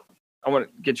want to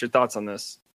get your thoughts on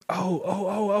this.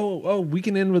 Oh, we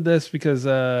can end with this because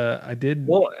I did.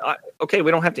 Well, okay, we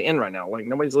don't have to end right now. Like,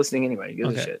 nobody's listening anyway. Give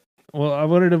a shit. Well, I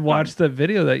wanted to watch the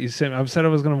video that you sent. I said I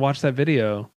was going to watch that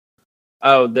video.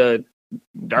 Oh, the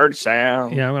dirt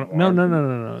sound. Yeah, I'm gonna,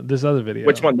 no. This other video.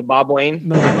 Which one? The Bob Wayne?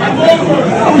 No.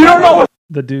 You don't know.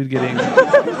 The dude getting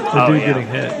getting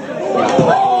hit.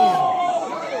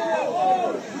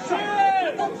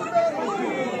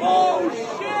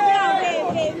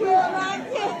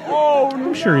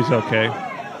 I'm sure he's okay.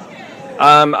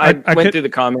 I went through the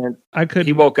comment.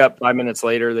 He woke up 5 minutes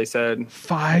later, they said.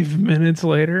 5 minutes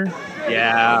later?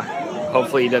 Yeah.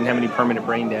 Hopefully he doesn't have any permanent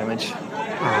brain damage.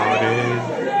 Oh,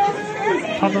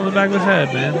 dude. Popped on the back of his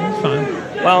head, man. That's fine.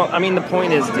 Well, I mean, the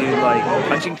point is, dude, like,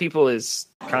 punching people is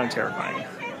kind of terrifying.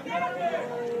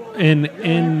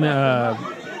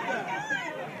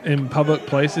 In public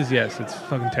places, yes, it's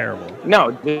fucking terrible.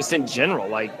 No, just in general,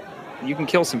 like, you can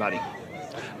kill somebody.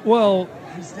 Well,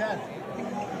 he's dead.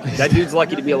 That dude's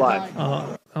lucky to be alive.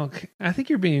 Okay, I think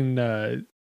you're being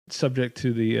subject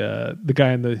to the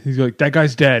guy in the. He's like, that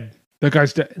guy's dead. That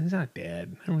guy's dead. He's not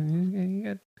dead. I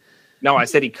mean, no, I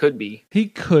said he could be. He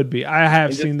could be. I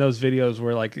have seen those videos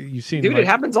where, like, you've seen. Dude, it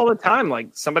happens all the time. Like,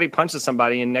 somebody punches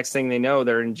somebody, and next thing they know,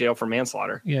 they're in jail for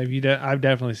manslaughter. Yeah, I've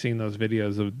definitely seen those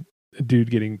videos of a dude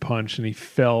getting punched, and he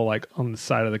fell like on the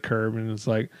side of the curb, and it's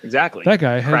like, exactly, that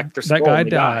guy died.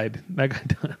 That guy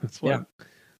died. That's what. Yeah.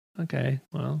 Okay.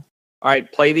 Well. All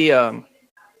right. Play the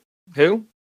who?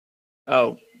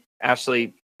 Oh,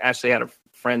 Ashley had a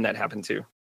friend that happened to.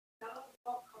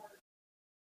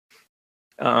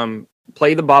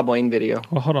 Play the Bob Wayne video.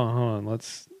 Well, hold on. Hold on.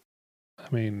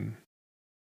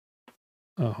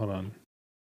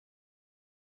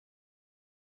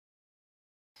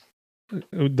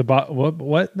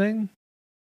 What thing?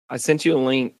 I sent you a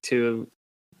link to.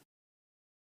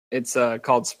 It's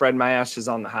called "Spread My Ashes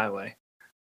on the Highway."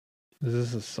 Is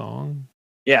this a song?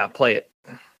 Yeah, play it.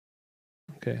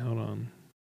 Okay, hold on.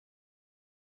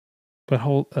 But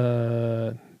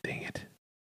dang it.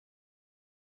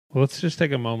 Well, let's just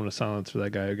take a moment of silence for that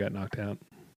guy who got knocked out.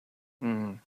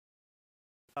 Mm.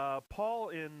 Paul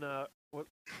in what?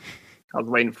 I was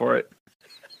waiting for it.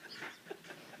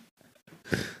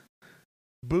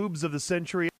 boobs of the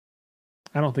century.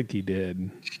 I don't think he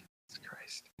did. Jesus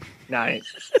Christ. Nah, I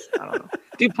don't know.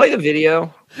 Dude, play the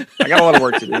video. I got a lot of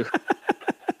work to do.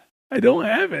 I don't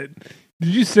have it. Did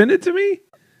you send it to me?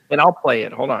 And I'll play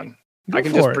it. Hold on. Go I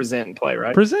can for just it. present and play,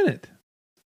 right? Present it.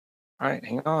 All right,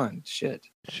 hang on. Shit.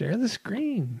 Share the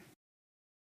screen.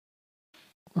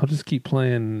 I'll just keep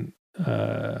playing. All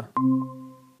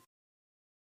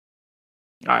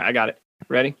right, I got it.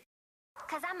 Ready?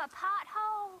 Cause I'm a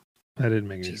pothole. That didn't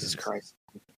make any Jesus sense. Christ.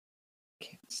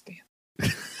 Can't stand. Here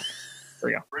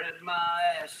we go. Spread my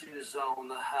ashes on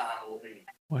the highway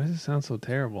Why does it sound so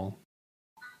terrible?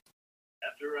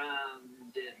 after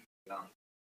I'm dead and gone.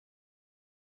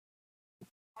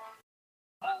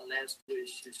 My last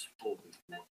wish is for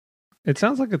It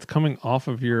sounds like it's coming off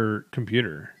of your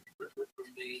computer.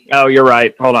 me. Oh, you're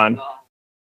right. Hold on.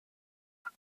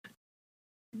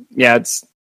 Yeah,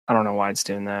 I don't know why it's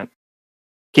doing that.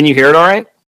 Can you hear it all right?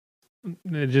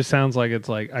 It just sounds like it's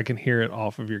like I can hear it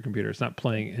off of your computer. It's not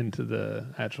playing into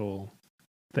the actual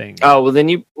thing. Oh, well then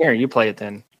you play it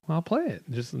then. Well, I'll play it.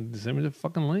 Just send me the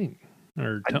fucking link.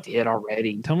 Or I did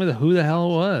already. tell me who the hell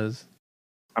it was.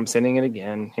 I'm sending it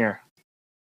again. Here.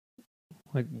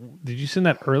 Like, did you send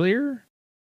that earlier?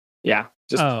 Yeah,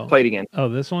 just Oh. play it again. Oh,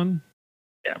 this one?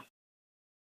 Yeah.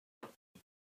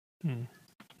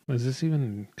 Does this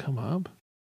even come up?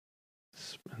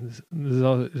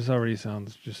 This already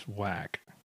sounds just whack.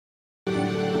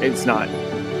 It's not.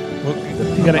 Well,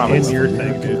 you gotta end your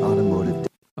thing, dude. Automotive.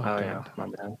 Oh, God. yeah, my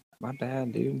bad. My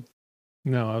bad, dude.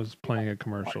 No, I was playing a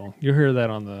commercial. You'll hear that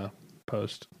on the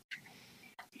post.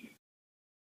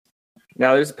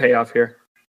 Now there's a payoff here.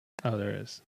 Oh, there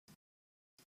is.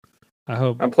 I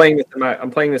hope. I'm playing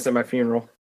this at my funeral.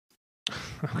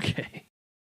 Okay.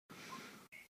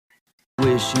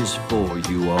 Wishes for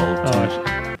you all Oh, I to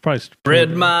should probably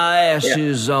spread my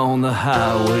ashes on the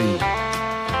highway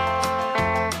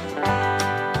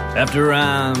after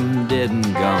I'm dead and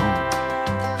gone.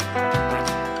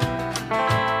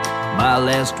 My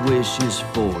last wish is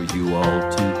for you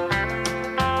all to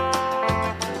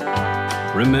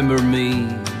remember me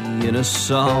in a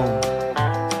song.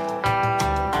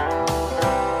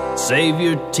 Save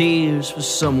your tears for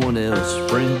someone else,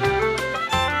 friend.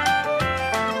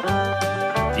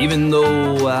 Even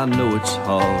though I know it's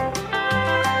hard,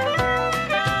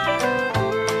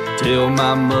 tell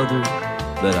my mother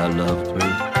that I loved her.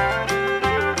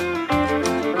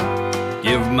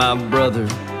 Give my brother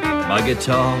my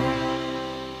guitar.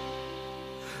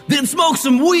 Then smoke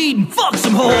some weed and fuck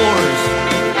some whores.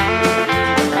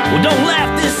 Well, don't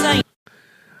laugh, this ain't.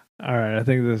 All right, I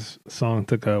think this song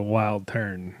took a wild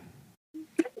turn.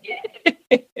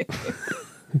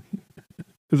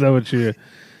 Is that what you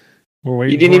were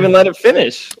waiting You didn't for? even let it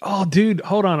finish. Oh, dude,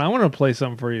 hold on. I want to play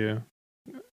something for you.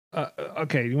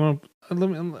 Okay, you want?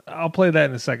 I'll play that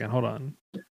in a second. Hold on.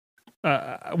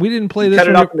 We didn't play this. Cut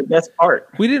it when off in the best part.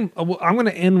 we didn't. I'm going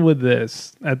to end with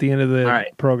this at the end of the All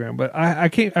right. program. But I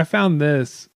found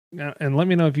this, and let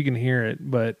me know if you can hear it.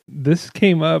 But this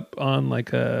came up on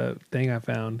like a thing I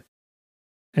found,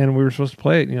 and we were supposed to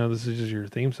play it. You know, this is just your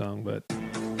theme song, but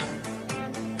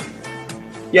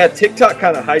Yeah, TikTok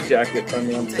kind of hijacked it from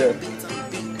me. I'm pissed.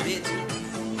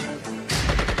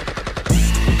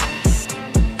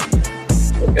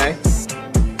 Okay.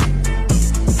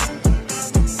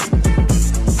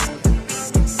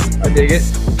 I dig it.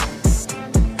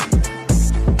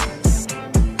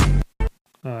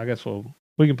 I guess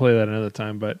we can play that another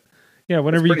time. But yeah,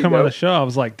 whenever you pretty come on the dope. show, I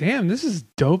was like, damn, this is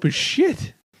dope as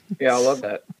shit. Yeah, I love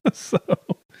that. So,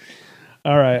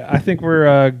 all right, I think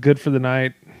we're good for the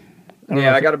night. I don't know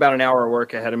Yeah, I if- got about an hour of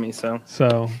work ahead of me, so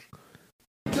So,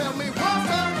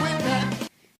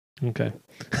 okay,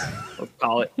 let's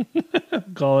call it.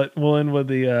 call it. We'll end with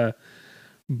the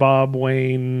Bob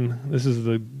Wayne. This is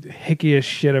the hickiest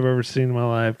shit I've ever seen in my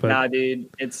life. But Nah, dude,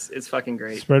 it's fucking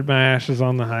great. spread my ashes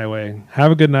on the highway.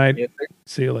 Have a good night. Yes, sir.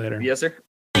 See you later. Yes, sir.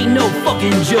 Ain't no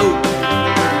fucking joke.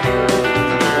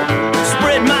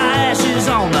 Spread my ashes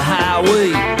on the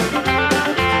highway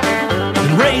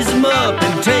and raise them up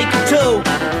and take a toke.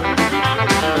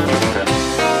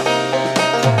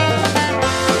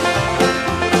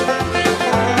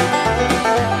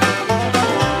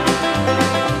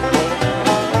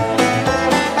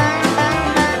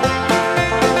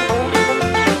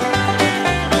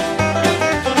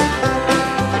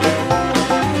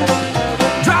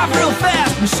 Drive real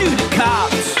fast and shoot at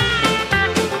cops.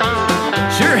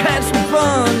 Sure had some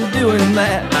fun doing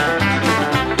that.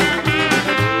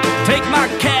 Take my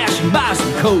cash and buy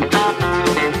some coke.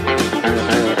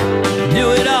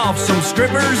 Do it off some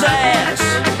stripper's ass.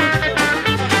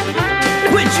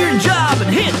 Quit your job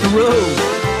and hit the road.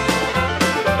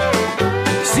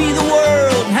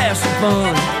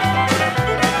 fun.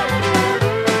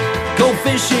 Go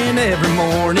fishing every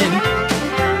morning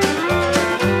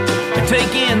and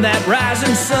take in that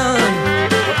rising sun.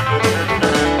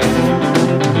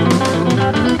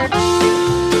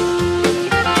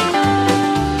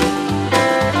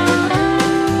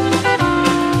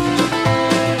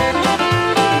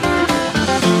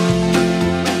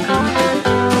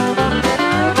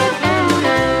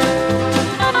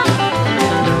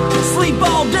 Sleep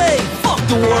all day, fuck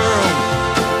the world.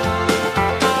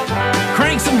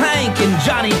 Crank some Hank and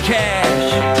Johnny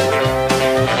Cash.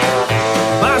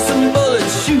 Buy some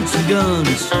bullets, shoot some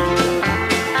guns.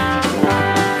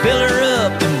 Fill her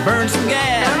up and burn some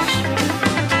gas.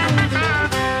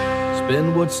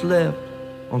 Spend what's left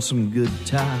on some good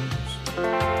times.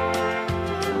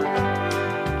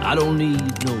 I don't need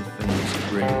no fancy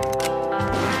bread.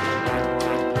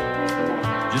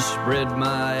 Just spread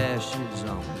my ashes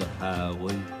on the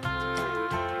highway,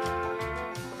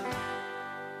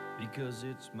 because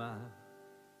it's my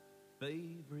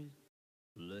favorite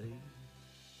place.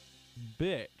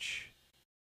 Bitch.